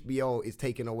then HBO is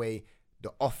taking away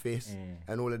The Office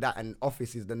and all of that, and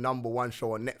Office is the #1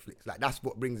 show on Netflix. Like, that's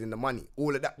what brings in the money.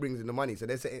 All of that brings in the money. So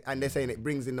they're saying it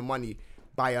brings in the money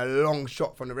by a long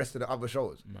shot from the rest of the other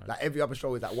shows. Like, every other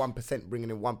show is at 1%, bringing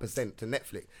in 1% to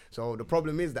Netflix. So the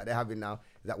problem is that they're having now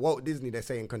is that Walt Disney, they're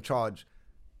saying, can charge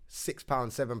 £6,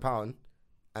 £7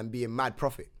 and be a mad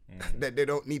profit. They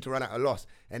don't need to run at a loss.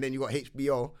 And then you got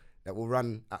HBO that will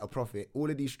run at a profit. All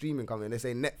of these streaming companies, they're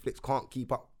saying Netflix can't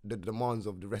keep up the demands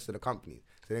of the rest of the companies.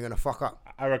 So they're going to fuck up.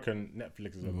 I reckon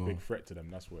Netflix is a big threat to them.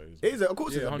 That's what it is. It is, of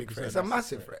course, Yeah, it's a big 100%. threat. It's a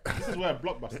massive threat. This is where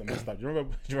Blockbuster messed up. Do you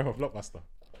remember Blockbuster?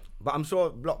 But I'm sure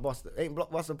ain't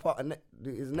Blockbuster part of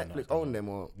is Netflix own them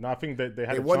or? No, I think they had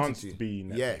They a wanted chance to. to be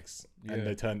Yeah. Netflix, and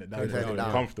they turned it down. They Because turned they it were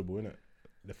down. comfortable, innit?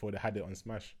 Before they had it on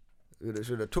Smash. You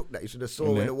should have took that. You should have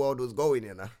saw where the world was going,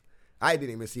 you know. I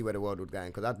didn't even see where the world was going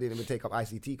because I didn't even take up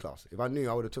ICT class. If I knew,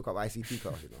 I would have took up ICT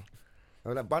class, you know. I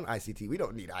would have bun ICT. We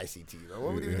don't need ICT, bro.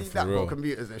 What would we Yeah, need for that real. for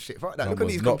computers and shit? Fuck that. Man Look at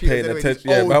was these not computers. paying Anyway, attention.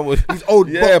 these Yeah, old, man was. these old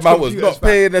Yeah, box man was computers, not fam.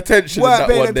 paying attention in Weren't that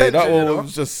paying one day. That attention, you one know.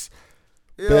 was just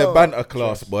Yo, bare banter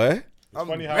class, boy. I'm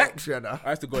funny how- vexed, you know. I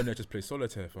used to go in there just play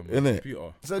solitaire for my Innit?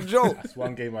 computer. It's a joke. It's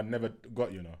one game I'd never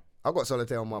got, you know. I got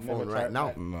solitaire on my Never phone tried right now.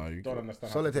 that. No, you Don't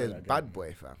understand. how to Solitaire play is that bad game.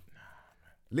 boy, fam.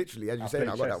 Literally, as you I saying,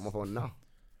 play I got that chess. on my phone now.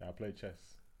 Yeah, I play chess.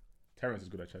 Terrence is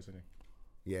good at chess, isn't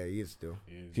Yeah, he is still.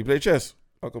 he? He is. Can you play chess?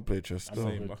 I can play chess. I'm Still.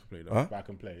 saying- Same, I can play that. Huh? But I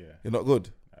can play, yeah. You're not good.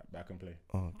 But I can play.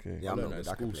 Oh, okay. Yeah, I'm learned not that good.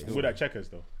 I at can school play. I'm still. good at checkers,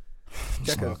 though.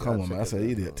 Checkers, Oh, come on, man. That's an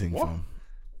checkers, idiot thing, What? fam.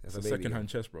 It's a second-hand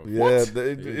chest, bro. Yeah,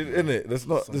 in it. That's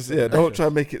not. Don't try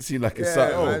and make it seem like it's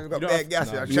something. Man, we've got bare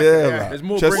gas. Man. There's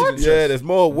more brains in chess. Yeah, there's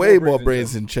way more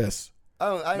brains in chess.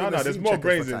 There's more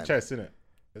brains in chess, innit?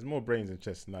 There's more brains in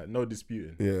chess, like no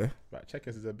disputing. Yeah. But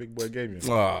checkers is a big boy game, you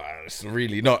know? Oh, it's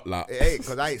really not like. It ain't,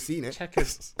 because I ain't seen it.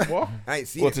 Checkers. What? I ain't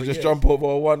seen What, it. to just for jump over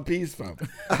a one piece, fam?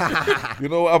 You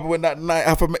know what happened when that knight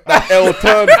have to make that L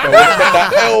turn, fam?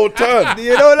 That L turn. Do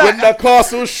you know that? When the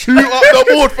castle shoot up the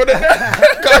board for the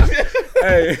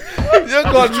Hey, you're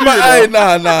gone, hey,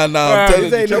 nah. I'm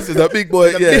telling you, chess is a big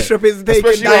boy. The Yeah. bishop is taking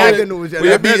Especially diagonals. when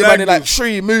you're beating man in like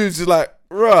 3 moves, it's like,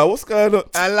 rah, what's going on?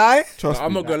 I lie? Trust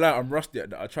I'm me. not gonna lie, I'm rusty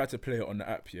at that. I tried to play it on the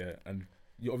app, yeah, and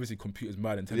you obviously computer's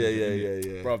mad and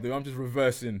Yeah. Bro, I'm just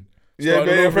reversing. Yeah,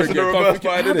 starting man, over pressing the again. reverse Thinking,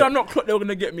 button, how did innit? I not clock they were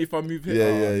gonna get me if I move here? Yeah.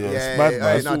 It's mad, man.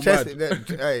 Hey, It's now all chess, mad.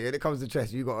 hey, when it comes to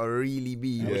chess, you gotta really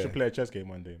be. We should play a chess game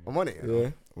one day. I'm on it. Yeah,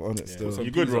 I'm on it still.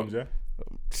 You good, Roms, yeah?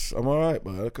 I'm alright,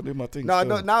 man. I can do my thing. No, still.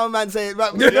 no, now a man saying, I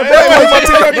can do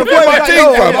my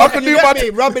thing, fam. I can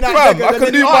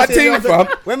do my thing, fam.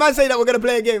 When man say that we're gonna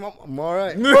play a game, I'm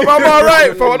alright. Bro, I'm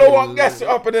alright, fam. I don't want gas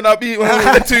up and then I beat one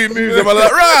with the 2 moves. I'm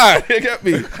like, right, you get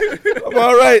me? I'm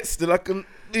alright still. I can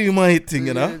do my thing,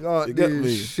 you know? You get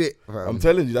me? Shit, fam. I'm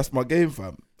telling you, that's my game,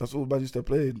 fam. That's all man used to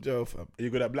play in jail, fam. Are you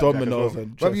good at blackjack Dominoes as well?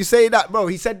 and Bro, chess. you say that, bro.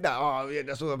 He said that. Oh, yeah,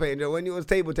 that's what I'm playing. When it was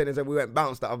table tennis and we went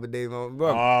bounce the other day, man. Bro,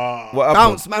 What happened?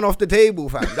 bounce man off the table,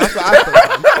 fam. That's what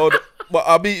happened, fam. But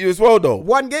I beat you as well, though.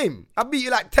 One game. I beat you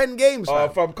like 10 games, Oh,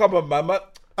 fam. fam, come on, man.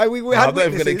 We had I'm not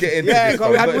even witnesses. gonna get into yeah, this, because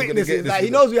fam. we I'm had not even gonna witnesses. get Like, this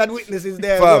he knows we had witnesses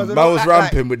there. Fam, so I was don't act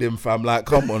ramping with him, fam. Like,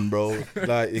 come on, bro.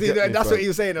 Like, you See, get me, that's fam. what he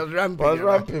was saying. I was ramping. I was you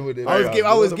know. ramping with him.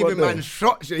 I was giving man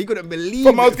shots. He couldn't believe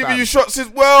Fam, I was it, giving fam. you shots as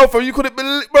well, fam. You couldn't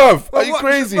believe, bruv. Are you What-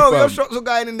 crazy, bro, fam? your shots were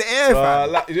going in the air,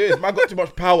 fam. Like, it is. Man got too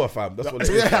much power, fam. That's what it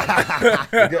is. Fam.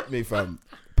 You get me, fam?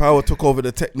 Power took over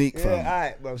the technique, Yeah, fam.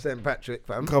 alright, bro. St. Patrick,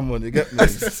 fam. Come on, you get me?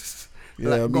 Yeah,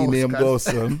 Like me name ghost,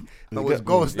 Ghost, fam. I You was get me?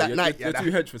 ghost that night. You're Yeah,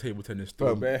 too hedge for table tennis, still.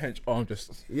 Fam. Bare hench arm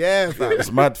just. yeah, fam.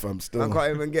 It's mad, fam. I Still.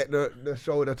 can't even get the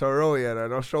shoulder to roll, you know.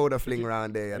 No shoulder fling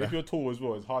round there, you And if know. you're tall as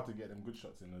well, it's hard to get them good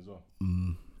shots in as well.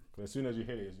 Because as soon as you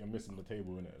hit it, you're missing the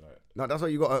table, innit? Like, No, that's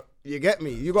what you got. You get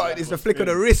me? You got. It's the flick of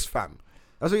the wrist, fam.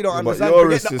 That's what you don't But understand. your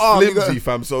Forget wrist the is arm, you flimsy, gotta-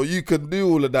 fam. So you can do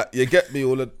all of that. You get me?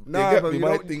 All of Nah, you get fam, me? you My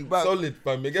don't- thing but- solid,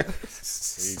 fam. You get.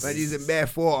 Man using bare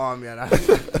forearm, you know.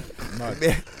 mad.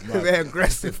 Bare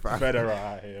aggressive, fam. Federer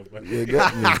out here. But You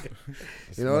get me?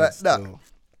 You know that.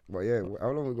 But yeah,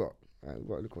 how long we got? We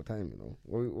got a little time, you know.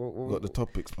 What Got the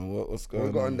topics, man. What's we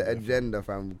going got on? on the agenda,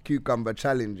 fam? Cucumber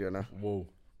challenge, you know. Whoa.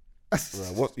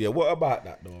 Right, what about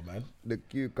that though, man? The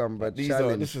cucumber This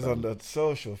challenge. is fam. on the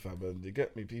social, fam. And you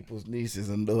get me? People's nieces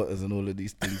and daughters and all of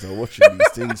these things are watching these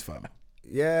things, fam.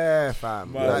 Yeah,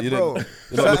 fam. Man, Like, you bro.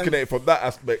 You're not looking at it from that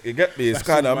aspect. You get me? It's That's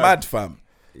kind of so mad, fam.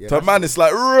 Yeah, To a that's- man, it's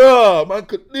like, raw, man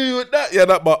could do with that, yeah,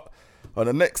 that. But on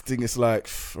the next thing, it's like,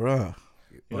 raw.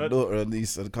 My know- daughter and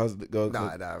niece and cousin that go.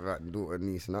 Nah, right, daughter,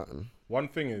 niece, nothing. one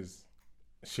thing is,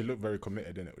 she looked very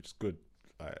committed in it, which is good.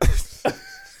 Like,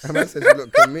 And I said she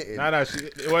looked committed. nah,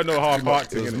 it wasn't no half-heart It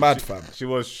thing. was innit? mad, She- fam. She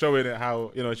was showing it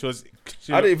how, you know, she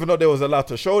I didn't even know they was allowed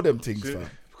to show them things, she- fam.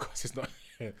 because it's not,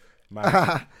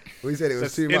 man. We said it was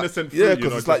It's too much. innocent Yeah, fruit,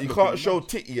 because know, it's like just you can't looking show mad.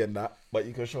 titty and that, but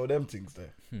you can show them things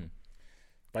there.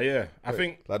 But yeah, I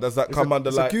think, Like, does that come under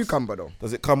It's like? a cucumber, though.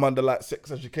 Does it come under like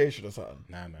sex education or something?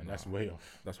 nah, man, that's way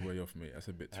off. That's way off, mate. That's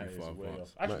a bit too That is far way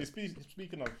advanced. off. Actually,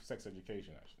 speaking of sex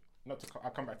education, actually, I'll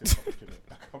come back to this topic.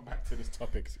 I'll come back to this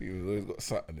topic. You've always got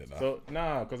something in that. So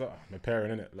because I'm a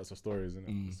parent, innit? Lots of stories,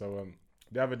 innit? So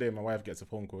the other day, my wife gets a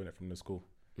phone call innit, from the school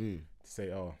to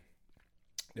say, oh,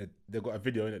 they got a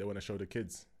video in it they want to show the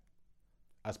kids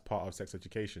as part of sex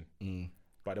education,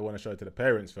 but they want to show it to the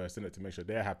parents first, innit, to make sure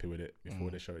they're happy with it before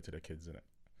they show it to the kids, innit?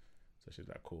 So she's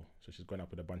like, cool. So she's going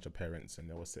up with a bunch of parents, and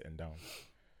they were sitting down,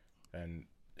 and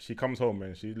she comes home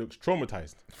and she looks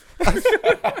traumatized.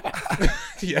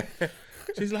 Yeah,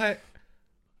 she's like,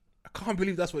 I can't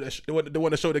believe that's what they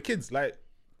want to show the kids. Like,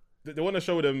 they want to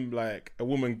show them like a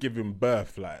woman giving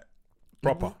birth, like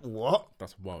proper. What?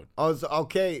 That's wild. I was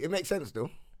okay. It makes sense, though.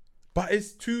 But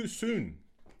it's too soon.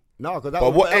 No, because that.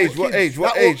 But will- what that will age? What kids- age?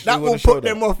 What that will- age? That do you will wanna show put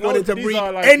them that? off No, wanting to these breed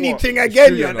are like anything what? again,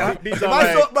 True, you you know. know. These If are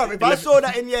I saw, like bro, if I saw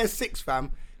that in year 6,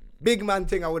 fam, big man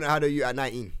thing, I wouldn't have had a you at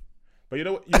 19. But you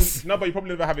know what? No, but you probably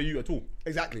never have a youth at all.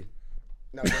 Exactly.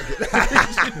 No,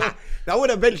 I would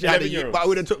have eventually had a you, 11-year-olds. but it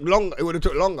would have took longer. It would have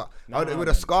took longer. It would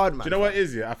have scarred, man. Do you know what it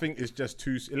is? Yeah, I think it's just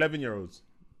 11-year-olds.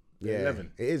 Yeah,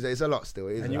 11. it is. It's a lot still.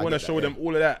 It is. And you I want to get show that, them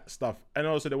all of that stuff, and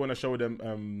also they want to show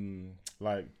them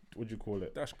like what do you call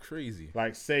it? That's crazy.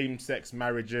 Like same-sex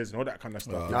marriages and all that kind of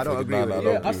stuff. No, I don't agree with it.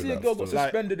 Yeah, I see a girl got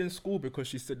suspended in school because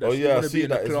she said that she didn't want to be in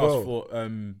the class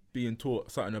for being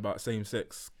taught something about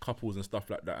same-sex couples and stuff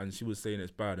like that, and she was saying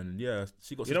it's bad, and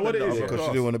she got suspended. You know what it is? Because she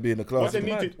didn't want to be in the class.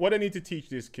 What they need to teach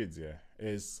these kids,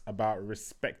 is about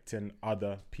respecting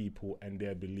other people and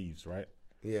their beliefs, right?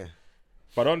 Yeah.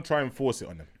 But don't try and force it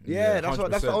on them. Yeah,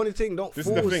 that's the only thing. Don't This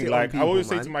force is the thing. it Like on people, I always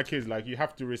say man. to my kids, like you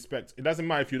have to respect. It doesn't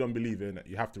matter if you don't believe in it.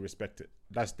 You have to respect it.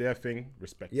 That's their thing.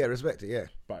 Respect. Yeah, respect it. Yeah.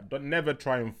 But don't never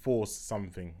try and force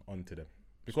something onto them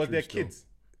because they're kids.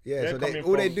 Yeah, They're so coming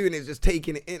all they're from- doing is just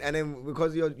taking it in, and then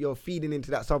because you're feeding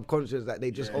into that subconscious that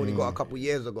they just only got a couple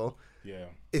years ago, Yeah.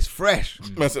 it's fresh.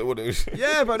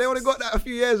 Yeah, But they only got that a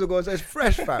few years ago, so it's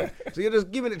fresh, fam. So you're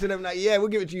just giving it to them like, yeah, we'll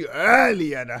give it to you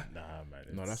earlier. Nah. Nah, man.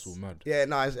 No, that's all mad. Yeah,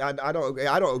 no, I don't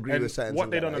agree And with certain what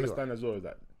things they like don't that either. understand as well is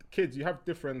that kids, you have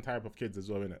different type of kids as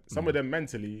well, innit? Some of them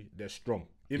mentally they're strong,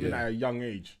 even at a young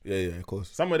age. Yeah, of course.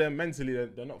 Some of them mentally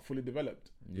they're not fully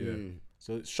developed. Yeah.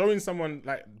 So showing someone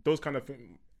like those kind of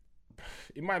things,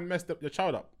 it might mess up your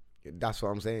child up. That's what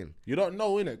I'm saying. You don't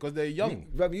know, innit? Because they're young.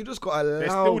 Bruv, you just got to They're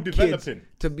allow still kids developing.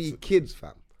 to be kids,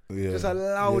 fam. Yeah. Just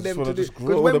allow Yeah, them wanna to do. just grow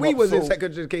Because when them we up was in so-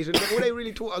 secondary education, all they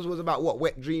really taught us was about what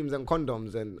wet dreams and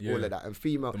condoms and Yeah. all of that and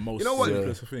female. The most You know what?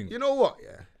 simplest thing. You know what?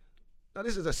 Yeah. Now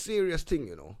this is a serious thing,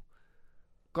 you know.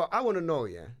 'Cause I want to know,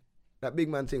 yeah, that big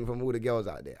man thing from all the girls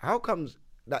out there. How comes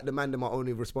that the man them are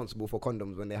only responsible for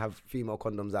condoms when they have female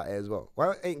condoms out there as well?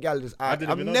 Why ain't gal just? I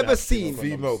didn't I've even know they never had seen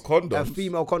female Female a condoms.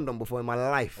 female condom before in my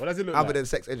life. What does it look other like? than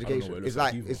sex know what education? it It's looks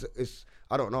like like either. it's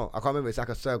I don't know. I can't remember. It's like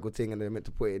a circle thing, and they're meant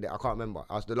to put it there. I can't remember.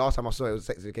 The last time I saw it was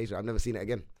sex education. I've never seen it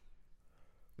again.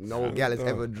 No gal has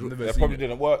ever drew. Never That seen probably it.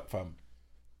 didn't work, fam.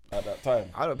 At that time.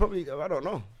 I don't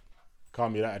know.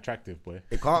 Can't be that attractive, boy.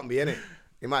 It can't be, innit?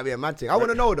 It might be a mad thing. I want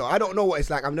to know though. I don't know what it's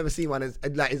like. I've never seen one. Is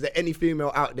there any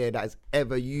female out there that has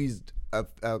ever used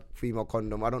a female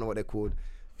condom? I don't know what they're called.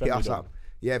 Hit us Femidom. up.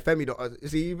 Yeah, Femidom.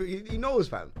 See, he knows,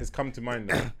 fam. It's come to mind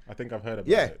now. I think I've heard about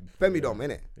Yeah, it. before, Femidom,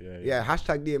 innit? Yeah. Yeah,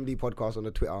 hashtag DMD podcast on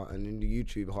the Twitter and in the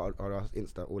YouTube, or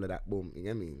Insta, all of that. Boom. You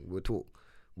get me? We'll talk.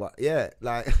 But yeah,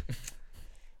 like,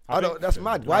 I don't. That's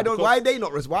mad. Why are they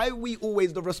not? Why are we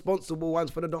always the responsible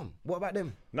ones for the dom? What about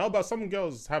them? No, but some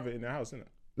girls have it in their house, innit?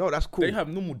 No, that's cool. They have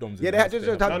normal doms. in Yeah, they the have house, just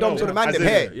they have have- dom to the man as them in,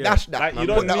 here. yeah. Dash that. Like man.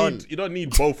 you Put that don't on.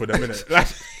 need both of them, innit? Like,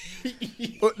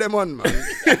 Put them on, man.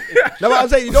 No, but I'm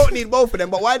saying you don't need both of them.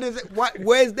 But why does it?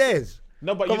 Where's theirs?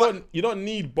 no, but you don't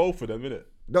need both of them, innit?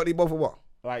 Don't need both of what?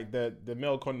 Like the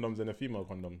male condoms and the female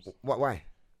condoms. What? Why?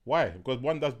 Why? Because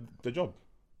one does the job.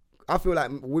 I feel like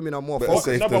women are more Better focused.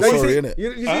 safe No, than but you sorry, see, innit?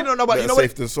 you see, no, but Better you know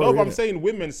safe what? than No, sorry, but I'm innit? saying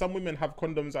women. Some women have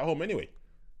condoms at home anyway.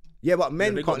 Yeah, but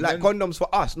men they can't got like men- condoms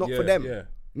for us, not for Yeah, them. yeah.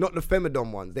 Not the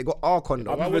femidom ones. They got our condoms.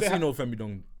 I've Why never would they seen have- no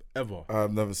femidom ever.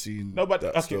 I've never seen No, but that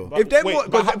okay, still. but If them, wait,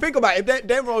 because but think about it, if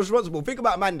they're responsible. Think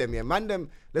about man them, yeah. Man them.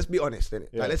 Let's be honest, innit?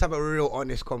 Yeah. Like, let's have a real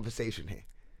honest conversation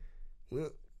here.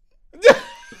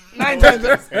 Nine times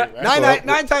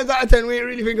out of 10, we ain't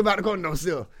really think about the condom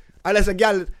still. Unless a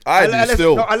gal, I do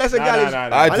still. No, unless a Nah, gal nah, is, nah,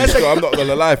 nah. I unless just, a- I'm not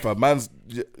gonna lie, fam. Man's.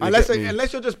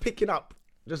 unless you're just picking up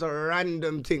just a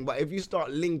random thing. But if you start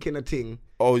linking a thing,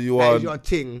 Oh, you that are. is your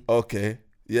thing. Okay.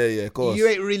 Yeah, of course. You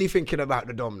ain't really thinking about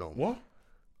the dom, no. what?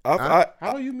 I've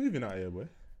How are you moving out here, boy?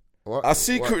 What? I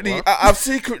secretly, What? I've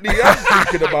secretly am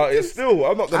thinking about it still.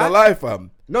 I'm not gonna lie,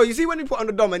 fam. No, you see when you put on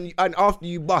the dom and after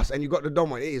you bust and you got the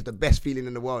dom on, it is the best feeling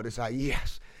in the world. It's like,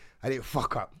 yes, I didn't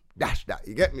fuck up. Dash that.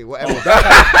 You get me? Whatever.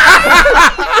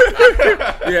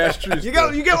 Yeah, it's true. You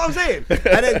get what I'm saying?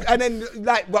 And then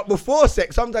like, but before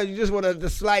sex, sometimes you just want to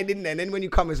just slide in there. And then when you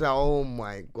come, it's like, oh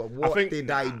my god, what think-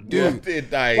 did I do? What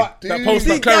did I But do? That you post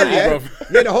see, clarity, gal, yeah?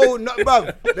 bruv. Yeah, the whole,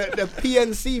 bruv, the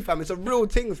PNC, fam. It's a real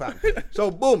thing, fam. So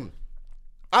boom.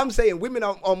 I'm saying women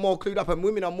are more clued up and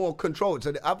women are more controlled.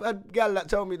 So I've had gal that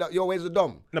tell me that your way's a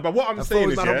dom. No, but what I'm I saying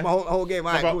froze is, my yeah. whole game.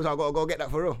 All right, but- cool, so I gotta go get that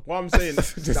for real. What I'm saying,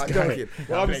 Nah, joking.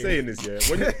 what I'm saying is,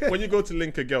 yeah. When you go to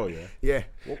link a girl, yeah. Yeah.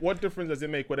 What difference does it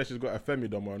make whether she's got a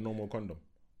femidom or a normal condom?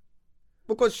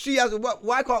 Because she has,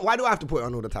 why do I have to put it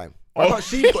on all the time? Why Oh. can't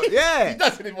she put, yeah.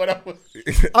 Doesn't even want to.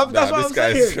 That's what I'm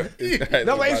saying. This guy's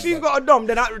No, a but if bad she's man. got a dom,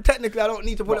 then technically I don't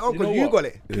need to put it on because you got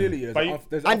it. Clearly, there's But an you- off-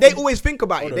 there's And an they off- always think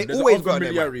about it. Hold on, They there's always an got it.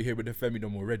 familiarity here with the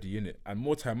femidom already, innit? And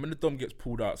more time when the dom gets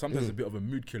pulled out, sometimes it's a bit of a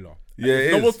mood killer. Yeah, if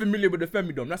it no is. one's familiar with the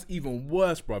femidom, that's even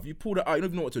worse, bruv. You pull that out, you don't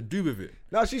even know what to do with it.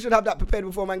 Now she should have that prepared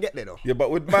before man get there though. Yeah,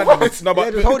 but with man, them, it's no, but,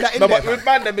 Yeah, just hold that in no, there, but with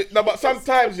man, them, no, but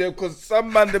sometimes, yeah, because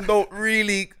some man them don't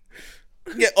really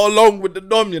get along with the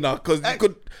dom, you know, because you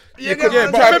could. Yeah, You could yeah,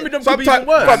 but try- femidom could be sometimes- even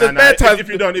worse. but there's Nah, bare if times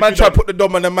you don't- if man you try to don't- put the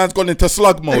dom and the man's gone into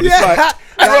slug mode. Yeah. It's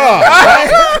like,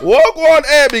 bruh, what go on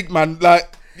air, big man?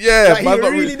 Like, Yeah, Like, he man,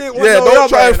 not really didn't want yeah, no don't rubber,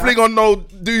 try and you know? fling on no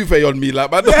duvet on me,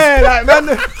 like, man. Yeah, like,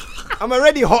 man, I'm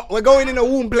already hot. We're going in a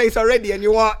warm place already, and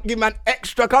you want give man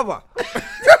extra cover.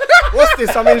 What's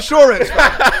this? Some insurance,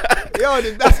 man. Yo,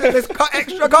 let's cut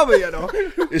extra cover, you know.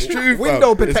 It's true,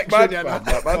 Window fam. protection, It's mad, you know. fam.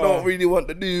 Like, I don't really want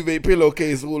the duvet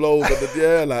pillowcase all over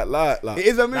the like. It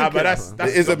is a mood Nah, but killer, that's man.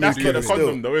 It is a that's mood not the killer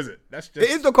condom still. though, is it? That's just. It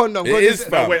is the condom. It 'cause is, it's-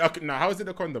 fam. No, wait. Okay, now how is it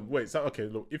the condom? Wait, so okay,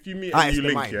 look. If you meet a it's new the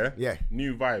link, mind, yeah.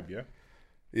 new vibe, yeah,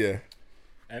 Yeah.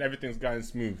 and everything's going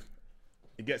smooth,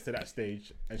 it gets to that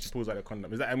stage and she pulls out the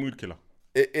condom. Is that a mood killer?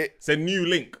 It's a new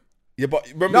link. Yeah, but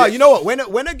remember. No, you know what?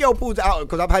 When a girl pulls it out,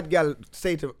 because I've had girl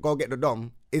say to go get the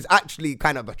dom, it's actually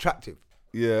kind of attractive.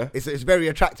 Yeah. It's very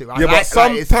attractive. Yeah, but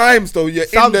sometimes though you're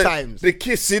sometimes. in the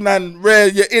kissing and rare,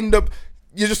 you're in the.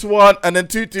 You just want and then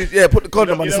two, yeah, put the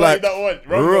condom on. You It's know like, what you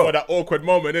don't want? Wrong with that awkward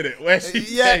moment, innit? Where she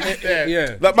Yeah.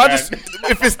 Yeah. like man, just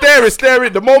if it's there, it's there.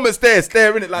 The moment's there,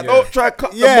 stare in it. Like, Yeah. don't try to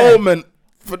cut Yeah. the moment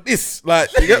for this. Like,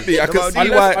 you get me? I can see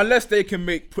why. Unless they can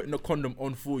make putting a condom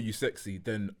on for you sexy,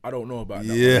 then I don't know about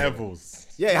that. Yeah. levels.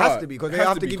 Yeah, it has to be because It they has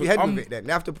have to to be, give you 'cause head I'm- with it. Then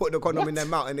they have to put the condom in their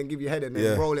mouth and then give you head and then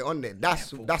Yeah. roll it on there.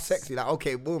 That's sexy. Like,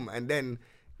 okay, boom, and then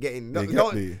getting. You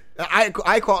get me?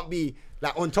 I can't be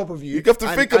like on top of you. You have to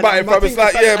and- think and about it, my fam. It's thing-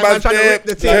 like, and yeah, I'm man, trying to there, rip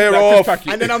the thing, hair like off.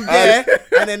 packet. and then I'm there,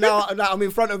 and then now like, I'm in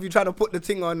front of you trying to put the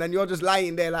thing on, and you're just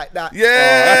lying there like that. Yeah,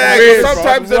 that's 'cause weird, bro.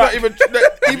 sometimes they're not even.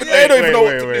 Even they don't even know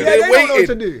what to do. wait. Yeah, They're they don't know what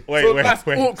to waiting. do. Wait, So wait, that's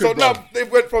wait. awkward. So now they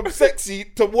went from sexy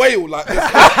to whale like this.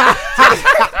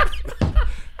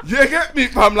 You get me,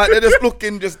 fam? Like they're just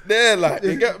looking just there, like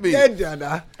you get me. Dead, yeah,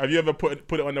 nah. Have you ever put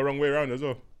it on the wrong way around as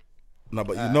well? No,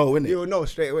 but you know, innit? You'll know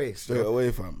straight away. Straight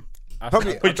away, fam.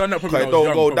 Probably- I've done that probably Like, when I was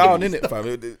don't go young, down, probably. innit,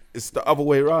 fam? It's the other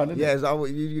way around, innit? Yeah, so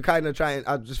you kind of try and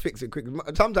I'll just fix it quick.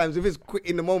 Sometimes if it's quick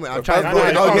in the moment, I'll try and No, roll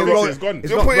it. no, I'll no, get no, rolled. it's gone. It's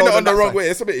You're not putting it rolled on the that wrong side. way.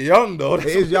 It's a bit young, though. It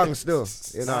is young still.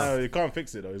 You know. No, you can't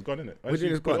fix it though. It's gone, innit? What Once do you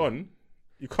you mean put it's it gone? on,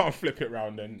 you can't flip it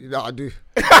round and Yeah, I do.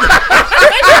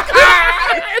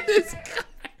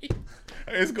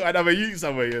 it's got another youth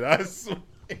somewhere, you know. I swear.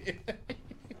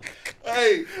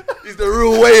 Hey, he's the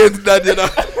real way in that, you know.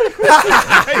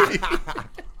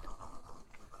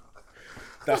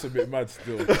 That's a bit mad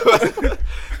still.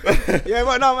 Yeah,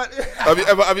 but no, man.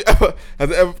 Has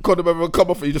it ever condom ever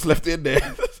come off and you just left it in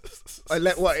there? I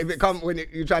let what if it come when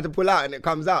you try to pull out and it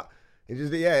comes out? You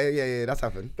just yeah, that's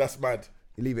happened. That's mad.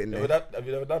 You leave it in Have there.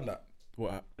 you ever done that?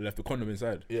 What, I left the condom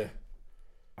inside? Yeah.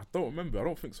 I don't remember. I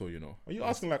don't think so, you know. Are you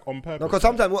asking like on purpose? No, because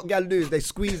sometimes what gal do is they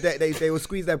squeeze they will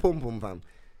squeeze their pum pum, fam,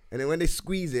 and then when they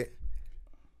squeeze it,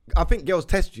 I think girls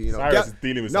test you. You know, Cyrus is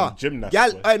dealing with some gymnast,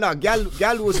 Gal, boy.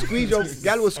 gal will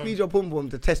squeeze your pum pum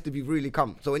to test if you've really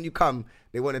come. So when you come,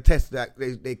 they want to test that.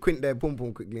 They quint their pum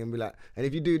pum quickly and be like, and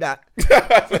if you do that,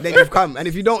 then you've come. And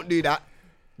if you don't do that,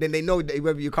 then they know that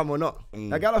whether you come or not.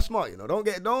 Like gal are smart, you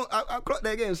know. I clock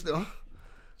their game still.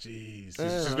 Jeez,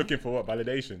 she's looking for what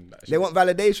validation. That They want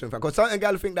validation, because certain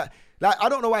gal think that. Like I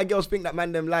don't know why girls think that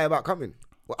man them lie about coming.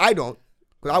 Well, I don't,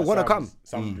 because I want to come.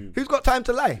 Some do. Who's got time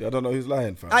to lie? I don't know who's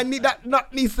lying, fam. I need that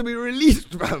nut needs to be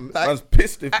released, fam. Like, Man's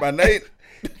pissed if man ain't.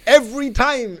 every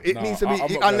time it Nah, needs to be, I'm not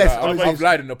gonna unless lie. obviously- I've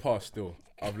lied in the past still.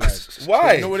 I've lied.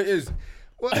 Why? You know what it is?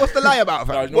 What's the lie about,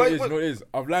 No, fam? you know what it is, you know what it is.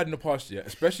 I've lied in the past, yeah.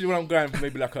 Especially when I'm going for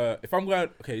maybe like if I'm going,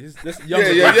 okay, this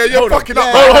younger Yeah, days. you're Hold on. fucking up.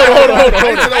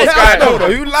 Yeah. Hold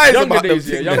on. Who lies Younger about them days,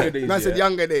 yeah, things? younger days. Man said yeah.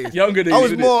 younger days. Younger days, I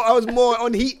was innit? I was more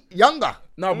on heat younger.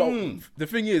 No, but the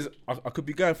thing is, I could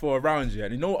be going for a round, yeah.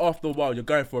 And you know, after a while, you're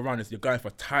going for a round, you're going for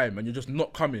time, and you're just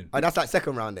not coming. And that's like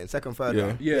second round then, second, third Yeah.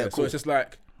 round. Yeah, so cool. it's just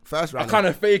like First I round. kind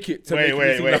of fake it to make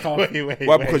it seem like I'm.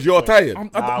 Why? Because you're tired. No,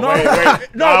 wait. no,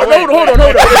 Nah, but hold on.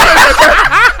 Hold on.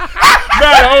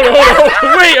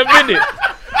 Wait a minute.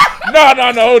 No,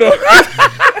 hold on.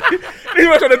 These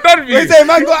ones trying to done me. They say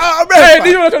man got out of breath. Hey, fam.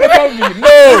 these ones trying to done me. No.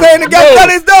 They saying the girl done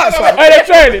his dance, fam. Hey,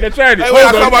 they're trying it. Hey, Hold wait,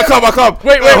 on. I come.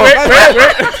 Wait.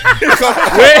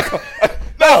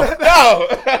 No.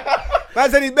 Man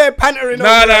said he's bare pantering. No.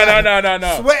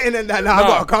 Sweating and that. Nah, I Nah,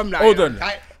 gotta come now. hold you on. know.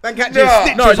 Man catch No, his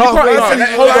stitches No, you can't. halfway. No,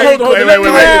 through. hold on. Wait. Let me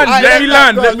land. Let Let me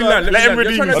land. him Let me land. Let him You're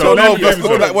redeem trying to himself. tell No, me- but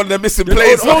look like one of the missing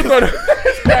plays. Hold on.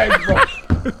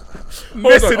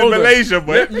 Missing in Malaysia,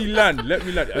 boy. Let me land.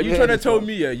 Are you trying to tell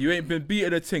me, yeah, you ain't been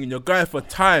beating a thing and you're going for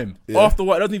time? After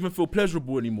what, it doesn't even feel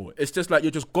pleasurable anymore. It's just like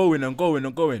you're just going and going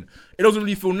and going. It doesn't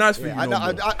really feel nice for you I no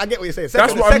more. get what you're saying.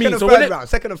 That's what I mean. And So third round.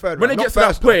 Second and third round. When it not gets to that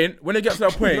first, point,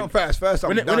 Not first.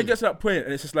 when it gets to that point,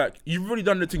 and it's just like you've already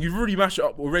done the thing, you've already mashed it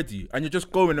up already, and you're just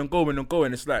going and going and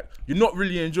going. It's like you're not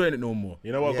really enjoying it no more.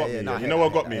 You know what Yeah, got yeah, me? nah, I You hear know what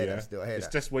that, got I me? hear Yeah, that still, I hear it's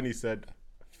that. just when he said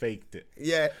faked it.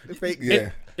 Yeah, the fake. Yeah.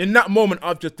 In that moment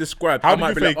I've just described, How I did might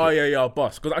you be like, fake oh it? yeah, I'll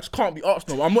bust. Because I just can't be arsed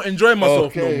no more. I'm not enjoying myself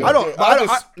Okay. no more. I don't.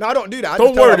 But I don't do that. I Don't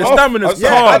just tell worry, them the off. stamina's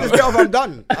Yeah, I calm. just get off. I'm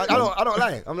done. I don't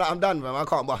lie. I'm like, I'm done, fam. I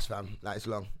can't bust, fam. Like it's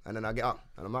long, and then I get up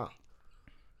and I'm out.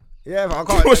 Yeah, fam,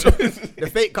 I can't. The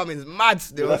fake coming's mad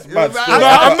still. That's mad still. How- No,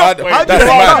 how- I'm not- Wait, how do do you you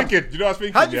know fake what I was come? thinking? Do you know what I was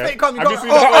thinking? How do you yeah? fake come? You Have got- you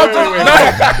seen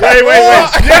oh,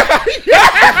 wait.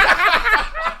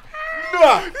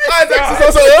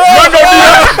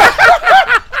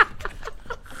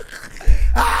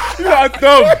 You are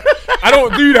dumb. I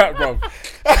don't do that, bro.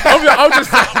 I'll just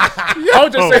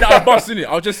say that I bust, innit?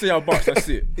 I'll just say I bust. That's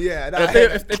it. Yeah,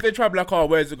 If they try to be like, oh,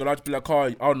 where's it going? I'll just be like, oh, I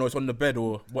don't know, it's on the bed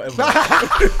or whatever.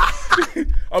 I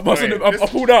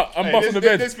pulled out. I'm busting the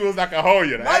bed. This feels like a hole,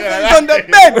 you know. Man's on the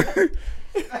bed.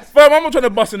 Fam, I'm not trying to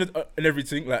bust in and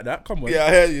everything like that. Come on. Yeah,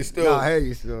 I hear you still. Nah, I hear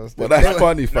you still. But that's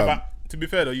funny, No, fam. but to be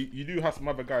fair though, you do have some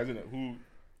other guys in it who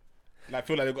like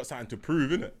feel like they've got something to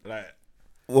prove, innit? Like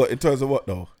What, in terms of what,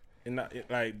 though? in that,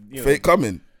 like you know, Fake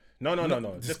coming? no.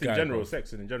 this Just guy, in general, bro.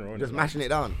 sex and in general. Just innit? mashing it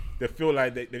down. They feel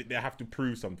like they have to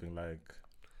prove something. Like,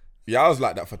 Yeah, I was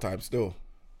like that for time still.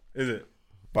 is it?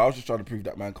 But I was just trying to prove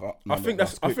that man can't. I think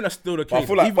that's still the But I case.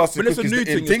 feel like Even busting when it's a quick new is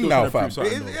the in thing, thing you're now, still trying to fam.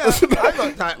 prove It something, is, though. yeah, I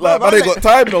got time. Like, Bro, but they got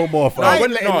time no more, fam. I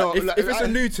ain't letting no- if like, it's a I-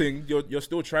 new thing, you're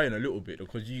still trying a little bit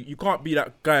because you can't be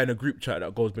that guy in a group chat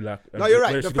that goes be like. No, you're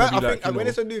right. where The she's gonna first, be I like, think when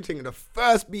it's a new thing, the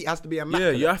first beat has to be a yeah,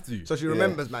 you have to. So she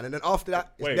remembers, man, and then after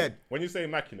that, it's Wait, dead. when you say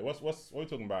immaculate, what are you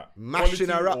talking about? Mashing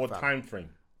Quality her up, or fam. time frame?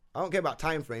 I don't care about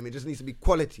time frame. It just needs to be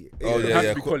quality. Oh, It yeah, has yeah.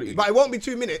 to be quality. But it won't be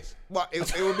 2 minutes. But it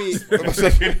will be.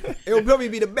 It will probably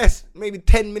be the best. Maybe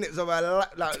 10 minutes of a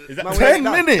like. Is that man, 10 when it's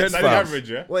done. minutes, That's the fam. average,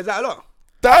 yeah. What is that a lot?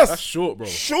 That's short, bro.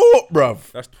 Short,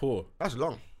 bruv. That's poor. That's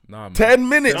long. Nah, man. 10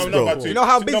 minutes, No, though. but You know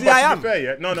how busy I am? To be fair,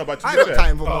 yeah. No, but to I be ain't fair, got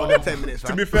time for more than 10 minutes. to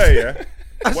Fam. be fair, yeah.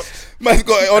 Man's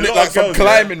got it on A it lot like of some girls,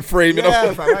 climbing frame, you Yeah,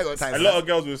 know. fam, I ain't got time. A for lot that. of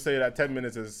girls will say that 10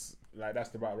 minutes is like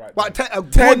that's about right. But a 10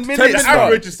 good minutes, the fam.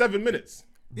 average is 7 minutes.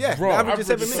 Yeah, Bro, the average is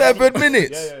 7 average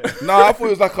minutes. 7 minutes. Yeah. Nah, I thought it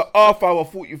was like a half hour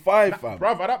 45, fam.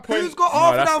 Bruv, at that point, Who's got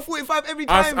half an that's- hour 45 every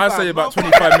time? I fam? say about Not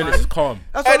 25 minutes is calm.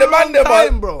 That's Hey, a the man, long them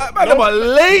time, are, bro. man, them are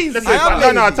lazy. listen, I am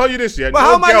no, I'll lazy. tell you this, yeah. But no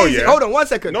how am I girl, lazy? yeah. Hold on 1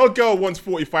 second. No girl wants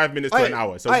 45 minutes to an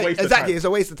hour. So Aye, waste exactly, of it's time.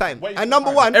 a waste of time. Waste And of number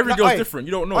time. one, Every girl's aye, different.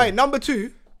 You don't know. aye, number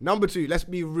two, let's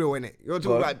be real, innit? You're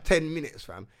talking Go on. about 10 minutes,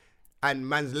 fam. And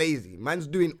man's lazy. Man's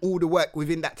doing all the work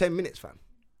within that 10 minutes, fam.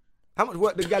 How much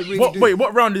work the gal really do? Wait,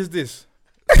 what round is this?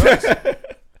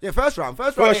 Yeah, first round.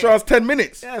 First yeah. round's 10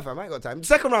 minutes. Yeah, fam, I ain't got time.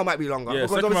 Second round might be longer. Yeah, because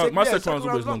second obviously- round- my yeah, second round's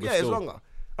always longer Yeah, it's still. longer.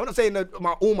 I'm not saying that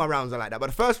all my rounds are like that, but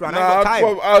the first round, I Nah, ain't got time.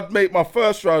 well, I'd make my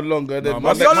first round longer than Nah,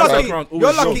 my my next You're second round. lucky. round always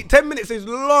You're lucky. long. 10 minutes is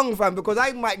long, fam, because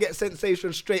I might get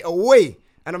sensation straight away,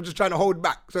 and I'm just trying to hold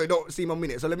back so it don't seem a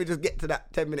minute. So let me just get to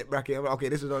that 10-minute bracket. I'm like, okay,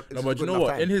 this is a No, but you good know enough what?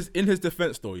 time. In his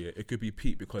defense, though, yeah, it could be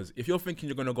peak because if you're thinking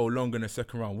you're gonna go longer in the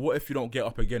second round, what if you don't get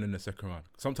up again in the second round?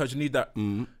 Sometimes you need that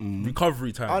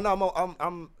recovery time. Oh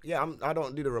no, I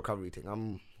don't do the recovery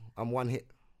thing. I'm one hit.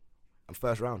 I'm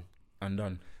first round. And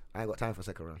done. I ain't got time for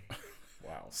second round.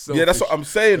 Wow. Yeah, that's what I'm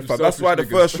saying, fam. That's why the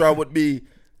Selfish niggas. first round would be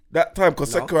that time,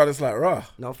 because second round is like, rah.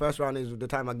 No, first round is the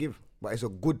time I give, but it's a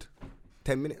good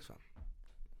 10 minutes, fam.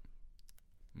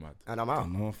 Mad. And I'm out.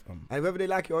 No, fam. And whether they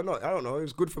like it or not, I don't know.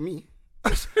 It's good for me.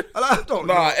 I don't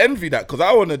No, know. I envy that because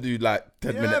I want to do like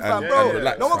 10 Yeah, minutes fam, and, bro. and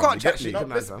relax. No one fam, can't you chat get shit me? to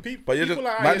man, fam. But you people just, are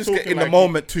man, out just here get in talking the like-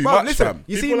 moment too Bro, much, listen, fam.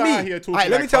 you see People me. out here talking Alright,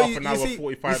 let me like tell half you. an You hour, see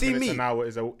 45 me. minutes an hour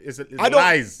is I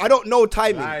lies. don't know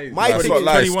timing. Lies. My That's thing what is,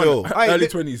 lies 21, still. Alright, early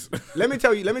let- 20s. let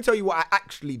me tell you what I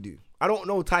actually do. I don't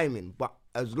know timing, but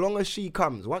as long as she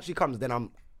comes, once she comes, then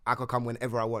I can come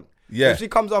whenever I want. Yeah. If she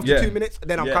comes after Yeah. 2 minutes,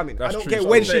 then I'm Yeah, coming. I that's don't true. care That's when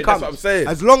what I'm she saying, comes. that's what I'm saying.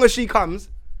 As long as she comes,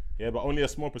 Yeah, but only a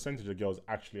small percentage of girls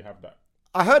actually have that.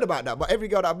 I heard about that, but every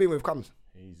girl that I've been with comes.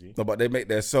 Easy. No, but they make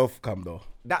their self come though.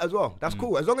 That as well. That's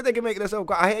cool. As long as they can make themselves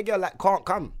come. I hate a girl that can't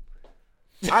come.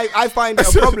 I find it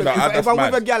a problem. Nah, if that's I'm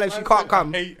mad. with a girl and she can't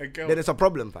come, hate a girl. then it's a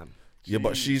problem, fam. Yeah,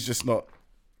 but she's just not.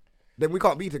 Then we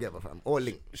can't be together, fam, or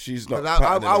link. She's not.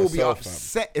 'Cause I will be herself, fam.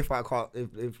 upset if I can't,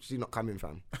 if she's not coming,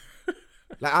 fam.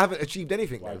 Like I haven't achieved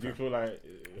anything. Why, then, do you fam. feel like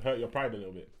it hurt your pride a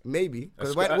little bit? Maybe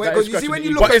because That's- that you is see when scratching you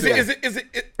the look But at is it?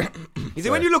 you see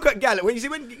when you look at gal, when you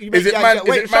make Is it gal, man- gal- is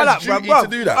wait, it shut man's up, duty bro. to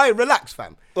do that? Hey, relax,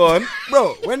 fam. Go on.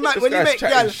 Bro, when you This make guy's chatting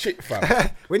gal, shit, fam.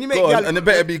 when you make Go on, gal, and it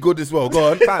better be good as well.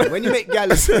 Go on. fam, when you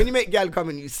make gal come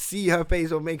and you see her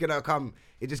face or making her come,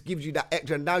 it just gives you that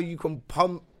extra. Now you can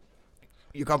pump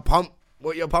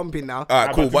what you're pumping now. All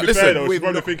right, cool. to But be fair, listen, though, she's with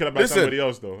probably no- thinking about listen. somebody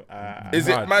else though. is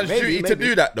it Mad. man's Maybe, duty to maybe.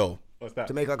 do that though? What's that?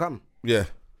 To make her come. Yeah.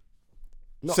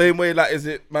 Not- Same way, like, is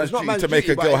it man's It's not duty man's to make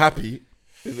duty, a girl but- happy?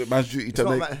 Is it man's duty to It's not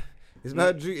make? ma- It's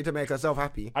her duty to make herself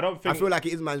happy. I don't think- I feel like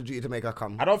it is man's duty to make her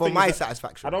come. I don't for think my it's a-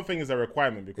 satisfaction. I don't think it's a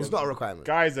requirement because It's not a requirement.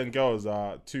 Guys and girls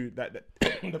are too that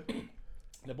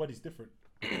their body's different.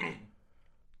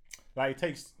 Like it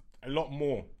takes a lot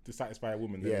more to satisfy a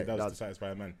woman than Yeah, it does it to does. satisfy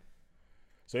a man.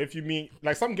 So if you meet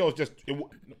like some girls,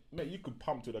 mate, you could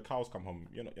pump till the cows come home.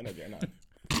 You're not getting that.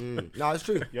 No, it's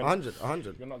true. You're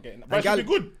 100. You're not getting that. And But it should be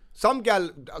gal- good. Some gal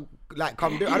like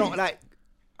come do. I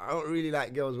don't really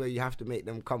like girls where you have to make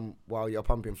them come while you're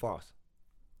pumping fast.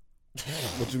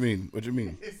 What do you mean? What do you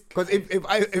mean? Because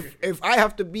if I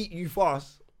have to beat you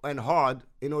fast and hard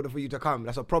in order for you to come,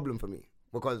 that's a problem for me.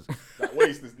 Because That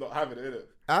waist is not having it, is it?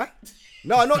 huh?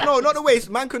 No, not the waist.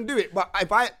 Man can do it, but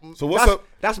if I So what's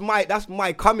that's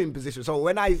my coming position. So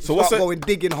when I what's start up- going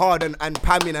digging hard and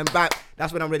pamming and bang,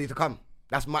 that's when I'm ready to come.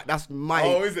 That's my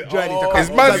Oh, is it? journey Oh, to come. Is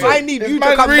oh, man, So if I need you to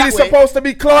man come really that way. supposed to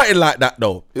be clarting like that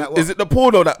though? Like Is what? it the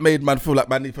porno that made man feel like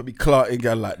man need to be clarting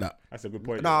girl like that? That's a good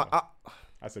point. Nah,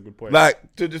 That's a good point.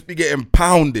 Like to just be getting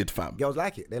pounded, fam. girls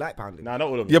like it. They like pounding. Nah, not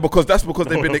all of them. Yeah, because that's because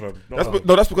they've been Not all of them, not that's all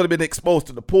of that's because they've been exposed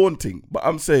to the porn thing. But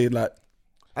I'm saying like,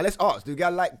 And let's ask, do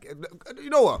girl like? You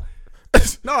know what?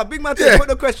 No, big man, Yeah. put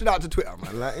the question out to Twitter,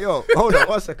 man. Like, yo, hold on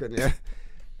 1 second, yeah.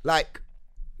 Like,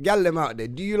 gal them out there.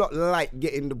 Do you lot like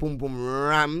getting the boom boom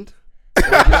rammed? Or do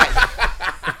you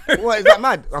like- what is that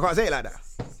mad? I can't say it like that.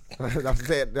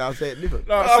 I'll say it different.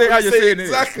 No, say how you're saying it.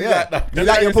 exactly Yeah. like that. Do you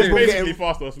like your boom boom basically getting?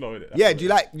 fast or slow, is it? Yeah. Do you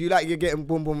like you getting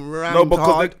boom boom rammed No, because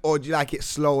hard, they- or do you like it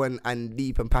slow and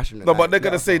deep and passionate? No, like, but they're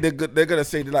gonna yeah. say they're gonna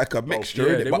say they like a mixture,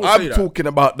 yeah, innit? they But will I'm say that. talking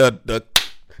about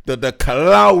the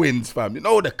clowings, fam. You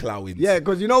know the clowings. Yeah,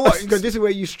 because you know what? Because this is where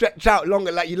you stretch out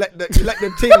longer. Like you let the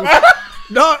thing.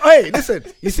 No, hey, listen.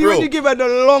 You see Bro. when you give her the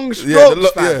long Yeah, strokes,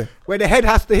 the fam, yeah. where the head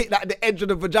has to hit like the edge of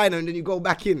the vagina, and then you go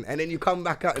back in, and then you come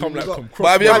back out. Come and then like you come go, But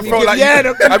have you Fam, ever you felt give- like yeah, you,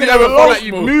 the- have you the ever long felt like you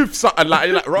smoke. moved something like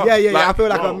you're like raw? yeah, I feel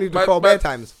like I moved man- before man- bare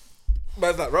times.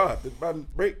 Man's like raw. Did man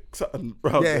break something?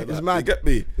 Bro, Yeah, it's mad. You get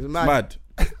me? It's mad.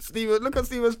 Steven, look at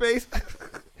Steven's face.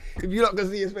 If you not gonna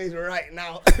see his face right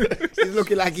now, he's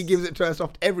looking like he gives it to her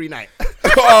soft every night.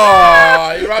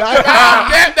 Oh, you right.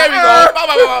 Yeah, there we go. Ba,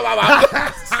 ba, ba, ba,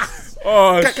 ba.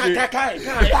 Oh shit.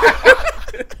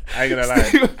 I ain't gonna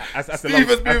lie. That's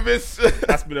Steven's moving.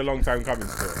 that's been a long time coming.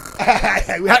 So.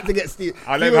 We had to get Steve.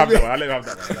 I'll let him have that one. I'll let him have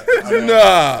that one.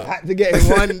 Nah. Had to get him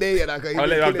one day, and I I'll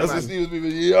let him have That's that. what Steven's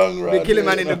moving young, Be right? killing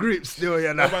man in the group still, you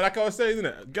know. No, but like I was saying, isn't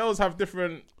it? Girls have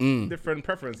different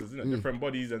preferences, isn't it? Different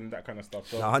bodies and that kind of stuff.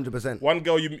 So 100%. one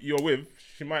girl you're with,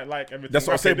 she might like everything. That's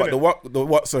what I say. rapid, But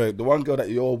innit? the one girl that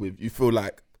you're with, you feel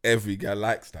like every girl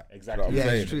likes that. Exactly. You know what I'm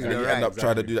Yeah, saying? it's true, And you're you right. end up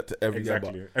trying to do that to every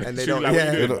Exactly. girl. And they She don't- like, yeah.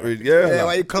 what you You're doing, not man? really, yeah. Yeah, like-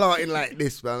 why you clarting like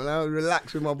this, man? Like,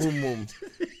 relax with my boom boom.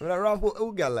 I'm like, Ralph,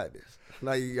 all girl like this.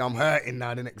 Like, I'm hurting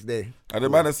now the next day. And the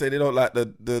man say they don't like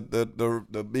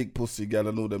the big pussy girl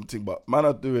and all them things, but man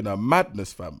are doing a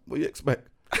madness, fam. What you expect?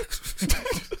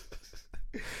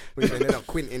 But they're not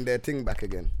quinting their thing back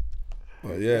again.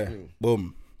 But yeah,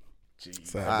 boom.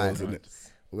 So it Alright, goes,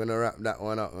 innit? we're gonna wrap that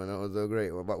one up, man. That was so great.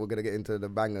 But we're gonna get into the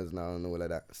bangers now and all of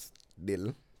that.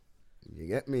 Still, you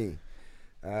get me?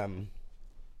 You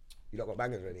lot got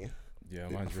bangers ready? Yeah? Yeah, I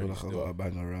man's feel ready like I still. got a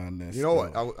bang around there. You know what?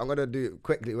 still. I'm gonna do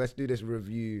quickly. Let's do this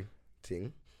review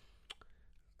thing.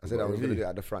 I said got I a was gonna review? do it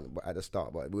at the front, but at the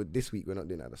start. But this week we're not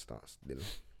doing it at the start still.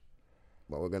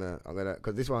 But I'm gonna,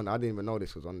 because this one I didn't even know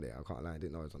this was on there. I can't lie, I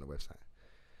didn't know it was on the website.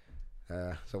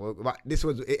 But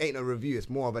it ain't a review. It's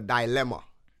more of a dilemma.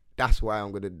 That's why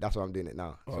I'm doing it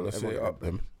now. Oh, So let's everyone say it can- up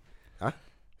then. Huh?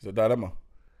 It's a dilemma.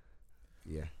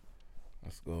 Yeah.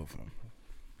 Let's go, fam.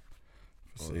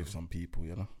 Save some people,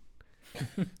 you know.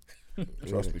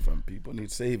 Trust me, fam. People need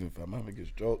saving, fam. I think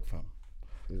it's joke, fam.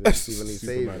 People need Superman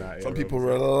saving. out here, Some bro. people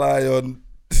rely on.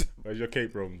 Where's your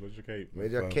cape, Rome? Where's your cape?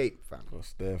 Where's your Fam. cape, fam?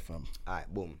 What's there, fam?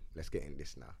 Alright, boom. Let's get in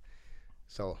this now.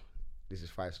 So, this is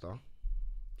 5-star.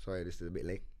 Sorry, this is a bit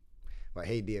late. But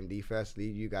hey, DMD, firstly,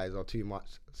 you guys are too much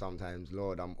sometimes.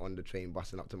 Lord, I'm on the train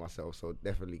busting up to myself, so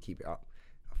definitely keep it up.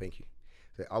 Thank you.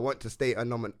 So I want to stay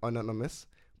anonymous,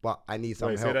 but I need some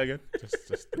Wait, say help. that again.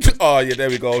 Just Oh, yeah, there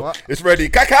we go. What? It's ready.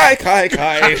 Kai.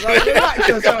 Relax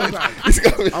yourself, man. It's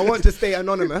going. I want to stay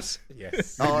anonymous.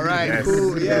 yes. All right, Yes.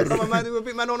 cool. Yeah, come on, man. Do a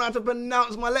bit, man. Don't know how to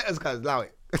pronounce my letters, cuz. Allow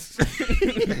it.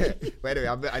 But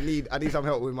anyway, I need some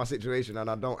help with my situation, and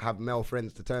I don't have male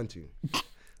friends to turn to.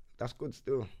 That's good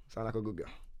still. Sound like a good girl.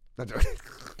 That's okay.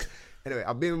 Anyway,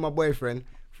 I've been with my boyfriend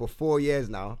for 4 years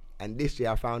now, and this year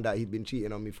I found out he'd been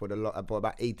cheating on me for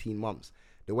about 18 months.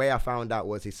 The way I found out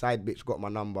was his side bitch got my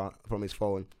number from his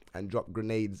phone and dropped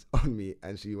grenades on me,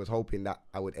 and she was hoping that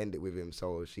I would end it with him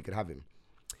so she could have him.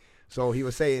 So he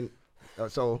was saying,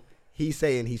 he's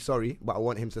saying he's sorry, but I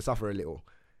want him to suffer a little.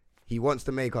 He wants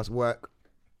to make us work,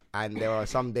 and there are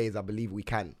some days I believe we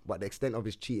can, but the extent of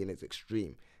his cheating is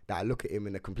extreme, that I look at him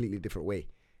in a completely different way.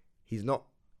 He's not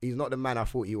the man I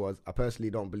thought he was. I personally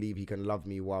don't believe he can love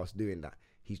me whilst doing that.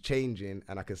 He's changing,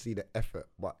 and I can see the effort,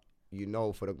 but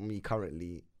for me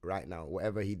currently, right now,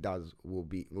 whatever he does will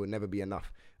never be enough.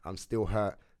 I'm still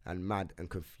hurt and mad and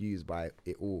confused by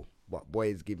it all. But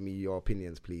boys, give me your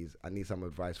opinions, please. I need some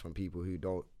advice from people who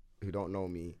don't know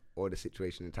me or the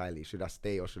situation entirely. Should I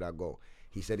stay or should I go?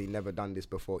 He said he never done this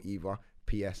before either.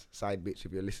 P.S. Side bitch,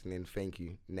 if you're listening, thank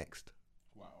you. Next.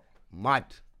 Wow. Mad.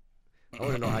 I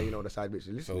want to know how you know the side bitch is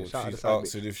listening. So Shout out she's the side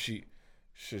asked bitch. if she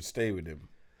should stay with him.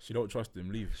 She don't trust him.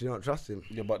 Leave. She don't trust him.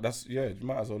 Yeah, but you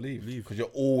might as well leave. Because you're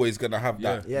always gonna have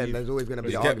that. Yeah, and there's always going to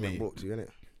be You an get argument me? brought to you, innit?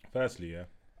 Firstly, yeah.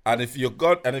 And if you're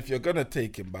gonna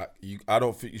take him back, I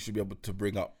don't think you should be able to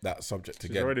bring up that subject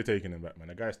She's again. already taking him back, man.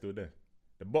 The guy's still there.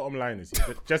 The bottom line is,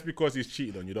 just because he's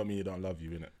cheated on you, don't mean he don't love you,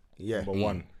 innit? Yeah. Number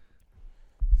one.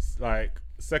 Like,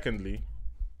 secondly,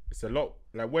 it's a lot.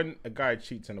 Like, when a guy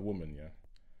cheats on a woman, yeah,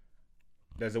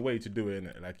 there's a way to do it,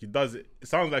 innit? Like, he does it. It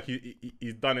sounds like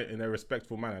he's done it in a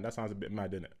respectful manner. That sounds a bit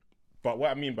mad, innit? But what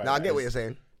I mean by Now, I that get what is you're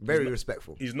saying. Very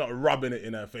respectful. he's not rubbing it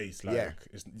in her face. Like, Yeah.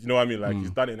 you know what I mean? Like, he's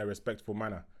done it in a respectful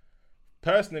manner.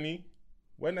 Personally,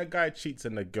 when a guy cheats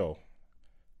on a girl,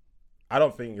 I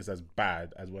don't think it's as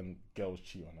bad as when girls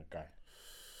cheat on a guy.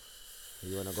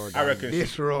 You want to go I down reckon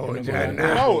this road, go yeah, down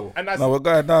nah. No, and that's No, we're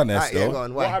going down there Alright, yeah, still. go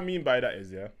on, what I why? mean by that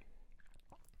is, yeah,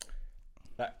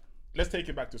 like, let's take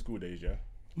it back to school days, yeah.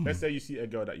 Let's say you see a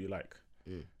girl that you like,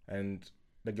 and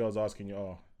the girl's asking you,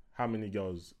 oh, how many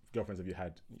girlfriends have you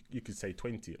had? You could say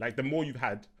 20. Like, the more you've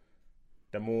had,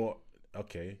 the more,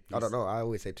 okay. I don't know. I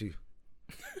always say 2.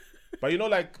 But you know,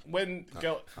 like, when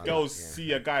girls yeah.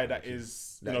 see a guy that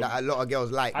is, you know, That a lot of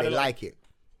girls like. I They don't know. like it.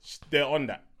 they're on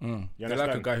that. You They're understand?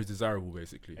 like a guy who's desirable,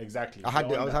 basically. Exactly. I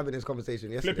They're on was that. having this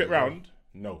conversation yesterday. Flip it round.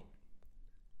 No.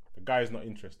 The guy is not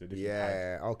interested. If you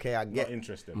Yeah. Okay, I not get.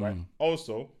 interested, right?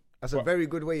 Also, That's a very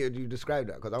good way you describe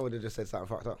that, because I would have just said something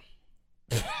fucked up.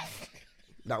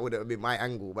 That would have been my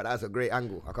angle, but that's a great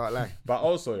angle. I can't lie. but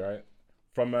also, right,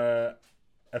 from a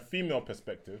female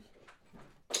perspective,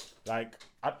 like,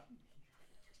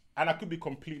 I could be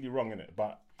completely wrong in it,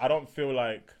 but I don't feel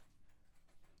like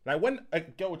when a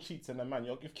girl cheats on a man,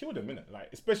 you've killed him, innit? Like,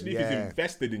 especially if he's Yeah.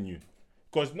 invested in you,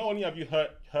 because not only have you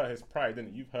hurt his pride,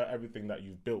 innit? You've hurt everything that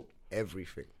you've built.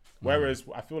 Everything. Whereas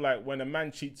I feel like when a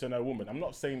man cheats on a woman, I'm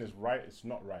not saying it's right, it's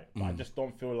not right, but I just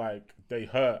don't feel like they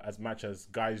hurt as much as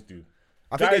guys do.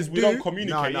 I think Guys, they we do. don't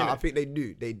communicate. No, innit? I think they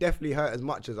do. They definitely hurt as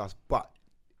much as us, but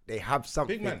they have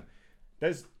something. Big man,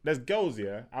 there's girls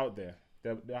out there.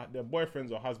 Their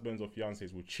boyfriends or husbands or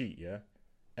fiancés will cheat, yeah,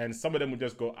 and some of them will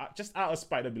just go just out of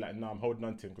spite. They'll be like, "No, I'm holding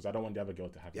on to him because I don't want the other girl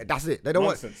to have Yeah, him." that's it. They don't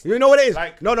Nonsense. want. You know what it is?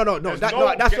 Like, No. There's That's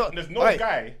not. There's no Alright.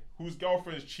 guy whose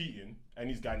girlfriend's cheating and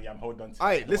he's going, "Yeah, I'm holding on to." All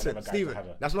him. I right, don't listen, want the other guy to Stephen. have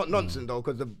her." That's not nonsense though,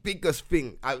 because the biggest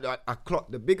thing I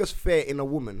clocked, the biggest fear in a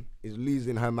woman is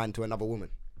losing her man to another woman.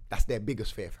 That's their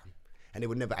biggest fear, fam, and they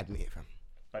would never admit it, fam.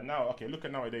 But now, okay, look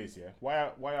at nowadays, yeah.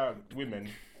 Why are women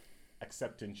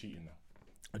accepting cheating now?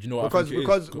 Do you know what I think it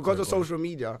is? Because of social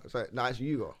media. So now it's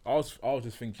you go. I was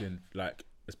just thinking, like,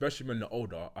 especially when they're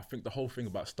older, I think the whole thing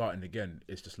about starting again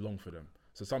is just long for them.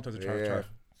 So sometimes they try to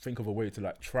think of a way to,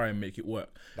 like, try and make it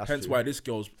work. That's Hence true. why this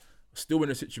girl's still in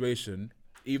a situation,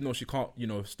 even though she can't,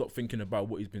 stop thinking about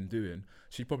what he's been doing,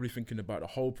 she's probably thinking about the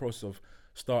whole process of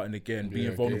starting again,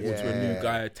 being vulnerable to a new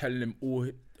guy, telling him all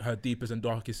her deepest and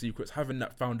darkest secrets, having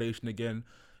that foundation again,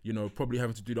 probably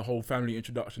having to do the whole family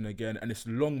introduction again, and it's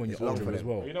long when you're older as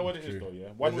well. But you know what it is though, yeah.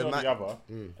 One way or There's the other,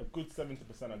 a good 70%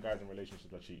 of guys in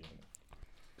relationships are cheating.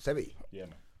 Innit? 70. Yeah,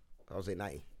 man. I was say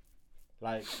 90.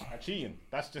 Like, are cheating.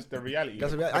 That's just the reality.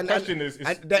 That's The and question is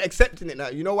they're accepting it now.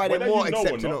 You know why whether they're more you know or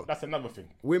accepting not, of that's another thing.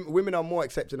 women are more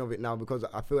accepting of it now, because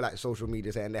I feel like social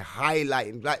media and they're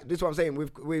highlighting, like, this is what I'm saying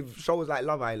with shows like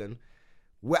Love Island.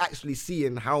 We're actually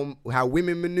seeing how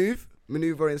women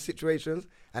maneuver in situations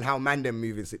and how man them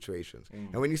move in situations.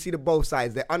 And when you see the both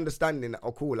sides, they're understanding that,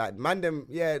 oh cool, like man them,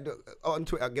 on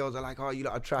Twitter girls are like, oh, you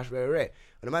lot are trash, rare. And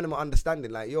the man them are understanding,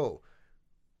 like, yo,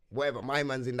 whatever, my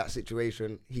man's in that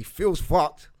situation, he feels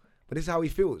fucked, but this is how he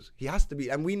feels. He has to be,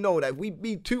 and we know that if we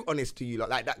be too honest to you,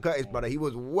 like that Curtis brother, he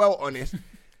was well honest.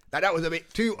 Like, that was a bit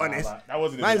too honest. Like, that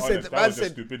wasn't Man even said- honest. man That was said-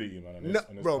 just stupidity, man. No,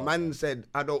 bro, man said,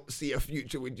 I don't see a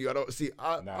future with you. I don't see.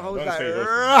 I was don't like, say those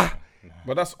rah. things.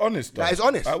 But that's honest though. That is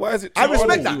honest. Like, why is it I too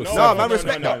respect honest? that. He was No, savage. man, No,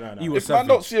 respect no, that. no, no. He was If man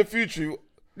don't savage. see a future,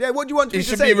 Yeah, what do you want me he to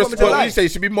should say? be You want me to lie? he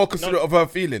should be more considerate of her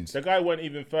feelings. The guy went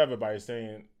even further by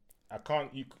saying, I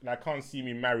can't see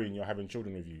me marrying you or having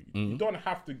children with you. You don't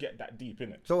have to get that deep,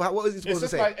 innit? So what is he supposed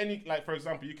It's to just say? like for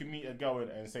example, you can meet a girl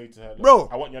and say to her, "Look, Bro.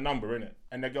 I want your number," innit?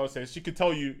 And the girl says, she could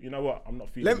tell you, you know what, I'm not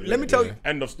feeling Let me tell you.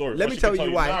 End of story. Let Or me she tell could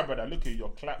you why. Nah, brother, look at your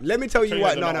clap. Let me tell you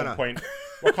why. No. Point.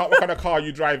 What kind of car are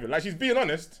you driving? Like, she's being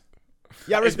honest.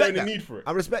 Yeah, I Is there respect any that. need for it?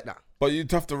 I respect that. But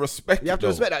you'd have to respect it. You have to though,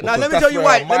 respect that. Now because let me that's tell you where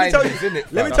why. our Let me tell mind you. is, innit, Let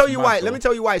me fam? tell That's you mad, why. though. Let me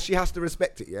tell you why she has to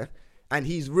respect it. Yeah, and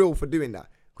he's real for doing that.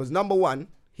 Because number one,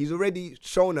 he's already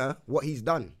shown her what he's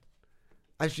done,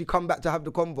 and she come back to have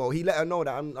the convo. He let her know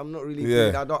that I'm not really.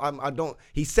 Yeah. I don't.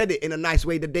 He said it in a nice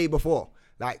way the day before.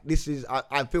 Like, this is,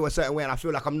 I feel a certain way and I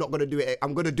feel like I'm not going to do it.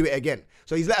 I'm going to do it again.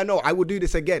 So he's let her know, I will do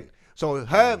this again. So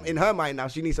in her mind now,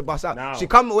 she needs to bust out. Now. She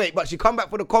come back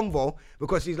for the convo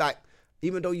because she's like,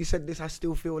 even though you said this, I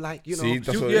still feel like, you know. See,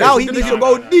 that's what- now Yeah, he she's needs to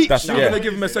gonna go deep. That's now. She's yeah. gonna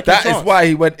give him a second That chance. is why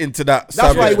he went into that That's why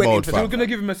he savage went mode, into- She was fam. gonna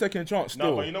give him a second chance No,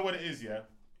 still. but you know what it is, yeah?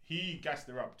 He gassed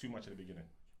her up too much at the beginning.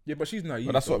 Yeah, but she's naive.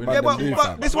 But that's though, what innit? man Yeah, them do, but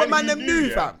fam. this is what man he them knew, do,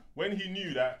 yeah, fam. When he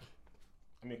knew that,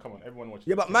 I mean, come on, everyone watches.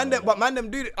 Yeah, but man them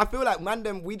do. I feel like man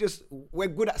them, we're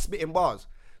good at spitting bars.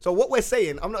 So what we're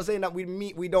saying, I'm not saying that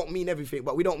we don't mean everything,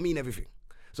 but we don't mean everything.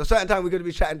 So certain time we're gonna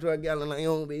be chatting to a girl and like,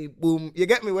 yo, baby, boom. You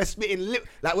get me? We're spitting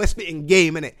we're spitting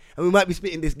game, innit? And we might be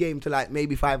spitting this game to like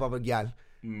maybe 5 other gal.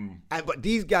 But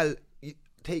these gal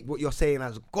take what you're saying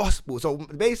as gospel. So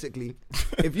basically,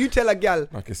 if you tell a gal,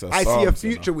 Like it's a I see a psalms,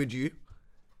 you future know. with you,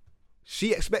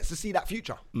 she expects to see that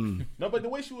future. No, but the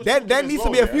way she was. There talking needs as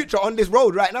to be a well, yeah? future on this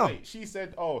road right now. Wait, she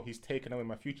said, "Oh, he's taken away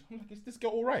my future." I'm like, "Is this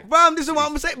girl all right?" Bro, this is what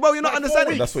I'm saying. Bro, you're not Like 4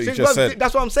 understanding. weeks. That's what you See, just bro, said.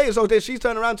 That's what I'm saying. So then she's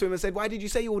turned around to him and said, "Why did you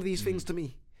say all these things to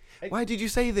me? Why did you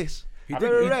say this?" He Blah, did-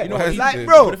 blah, he- blah. you know what It's he like, did?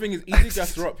 bro, But the thing is, he did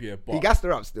gas her up here, he but gassed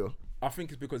her up still. I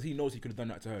think it's because he knows he could have done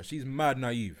that to her. She's mad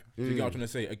naive. You get what I'm trying to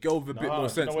say? A girl with a bit Nah, more you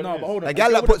sense. know what No, it but is? hold on. A gal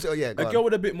girl that with puts it, yeah, go a on. girl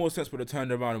with a bit more sense would have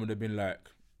turned around and would have been like,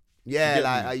 Yeah, get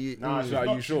like, me? are you? Nah, she's Are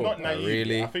not, you she's sure? not naive.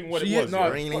 Really? I think what she it is was. no, yeah.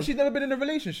 Really? but she's never been in a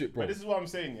relationship, bro. But this is what I'm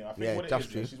saying. Yeah, I think Yeah, what it that's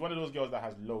is. true. She's one of those girls that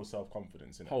has low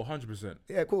self-confidence. Innit? Oh, 100%.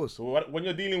 Yeah, of course. So when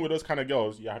you're dealing with those kind of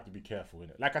girls, you have to be careful,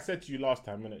 innit? Like I said to you last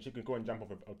time, innit? She can go and jump off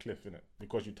a cliff, innit?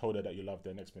 Because you told her that you loved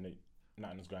her. Next minute,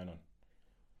 nothing's going on.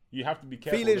 You have to be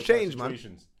careful. Feelings with those kind of change, man.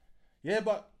 situations. Yeah,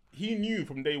 but he knew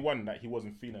from day one that he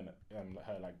wasn't feeling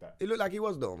her like that. It looked like he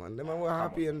was though, man. The man were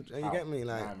happy and you How? get me,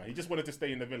 like. Nah, man. He just wanted to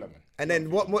stay in the villa, man. And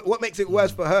then what makes it worse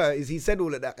for her is he said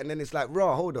all of that, and then it's like,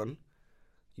 raw, hold on,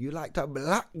 you liked a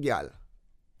black gal.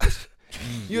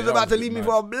 You was that about to was leave me mad.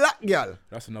 for a black gal.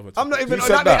 That's another I'm not topic. even Who on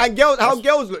said that. that? And girls, how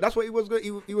girls look. That's what he was.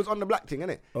 He was on the black thing,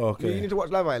 innit? Okay. You need to watch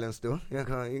Love Island still.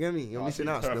 Yeah, you get me? You're missing she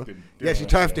out turfed still. him. Yeah, she Yeah,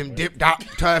 turfed yeah, him. yeah. Dip that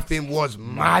turfed him was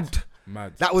mad.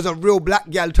 Mad. That was a real black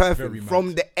gal turfing Very mad.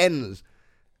 from the ends.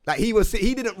 Like he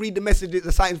didn't read the messages,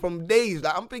 the signs from days.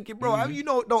 Like I'm thinking, bro, how you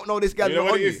don't know this gal? You know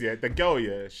not what it on is, you? yeah? The girl,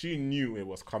 yeah, she knew it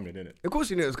was coming, innit? Of course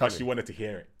she knew it was Because she coming. wanted to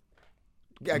hear it.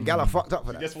 Yeah, gal are fucked up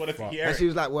for She that. just wanted to hear And it. she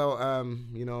was like, well,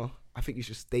 you know, I think you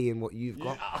should stay in what you've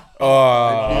got.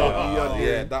 Oh,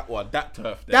 yeah, that one, that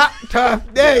turf. There. That turf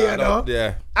there, you know.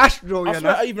 Yeah. Astro, I you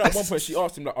swear, know. even at one point, she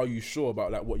asked him like, "Are you sure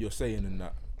about like what you're saying and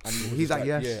that?" And he was He's just like,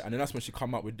 "Yes." Yeah, and then that's when she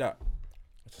come up with that. I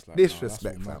was just like, nah, that's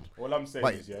Disrespect, all fam. mad. All I'm saying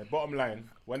But- is, yeah, bottom line,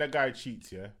 when a guy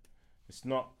cheats, yeah, it's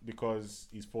not because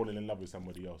he's falling in love with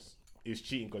somebody else. He's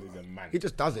cheating because he's a man. He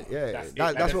just does it, yeah. That's it.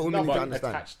 That's Like, what women there's need to nothing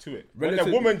understand. attached to it. When a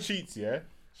Relative- woman cheats, yeah,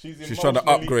 she's trying to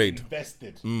emotionally upgrade.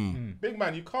 invested. Big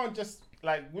man, you can't just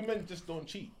like women just don't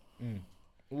cheat.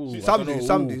 Ooh, I Some don't do, know.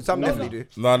 some Ooh. do, some No, definitely no.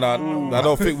 do. No, I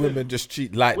don't think women just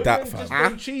cheat like Women that, just fam.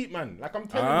 don't cheat, man. Like I'm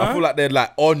telling I you, feel like they're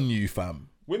like on you, fam.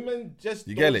 women just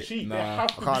You don't get it? cheat. Nah. They have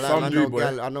to I can't be lie, Some I do, know boy.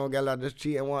 gal, I know gal that just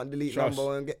cheat and want to delete Trust.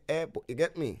 number and get airport. You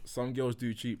get me? Some girls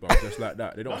do cheat, but just like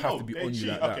that. They don't have to be they on cheat.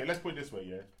 you like Okay, that. let's put it this way,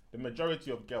 yeah. The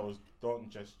majority of girls don't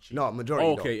just cheat. No, majority.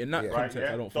 Oh, don't. okay, in that Yeah. right? context,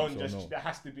 Yeah? I don't Don't think just. so. No. There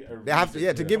has to be a. They have to,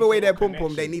 reason, to yeah. give Some away their sort of pum pum. They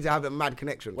connection. need to have a mad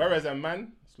connection. Whereas a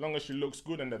man, as long as she looks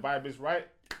good and the vibe is right,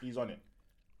 he's on it.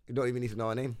 You don't even need to know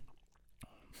her name.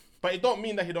 But it don't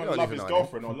mean that he don't don't love even his know him.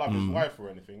 girlfriend or love his wife or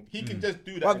anything. He can just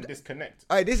do that Well, and disconnect.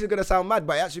 Hey, this is gonna sound mad,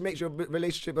 but it actually makes your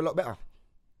relationship a lot better.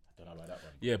 I don't know about that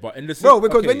one. Yeah, but in the Bro,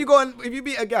 because when okay. you go on, if you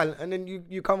beat a gal and then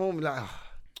you come home like,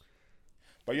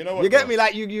 But you know what? you get though? me?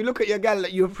 Like you look at your gal,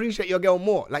 like you appreciate your girl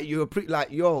more. Like you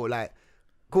like yo, like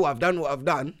cool, I've done what I've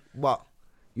done, but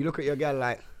you look at your girl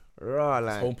like raw,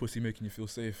 like home pussy making you feel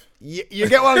safe. you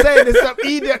get what I'm saying? It's some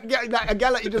idiot, like a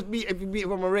gal that you just beat if you beat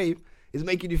from a rave is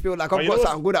making you feel like But I've you know got what's-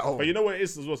 something good at home. But you know what it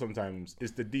is as well sometimes?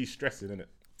 It's the de-stressing, innit?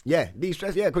 Yeah,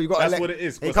 de-stress. Yeah, because you got That's to what it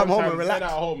is. You 'Cause come home and sometimes when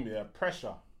relax. at home, yeah,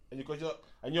 pressure.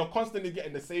 And you're constantly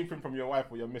getting the same thing from your wife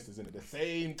or your missus, innit? The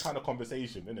same kind of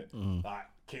conversation, innit? Like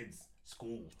kids,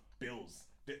 school, bills,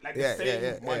 Like Yeah, the same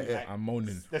yeah. like, I'm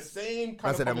moaning. the same I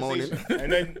kind said of I'm moaning. conversation,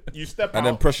 and then you step out. And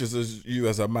then pressures as you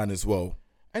as a man as well.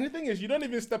 And the thing is, you don't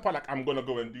even step out like I'm gonna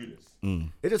go and do this.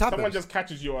 It just happens. Someone just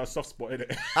catches you on a soft spot,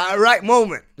 innit? At a right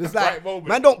moment. Just like, Right moment.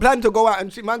 man don't plan to go out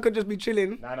and shit. Man could just be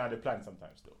chilling. Nah, they plan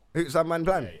sometimes still. Some man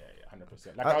plan. Yeah,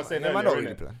 100%. Like I was saying yeah, man earlier, don't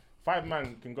really innit? plan. 5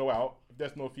 man can go out. If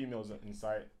there's no females in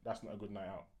sight, that's not a good night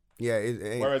out. Yeah, it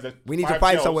ain't. Whereas we need to 5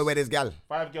 find girls- somewhere where there's gal.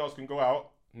 5 girls can go out,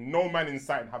 no man in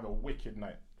sight, and have a wicked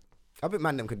night. I bet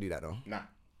man them could do that though. Nah.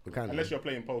 We can. Unless you're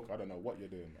playing poker, I don't know what you're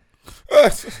doing,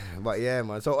 man. But yeah,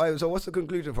 man. So what's the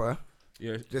conclusion for her?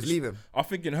 Yeah, Just leave him. I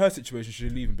think in her situation, she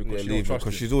should leave him because she don't trust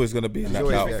because him. she's always gonna be in that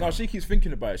always- doubt. yeah. No, she keeps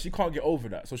thinking about it. She can't get over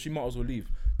that, so she might as well leave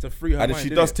to free her And mind. if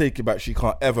she innit? does take it back, she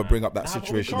can't ever bring up that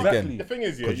situation Exactly. again. The thing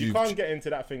is, yeah, 'Cause you you've- can't get into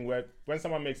that thing where when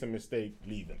someone makes a mistake,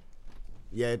 leave them.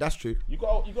 Yeah, that's true. You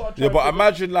got to try. Yeah, but and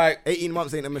imagine like 18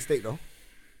 months ain't a mistake though.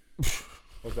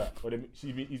 what's that?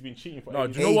 He's been cheating for. No,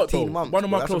 18 do you know what 18 though? months, One of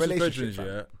bro, my that's a closest relationship,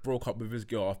 friends, broke up with his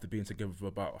girl after being together for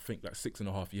about, I think, like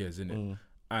 6.5 years, innit?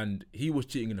 And he was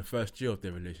cheating in the first year of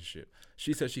their relationship.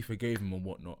 She said she forgave him and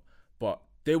whatnot, but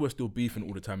they were still beefing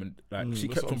all the time, and like she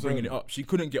that's kept what on I'm bringing saying. it up. She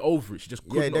couldn't get over it. She just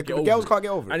could Yeah, not the get over girls it. can't get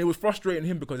over it. And it was frustrating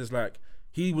him because it's like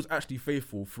he was actually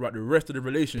faithful throughout the rest of the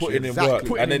relationship. putting in Exactly.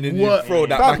 work, and then you work. throw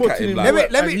that Fam, back at putting him in like,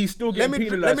 work. Let And me- he's still let getting me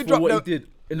penalised for drop what the- he did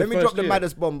in Let the me first drop the year.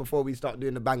 maddest bomb before we start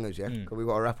doing the bangers, yeah? Because we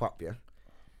got to wrap up, yeah?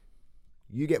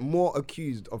 You get more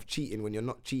accused of cheating when you're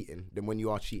not cheating than when you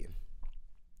are cheating.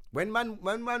 When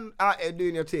man out here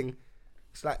doing your thing,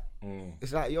 it's like,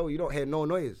 yo, you don't hear no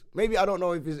noise. Maybe I don't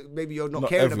know if it's, maybe you're not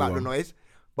caring about the everyone. noise.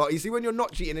 But you see, when you're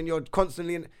not cheating and you're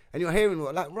constantly and you're hearing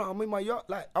like, bro, I'm in my yacht,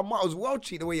 like I might as well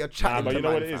cheat the way you're chatting. Nah, but to you know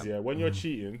man, what it is, fam. yeah. When you're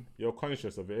cheating, you're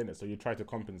conscious of it, innit? So you try to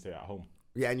compensate at home.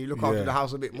 Yeah, and you look after Yeah. the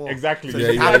house a bit more. Exactly. So yeah,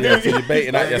 you yeah, have yeah. to- So you're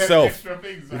baiting at Get yourself. extra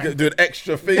things, You're man. doing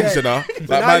extra things, you know. Like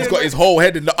now man's you're got not- his whole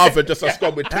head in the oven just a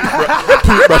scrub with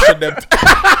toothbrush and them.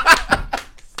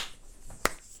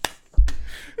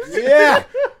 Yeah.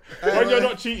 When you're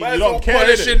not cheating, you Man's all don't care.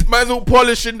 innit?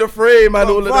 polishing the frame and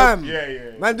all of that. Fam,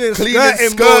 Yeah. man doing Cleaning skirting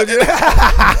skirt.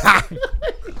 board.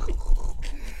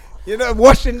 You know,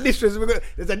 washing dishes.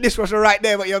 There's a dishwasher right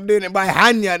there, but you're doing it by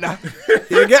hand, you know.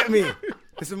 You get me?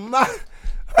 It's mad.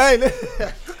 Hey,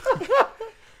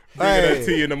 Bringing hey. that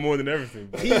tea in the morning, everything.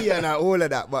 Tea and all of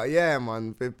that. But yeah,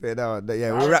 man. Yeah,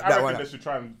 we'll wrap I that reckon one they up. should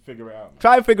try and figure it out. Man.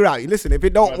 Try and figure out. Listen, if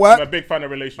it don't I'm a work, big fan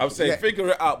of relationships. I'm saying Yeah. figure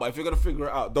it out, but if you're gonna figure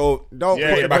it out, don't Don't Yeah,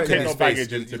 put yeah, it but back take in no his baggage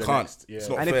face. into You the can't. next. Yeah. It's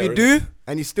not And fair, if you innit? do,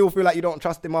 and you still feel like you don't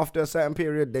trust him after a certain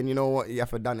period, then you know what? You have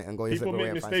to done it and go your People separate way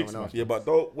make and find mistakes, someone else. Yeah, but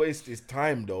don't waste his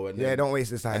time though. And Yeah, then, don't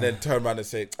waste this time. and then turn around and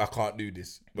say, I can't do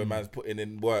this. When man's putting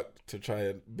in work to try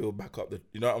and build back up the,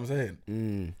 you know what I'm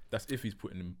saying? That's if he's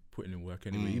putting in work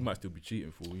anyway. He might still be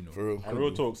cheating for all you know. For real. And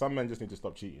real talk, some men just need to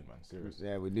stop cheating, man. Seriously.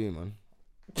 Yeah, we do, man.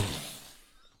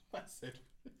 That's it.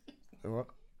 What?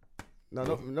 No,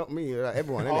 not me.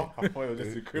 Everyone, innit? I thought he was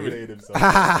just incriminating himself.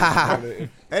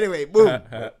 Anyway, boom.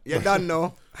 You're done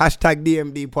now. Hashtag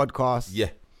DMD podcast. Yeah.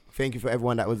 Thank you for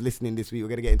everyone that was listening this week. We're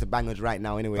going to get into bangers right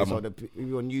now anyway. Come So on. the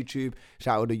people on YouTube,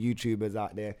 shout out the YouTubers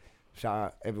out there. Shout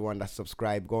out everyone that's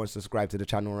subscribed. Go and subscribe to the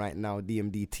channel right now.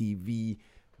 DMD TV.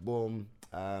 Boom.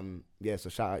 Yeah, so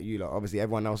shout out you lot. Obviously,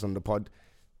 everyone else on the pod.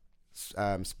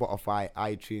 Spotify,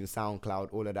 iTunes, SoundCloud,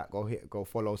 all of that. Go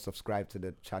follow, subscribe to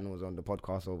the channels on the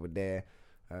podcast over there.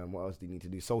 What else do you need to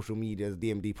do? Social medias,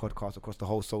 DMD podcast across the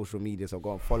whole social media. So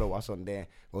go and follow us on there.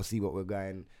 Go see what's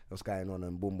going on,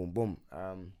 and boom, boom, boom.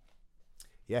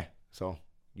 Yeah. So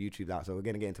YouTube that. So we're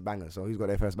gonna get into bangers. So who's got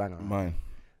their first banger? Mine.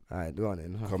 All right, do on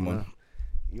then. Come on.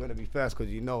 You wanna be first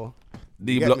because you know.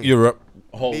 D Get Block me? Europe.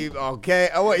 Okay.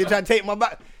 Oh, what you trying to take my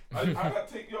back? I gotta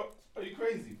take your. Are you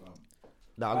crazy, fam?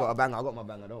 Nah, I got a banger. I got my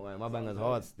banger. Don't worry. My banger's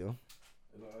hard still.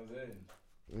 You know what I'm saying?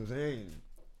 You know what I'm saying?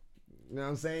 You know what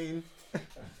I'm saying?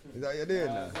 Is that what you're doing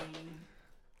now?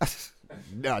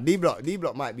 Nah, D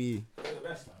Block might be. They're the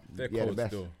best, man. They're Yeah, the cold best.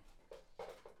 still.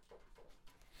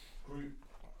 Group.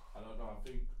 I don't know.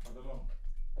 I don't know.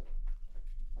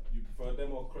 You prefer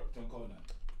them or Krypton Conan?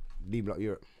 D Block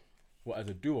Europe. What, as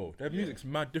a duo? Their music's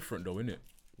mad different though, innit?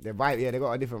 Their vibe, yeah, they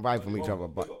got a different vibe from each other.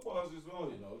 But They got bars as well,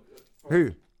 you know.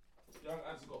 who? Young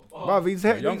Ad's got bars. Bruv, he's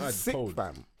Young he's Ad's sick, cold.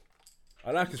 fam.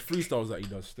 I like his freestyles that he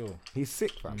does still. He's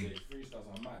sick, fam. Yeah, his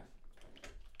freestyles are mad.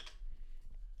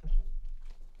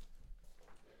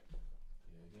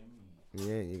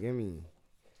 Yeah, you get me.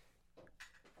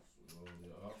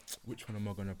 Which one am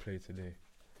I gonna play today?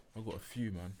 I've got a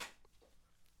few, man.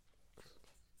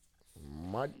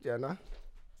 Mad, yeah, nah.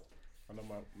 I know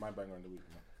my banger in the week,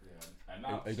 man. And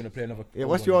Are now, you gonna play another? Yeah,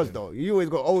 old what's one yours again? though? You always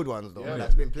got old ones though. Yeah.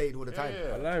 That's been played all the time.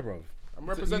 Yeah. I lie, bro. I'm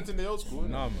representing the old school.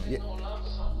 Nah, man. Yeah.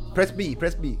 Press B.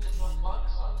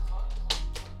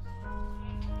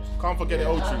 Can't forget the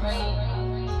old tunes.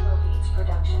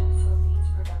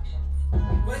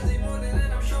 Wednesday morning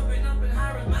and I'm shopping up in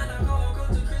Harrods, man. I go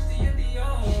to Christy and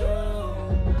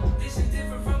Dior. This is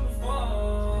different from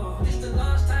before. This the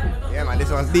last time. Yeah, man, this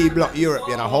one's D Block Europe,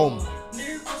 you know, home.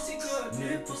 New pussy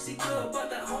good, but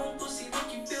that home pussy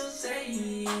make you feel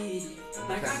safe.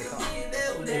 Like I could be in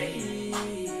there all day.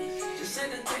 Just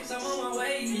send a text, I'm on my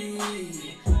way. New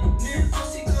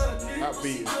pussy good,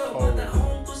 but that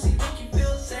home pussy make you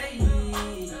feel safe.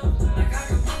 Like I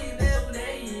could be in there all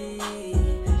day.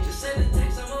 Just send a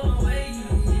text, I'm on my way.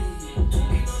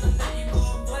 Talking on the net, you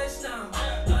got a voice now.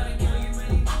 Not a girl, you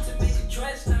really need to make a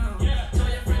choice now. Tell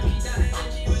your friends keep that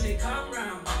energy when they come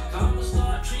round. I'ma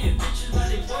start treating bitches like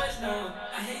they boys now.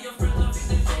 I hate your friends, I think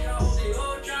they fake, I hope they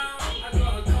all drown. I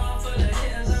got a car full of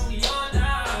hitters and we all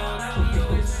down. And we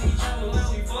always with each other when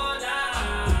we fall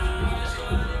down. You just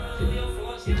gotta live and feel your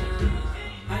thoughts, yeah.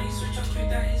 How you switch up quick,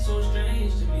 that is so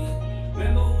strange to me.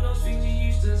 Remember all those things you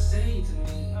used to say to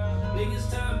me. Niggas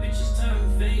turn, bitches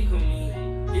turn fake on me.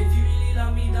 If you really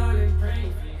love me, darling, pray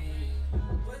for me.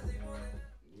 Wednesday morning.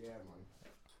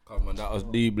 Come on, that was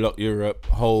D Block Europe,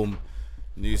 home.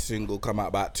 New single come out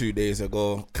about 2 days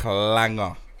ago.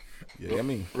 Clanger. You hear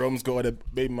me? Rome's got all the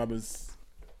baby mothers.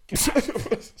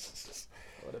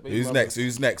 Who's next?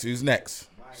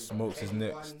 Smokes is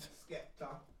next.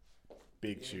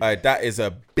 Big tune. Alright, that is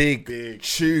a big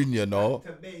tune, you know.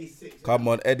 Come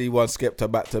on, Eddie one Skepta,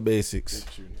 back to basics.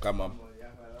 Come on.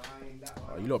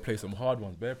 Oh, you lot play some hard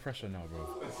ones. Bare pressure now, bro.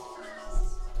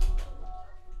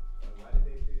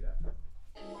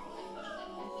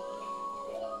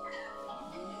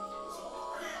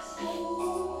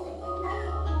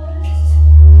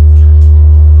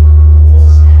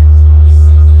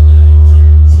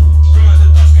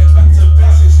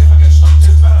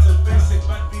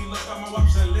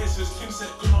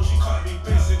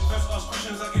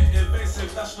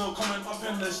 That's no comment up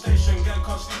in the station. Get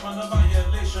can't sleep on the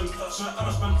violation. So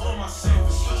I'ma spend all my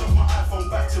savings. Switch off my iPhone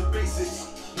back to basics.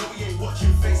 No, we ain't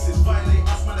watching faces. Violate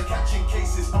us, man, are catching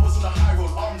cases. I was on the high road,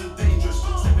 armed and dangerous.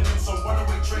 Stepping in some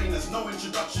runaway trainers. No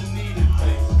introduction needed.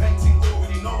 Painting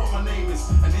already know what my name is.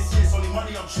 And this year's only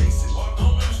money I'm chasing.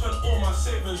 Don't make me spend all my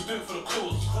savings. Do it for the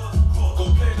cause.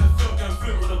 Go play the field, get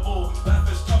flip with the ball. Life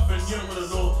is tough and you ain't with the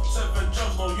law. 7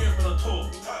 jobs, no, you ain't been a tour.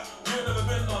 You ain't never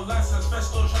been on license,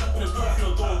 best don't try to put a door through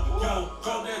your door. Yo,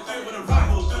 go there, do it with a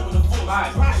rival, do it with a force.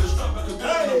 Just drop like a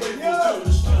girl in the wave, do it with a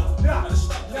stone. And the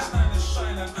stuff this night is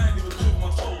shine and I ain't even doing my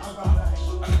toes. I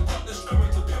can pop this square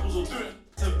into pebbles or do it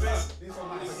to best.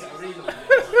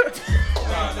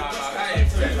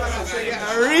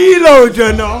 Reload,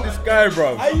 you know. This guy,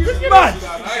 bro. Are you mad?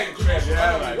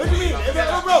 What do you mean? Bro,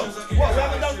 what? We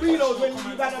haven't done reloads when you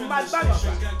got a mad banger.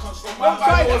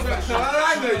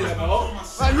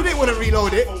 Man, you didn't want to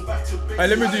reload it. Hey,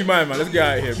 let me do mine, man. Let's get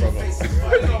out of here, brother.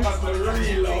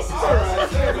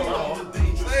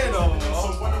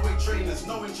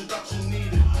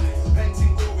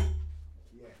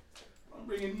 I'm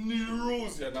bringing new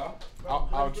rules, you know.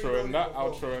 Outro and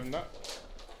that.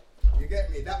 You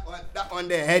get me? That one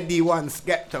there, Heady one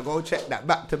Skepta. Go check that.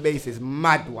 Back to basics,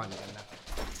 mad one.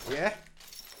 Yeah?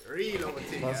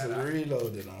 Reloading. That's a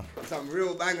reload, you know. Some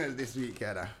real bangers this week,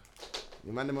 yeah.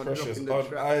 You man them on Precious dropping the on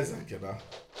track. Isaac, you know.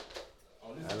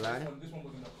 I lie. This one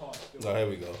was in the car. Oh, here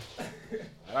we go.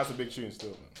 That's a big tune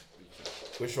still, man.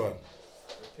 Which one?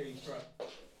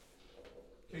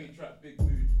 K-Trap, big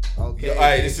mood. Okay. Yo,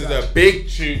 aye, this is a big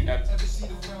tune.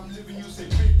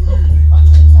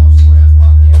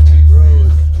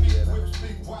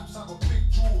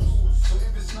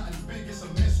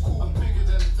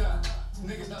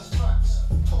 Nigga, that's facts.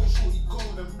 Told shorty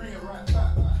gold and bring it right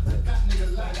back. That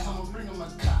nigga lies, I'ma bring him a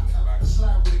cat.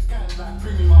 Slide with a gang like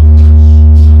bring him up.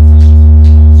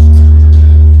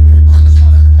 I just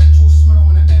want a petrol smell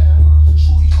in the air.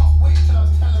 Shorty can't wait till I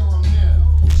tell her I'm near.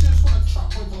 She just want a trap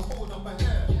with a hold up her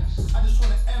hair. I just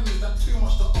want an M, is that too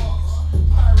much to ask?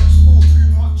 Pirates fall too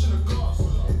much in the glass.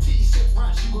 Titty sit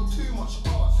right, she got too much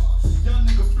ass. Young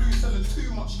nigga blue selling too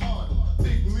much hard.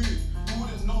 Big mood, you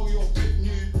wouldn't know you're big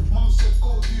new. Mum said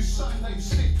go do something that you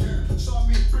stick to. So I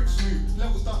made bricks move,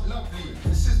 levels up lovely.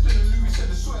 Assistant and Louis said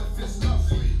the sweater fits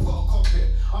lovely. Got a cockpit,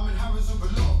 I'm in Harrods with a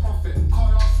lot of profit.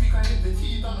 Car last week I hit the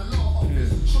T, done a lot of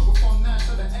office. Sugar from night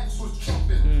so the X was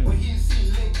chopping. But he ain't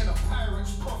seen Lake and a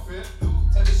Pyrex profit.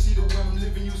 Ever see the way I'm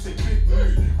living, you say big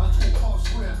mood. I talk half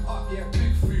square, up yeah,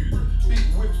 big food. Big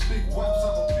whips, big wipes, I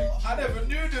got big. I never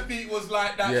knew the beat was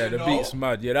like that. Yeah, you the know? beat's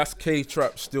mad. Yeah, that's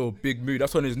K-Trap still, big mood.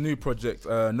 That's on his new project,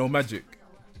 No Magic.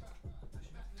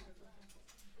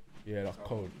 Yeah, that's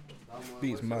cold.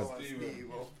 Beats mad.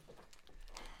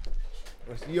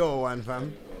 What's your one,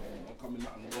 fam? I'm coming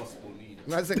out in gospel lead.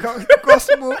 Man said,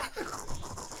 gospel.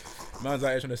 Man's out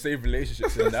here trying to save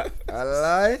relationships and that. I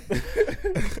lie.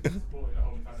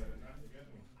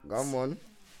 Come on.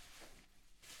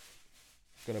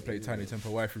 Gonna play Tiny Temper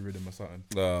Wifey rhythm or something.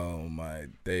 Oh my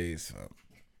days, fam.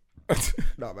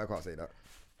 No, but I can't say that.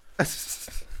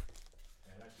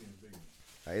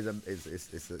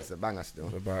 It's a banger still.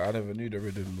 But I never knew the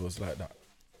rhythm was like that.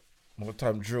 More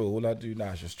time drill, all I do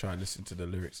now is just try and listen to the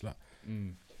lyrics. Like,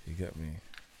 you get me?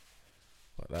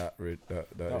 But that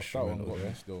That one instrumental, got me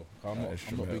yeah. still. I'm not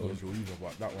big on drill either,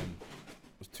 but that one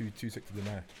was too sick to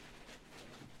deny.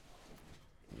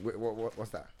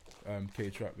 What's that?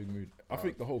 K-Trap, Big Mood. I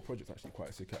think the whole project's actually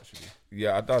quite sick, actually.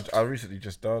 Yeah, I recently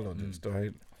just downloaded it. Still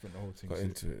ain't I think the whole thing got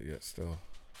into it yet. Still.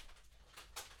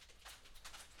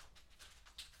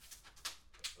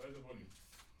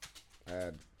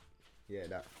 Yeah,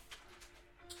 that.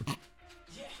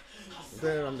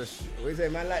 What you say,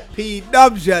 man? Like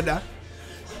P-Dubs, yeah, that.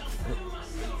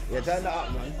 Yeah, turn that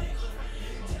up, man.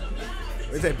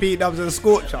 What you say, P-Dubs and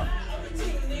Scorcher?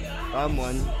 Come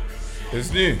on.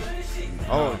 It's new.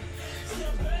 Oh.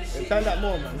 Yeah, turn that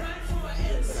more, man.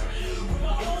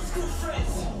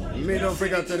 Middle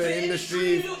figure to the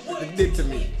industry, it did to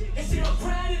me. It's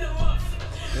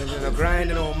been a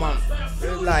grinding all month.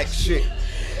 It's like shit.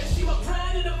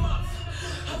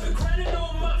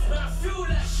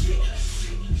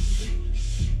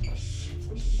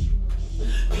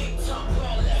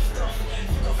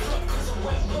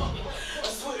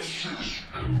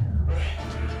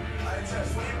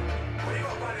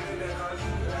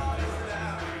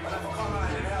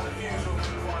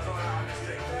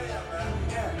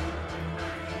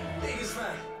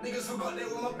 Niggas forgot they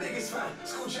were my biggest fan.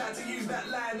 School tried to use that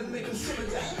line to make them simmer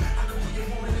down. I could put your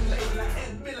woman in label like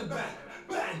Ed Miliband.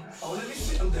 Bang! Oh, let me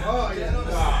sit them down. Oh, yeah, no,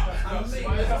 I'm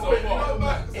making it so far.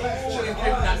 Should have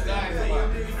given that guy.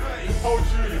 Oh,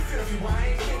 true. Filthy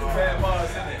wine. Fair bars,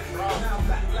 isn't it? Now I'm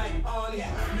back like Arnie.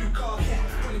 New car, cat.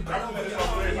 Put it back over your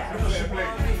Arnie. I don't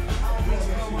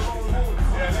know my own home.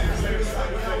 Yeah,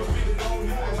 when I was big and old,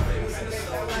 I was famous in the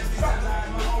store. Like this, I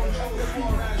lied my own joke.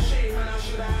 Before I shame, and I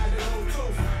should have had an old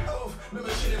tooth.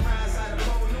 Remember shit in my side of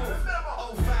Pole North.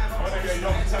 05, I want to get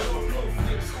young temple.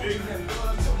 Niggas schooling them, girl,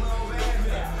 I took my overhead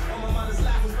with that. On my mother's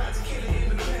life was about to kill it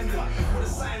independent. Would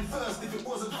have signed first if it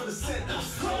wasn't for the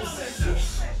sentence. No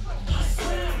sentence.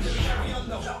 Let me carry on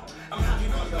though. I'm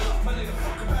happy God though. My nigga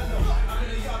fuck a band though. I'm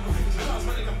in the yard with 50 cars,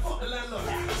 my nigga fuck the landlord.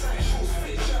 Signing short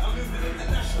spit shirt, I'm moving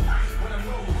international. When I'm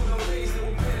low, good old days, they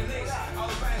will pay the names. I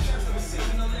was buying shots that were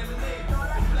sipping on lemonade.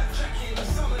 Black jacket in the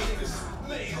summer, niggas.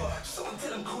 Mate, someone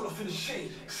tell them cool off in the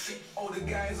shade. All the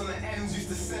guys on the ends used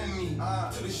to send me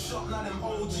to the shop, now them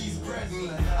OGs bred me.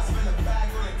 I spent a bag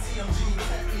on a T, I'm Jimmy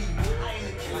Tetley. I ain't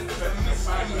a killer cause I miss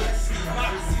Jimmy Leslie.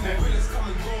 I seen the gorillas come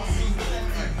and go, I seen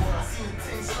plenty. I seen the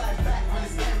thing slide back when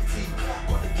it's empty.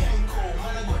 Got the gang call,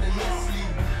 man, I got the Nestle.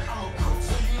 I'm a cook,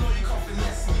 so you know you can't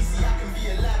finesse me. See, I can be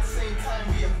a lad, same time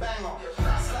be a banger.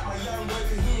 I slap my young boy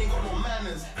cause he ain't got no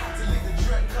manners. Had to lick the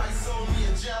dread cause he sold me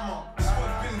a jammer.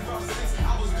 Squad been rough since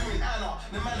I was doing Anna.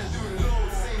 The man is doing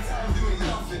loads, same time doing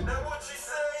nothing. Now what you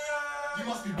say, you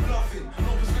must be bluffing.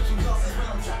 No prescription glasses when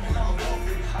I'm trapping, I'm a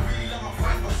coffin. I really love my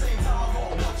friends, but same time I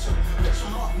gotta watch them. Bitch,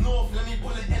 I'm up north, let me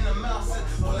pull it in the mouth. Said,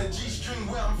 pull a G-string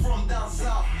where I'm from down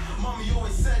south. Mommy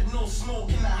always said no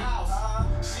smoke in the house.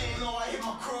 She ain't know I hit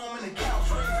my chrome in the couch.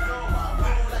 Ready to go, but I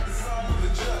roll like the son of a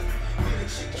jerk. Made a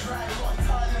chick drag, got a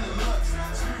tie in the nuts.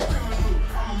 Smooth criminal,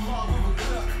 I'm a mark with a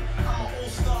clerk. I'm an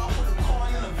all-star, put a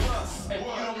coin in a verse. Hey,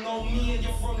 you don't know me and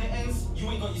you're from the ends. You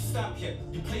ain't got your stamp yet.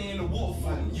 You're playing in the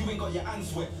waterfall. You ain't got your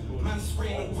hands wet. Man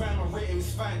spraying on ground, my rating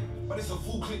is fine. But it's a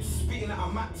full clip spitting at a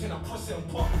map 10, I press it and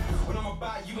pop. When I'm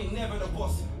about, you ain't never the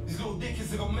boss. These little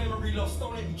dickheads, they got memory loss,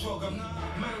 don't let me jog them.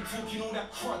 Man, I'm talking all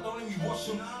that crap, don't let me wash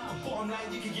them. The bottom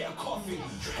line, you can get a coffee.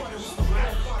 Brother, it's the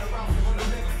real fight around on the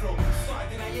mega flow.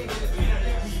 Started, then I ended it, been at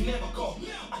levels you never go.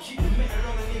 I keep the metal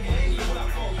on a nigga anywhere I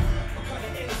go. I cut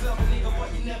the ends of a nigga, but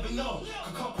you never know.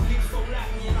 A couple niggas don't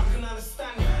like me and I can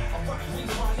understand it. I rock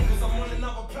things for niggas, I'm on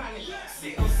another planet.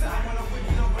 Sit on side when I'm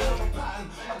whipping up another pattern.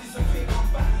 I disappear, come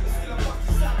back, and still I'm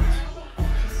fucking savage.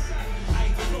 I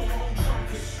ain't got no more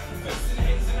trumpet. Investing in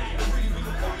ends and I ain't really with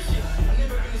the fuck shit. I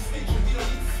never been a stitch, we don't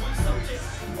need to switch subjects.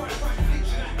 Right,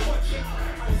 glitching like watch it.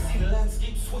 I ain't seen the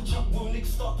landscape switch up, will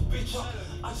niggas start to bitch up.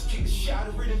 I just kicked the shit out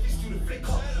of rhythm, this through the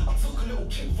flicker. I took a little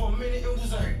kick for a minute, it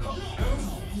was a hiccup.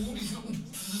 All these little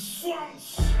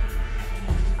swamps.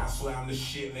 swear I'm the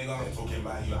shit, nigga. They're talking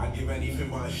about you, I'd give anything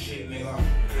but a shit, nigga.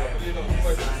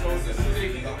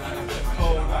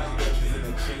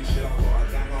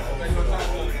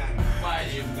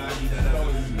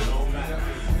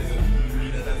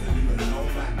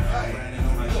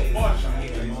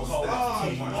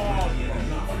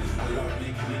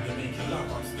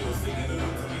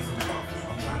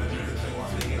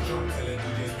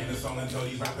 Until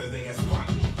these rappers they get spun.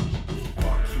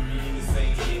 Fuck you, me in the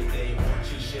same hit, they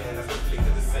watch and share. That's the flick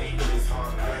of the same. It's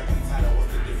hard work and title.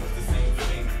 What's the difference? The same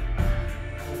thing.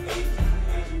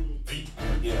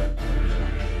 Yeah.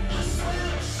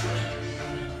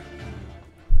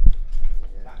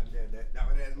 That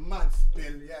one there's mad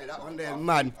still. Yeah, that one there's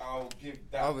mad. I'll give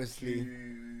that Obviously.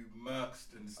 to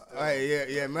Merkston still.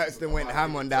 Yeah, Merkston went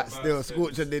ham on that still.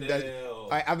 Scorcher did that.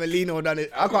 Avellino done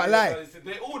it. I can't lie.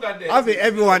 They all done their I think thing.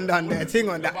 everyone done their thing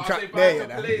on that But I track say if I there. had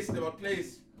to place, they were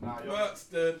placed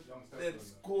Merkston, then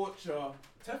Scorcher.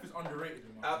 Tef is underrated.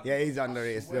 Man. Yeah, he's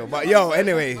underrated still. But yo,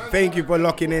 anyway, thank you for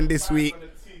locking in this week.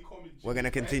 We're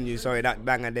gonna continue. Sorry, that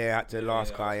banger there had to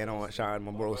last car. You know what? Shout out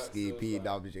my broski,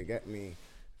 PW, get me.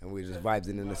 And we just vibes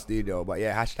in the studio. But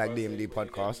yeah, hashtag DMD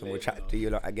podcast, and we'll chat to you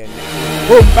lot again next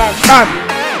week. Boom, bang,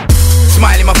 bam.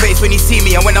 Smile in my face when you see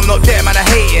me, and when I'm not there, man, I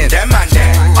hating. Them man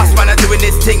there. Us man are doing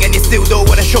this thing, and you still don't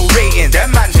wanna show ratings.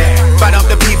 Them man there. Bad up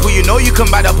the people you know you can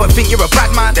bad up and think you're a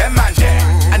bad man. Them man there.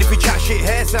 And if we chat shit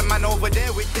here, some man over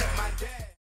there with